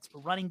 prospects for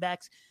running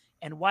backs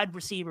and wide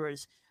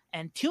receivers.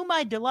 And to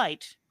my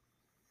delight,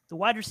 the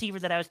wide receiver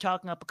that I was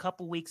talking up a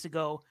couple weeks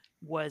ago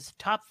was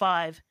top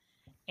 5.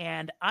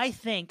 And I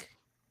think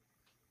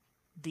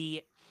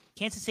the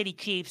Kansas City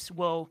Chiefs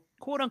will,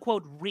 quote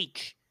unquote,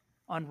 reach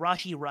on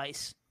Rashee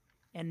Rice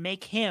and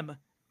make him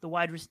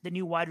the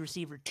new wide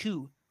receiver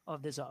 2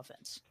 of this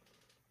offense.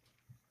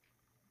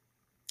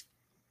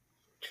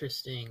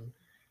 Interesting.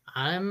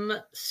 I'm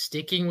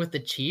sticking with the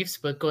Chiefs,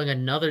 but going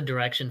another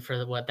direction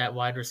for what that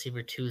wide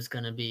receiver 2 is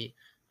going to be.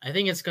 I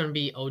think it's going to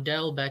be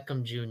Odell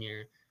Beckham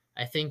Jr.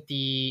 I think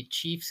the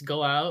Chiefs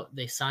go out,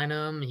 they sign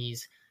him.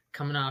 He's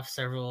coming off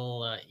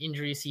several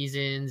injury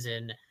seasons,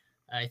 and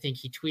I think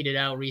he tweeted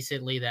out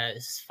recently that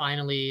it's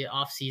finally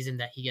off season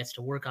that he gets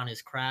to work on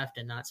his craft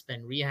and not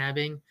spend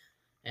rehabbing.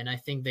 And I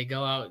think they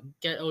go out,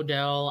 get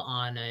Odell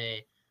on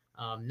a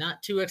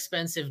not too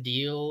expensive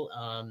deal.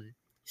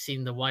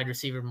 Seeing the wide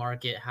receiver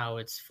market, how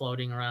it's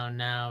floating around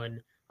now,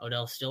 and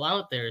Odell's still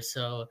out there.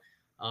 So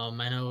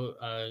I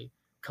know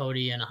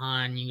Cody and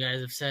Han, you guys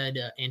have said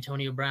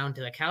Antonio Brown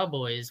to the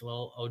Cowboys.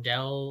 Well,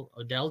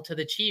 Odell to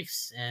the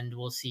Chiefs, and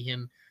we'll see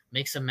him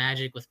make some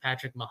magic with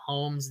Patrick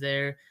Mahomes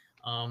there.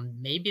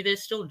 Maybe they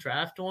still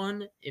draft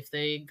one if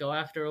they go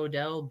after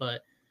Odell,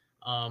 but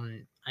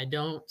I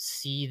don't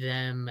see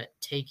them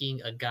taking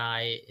a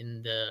guy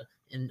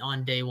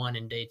on day 1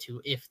 and day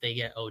 2 if they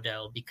get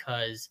Odell,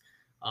 because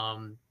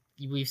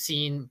we've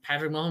seen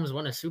Patrick Mahomes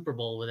win a Super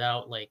Bowl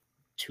without like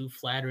too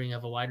flattering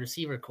of a wide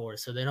receiver core.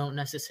 So they don't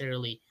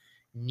necessarily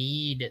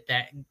need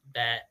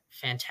that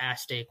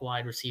fantastic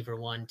wide receiver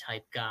 1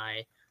 type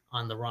guy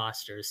on the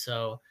roster.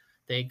 So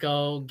they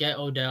go get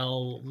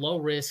Odell, low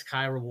risk,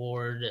 high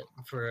reward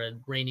for a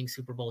reigning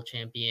Super Bowl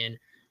champion.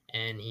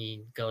 And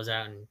he goes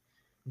out and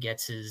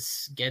gets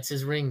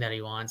his ring that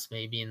he wants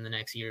maybe in the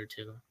next year or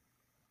 2.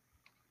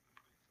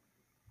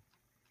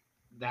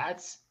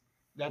 That's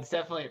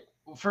definitely.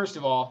 Well, first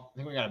of all, I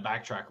think we got to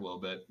backtrack a little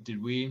bit. Did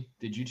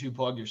you 2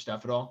 plug your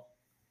stuff at all?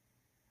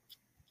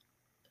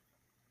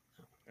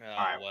 All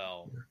right.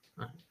 Well,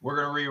 we're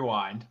going to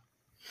rewind.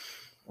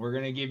 We're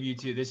going to give you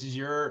 2. This is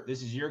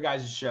your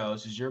guys' show.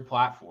 This is your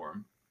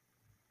platform.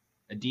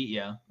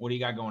 Aditya, what do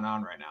you got going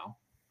on right now?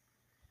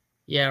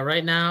 Yeah,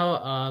 right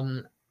now,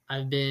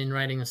 I've been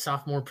writing a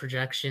sophomore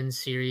projection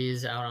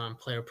series out on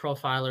Player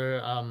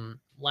Profiler.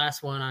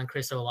 Last one on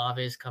Chris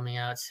Olave is coming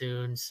out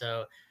soon,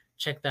 so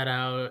check that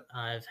out.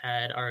 I've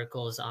had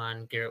articles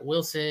on Garrett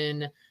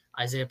Wilson,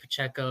 Isaiah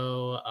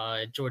Pacheco,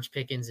 George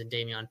Pickens, and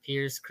Dameon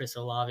Pierce. Chris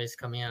Olave is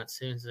coming out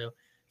soon, so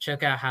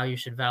check out how you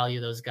should value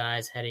those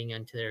guys heading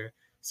into their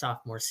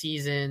sophomore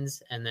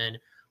seasons. And then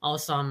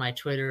also on my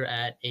Twitter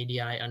at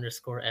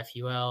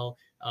ADI_FUL,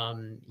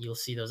 you'll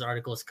see those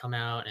articles come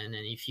out, and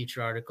any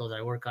future articles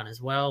I work on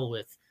as well.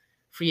 With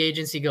free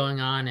agency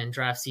going on and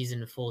draft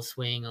season in full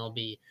swing, I'll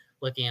be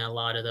looking at a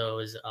lot of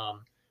those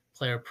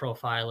player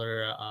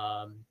profiler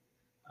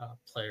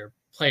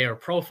player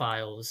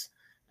profiles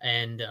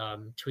and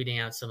tweeting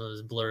out some of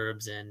those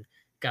blurbs and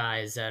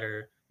guys that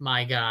are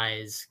my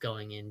guys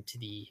going into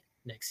the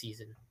next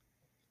season.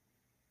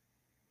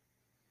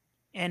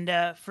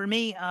 And for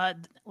me,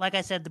 like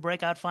I said, the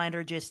Breakout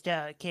Finder just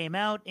came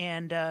out,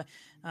 and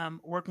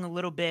working a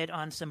little bit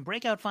on some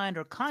Breakout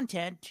Finder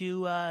content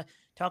to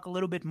talk a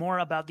little bit more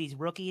about these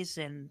rookies,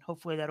 and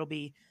hopefully that'll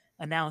be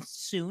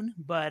announced soon.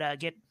 But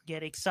get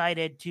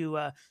excited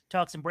to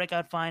talk some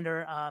Breakout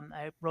Finder.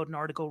 I wrote an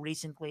article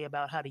recently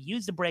about how to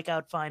use the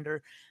Breakout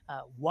Finder,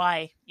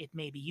 why it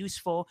may be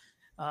useful,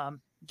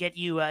 get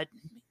you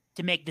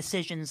to make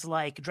decisions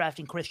like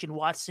drafting Christian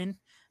Watson.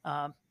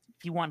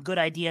 If you want good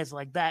ideas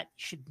like that,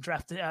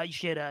 you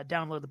should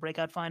download the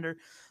Breakout Finder.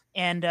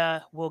 And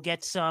we'll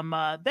get some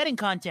betting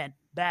content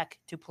back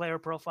to Player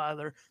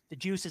Profiler. The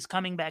juice is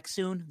coming back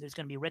soon. There's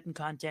going to be written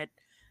content,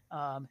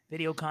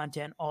 video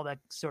content, all that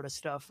sort of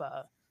stuff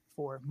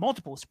for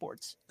multiple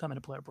sports coming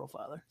to Player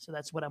Profiler. So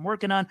that's what I'm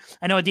working on.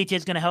 I know Aditya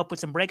is going to help with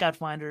some Breakout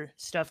Finder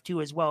stuff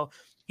too as well.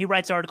 He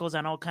writes articles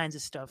on all kinds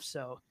of stuff,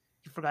 so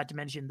you forgot to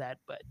mention that,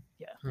 but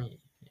yeah.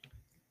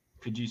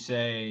 Could you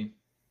say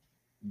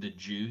the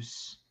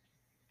juice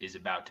is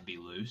about to be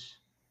loose?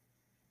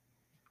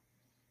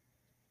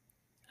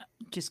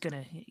 Just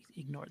going to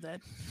ignore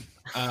that.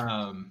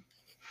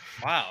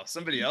 Wow,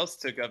 somebody else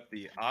took up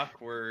the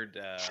awkward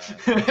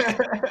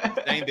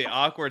saying the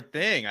awkward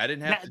thing. I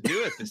didn't have to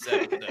do it this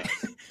episode.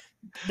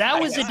 That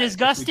was a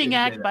disgusting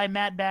act by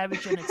Matt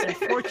Babbage, and it's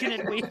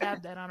unfortunate we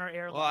have that on our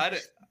airline.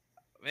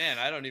 Well,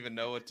 I don't even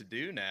know what to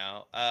do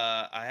now.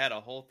 I had a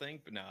whole thing,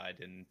 but no, I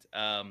didn't.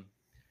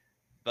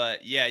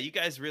 But yeah, you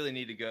guys really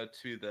need to go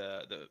to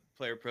the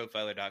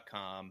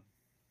playerprofiler.com,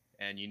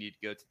 and you need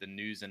to go to the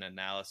news and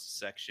analysis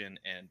section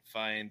and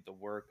find the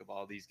work of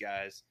all these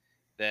guys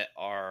that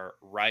are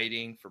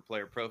writing for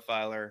Player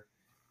Profiler.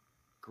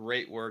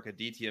 Great work.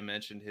 Aditya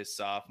mentioned his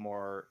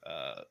sophomore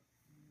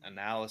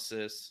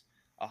analysis.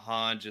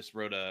 Ahan just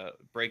wrote a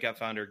Breakout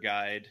Finder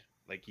guide.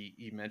 Like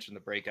he mentioned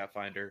the Breakout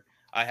Finder.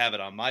 I have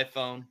it on my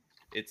phone.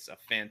 It's a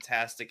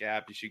fantastic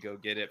app. You should go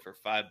get it for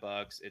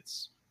 $5.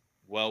 It's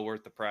well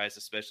worth the price,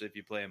 especially if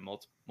you play in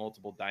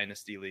multiple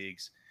dynasty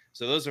leagues.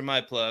 So those are my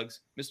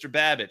plugs. Mr.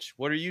 Babbage,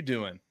 what are you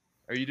doing?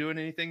 Are you doing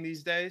anything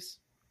these days?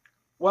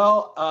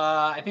 Well,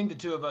 I think the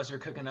two of us are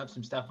cooking up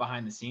some stuff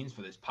behind the scenes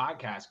for this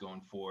podcast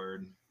going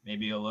forward.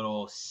 Maybe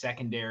a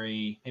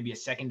secondary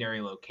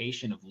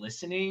location of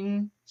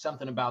listening,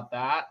 something about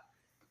that.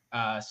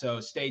 So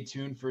stay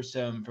tuned for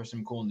some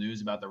cool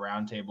news about the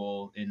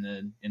roundtable in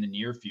the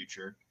near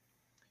future.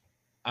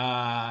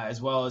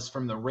 As well as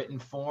from the written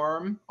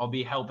form, I'll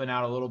be helping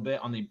out a little bit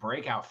on the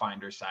Breakout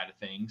Finder side of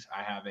things.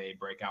 I have a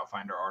Breakout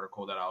Finder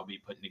article that I'll be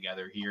putting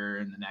together here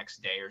in the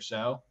next day or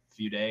so, a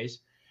few days.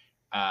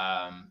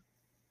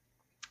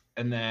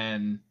 And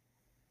then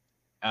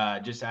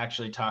just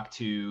actually talked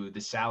to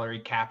the salary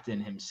captain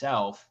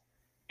himself,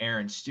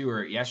 Aaron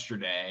Stewart,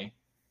 yesterday.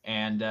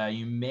 And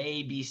you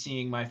may be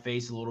seeing my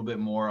face a little bit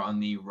more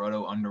on the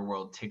Roto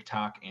Underworld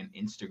TikTok and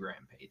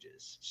Instagram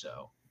pages.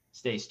 So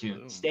stay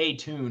tuned. Stay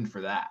tuned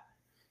for that.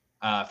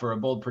 For a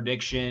bold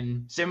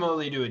prediction,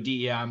 similarly to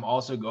Aditya, I'm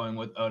also going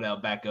with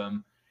Odell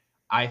Beckham.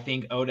 I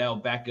think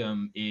Odell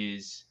Beckham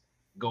is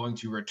going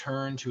to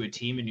return to a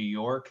team in New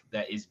York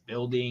that is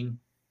building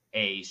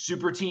a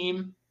super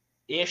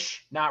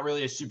team-ish, not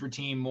really a super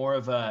team, more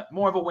of a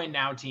win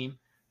now team.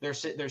 They're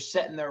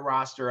setting their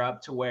roster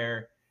up to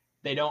where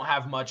they don't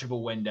have much of a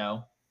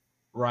window,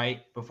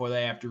 right, before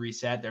they have to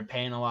reset. They're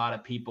paying a lot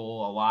of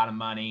people a lot of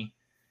money.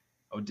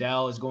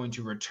 Odell is going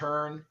to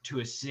return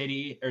to a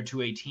city or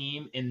to a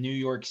team in New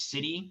York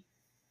City.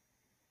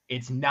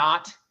 It's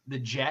not the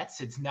Jets.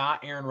 It's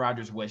not Aaron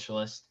Rodgers' wish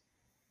list,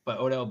 but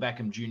Odell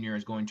Beckham Jr.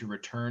 is going to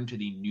return to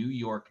the New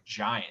York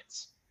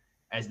Giants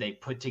as they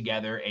put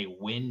together a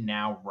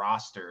win-now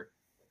roster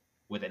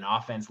with an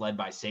offense led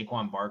by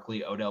Saquon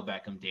Barkley, Odell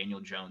Beckham, Daniel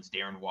Jones,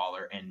 Darren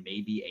Waller, and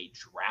maybe a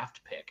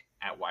draft pick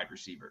at wide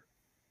receiver.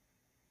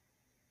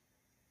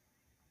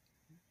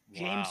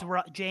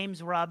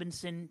 James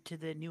Robinson to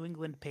the New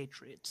England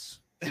Patriots.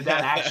 Did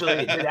that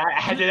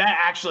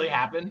actually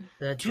happen?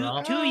 2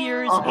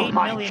 years, $8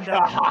 million.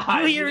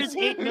 2 years,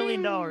 $8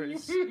 million.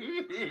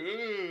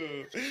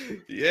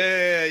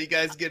 Yeah, you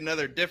guys get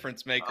another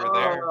difference maker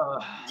there.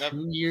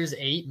 2 years,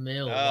 $8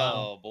 million.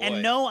 Oh, boy.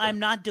 And no, I'm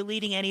not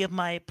deleting any of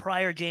my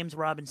prior James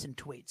Robinson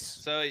tweets.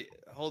 So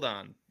hold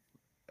on.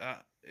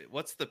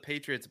 What's the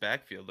Patriots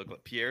backfield look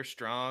like? Pierre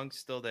Strong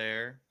still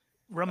there.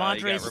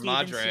 Ramondre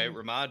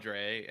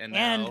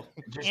now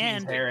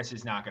James Harris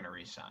is not going to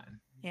re-sign.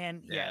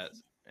 And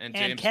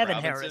Kevin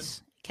Robinson.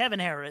 Harris. Kevin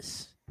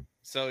Harris.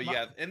 So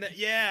and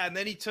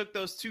then he took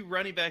those two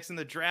running backs in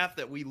the draft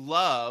that we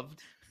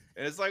loved,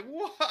 and it's like,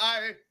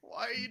 why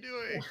are you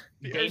doing?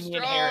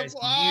 Damian Harris,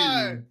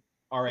 you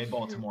are a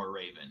Baltimore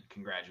Raven.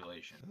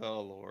 Congratulations. Oh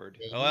Lord.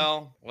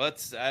 Well,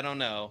 I don't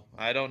know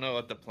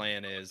what the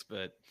plan is,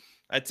 but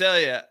I tell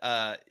you,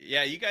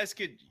 you guys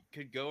could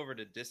go over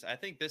to this. I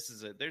think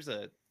there's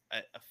a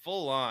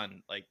full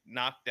on like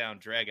knockdown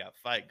drag out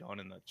fight going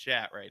in the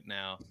chat right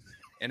now.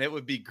 And it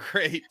would be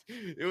great.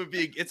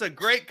 It's a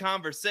great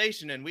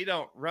conversation, and we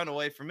don't run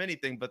away from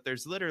anything, but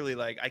there's literally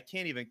like, I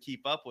can't even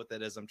keep up with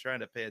it as I'm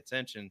trying to pay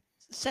attention.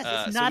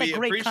 Seth, it's not a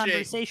great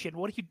conversation.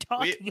 What are you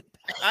talking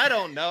about? I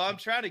don't know. I'm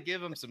trying to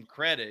give him some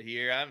credit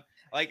here.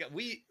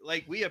 We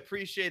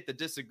appreciate the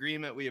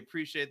disagreement. We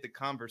appreciate the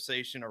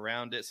conversation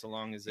around it, so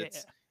long as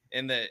it's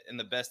in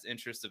the best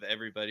interest of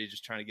everybody,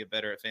 just trying to get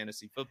better at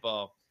fantasy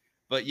football.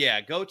 But yeah,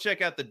 go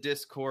check out the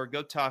Discord.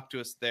 Go talk to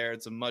us there.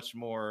 It's a much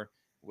more,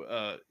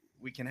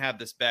 we can have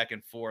this back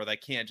and forth. I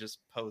can't just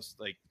post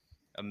like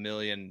a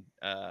million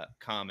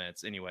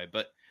comments anyway,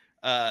 but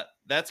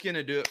that's going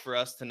to do it for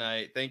us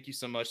tonight. Thank you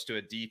so much to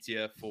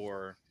Aditya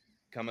for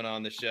coming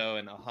on the show,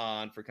 and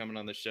Ahan for coming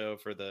on the show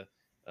for the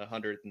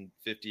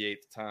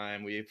 158th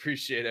time. We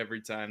appreciate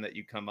every time that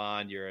you come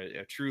on. You're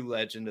a true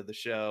legend of the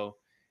show.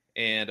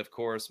 And of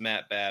course,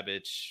 Matt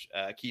Babbage,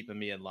 keeping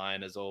me in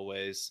line as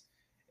always.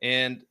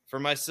 And for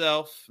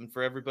myself and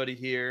for everybody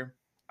here,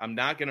 I'm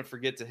not going to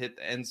forget to hit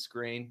the end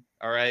screen.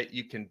 All right.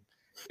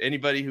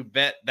 Anybody who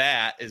bet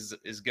that is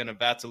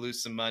about to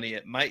lose some money.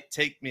 It might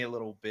take me a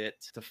little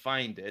bit to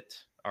find it.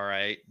 All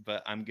right.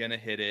 But I'm going to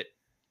hit it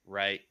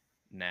right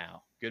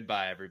now.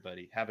 Goodbye,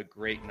 everybody. Have a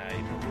great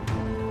night.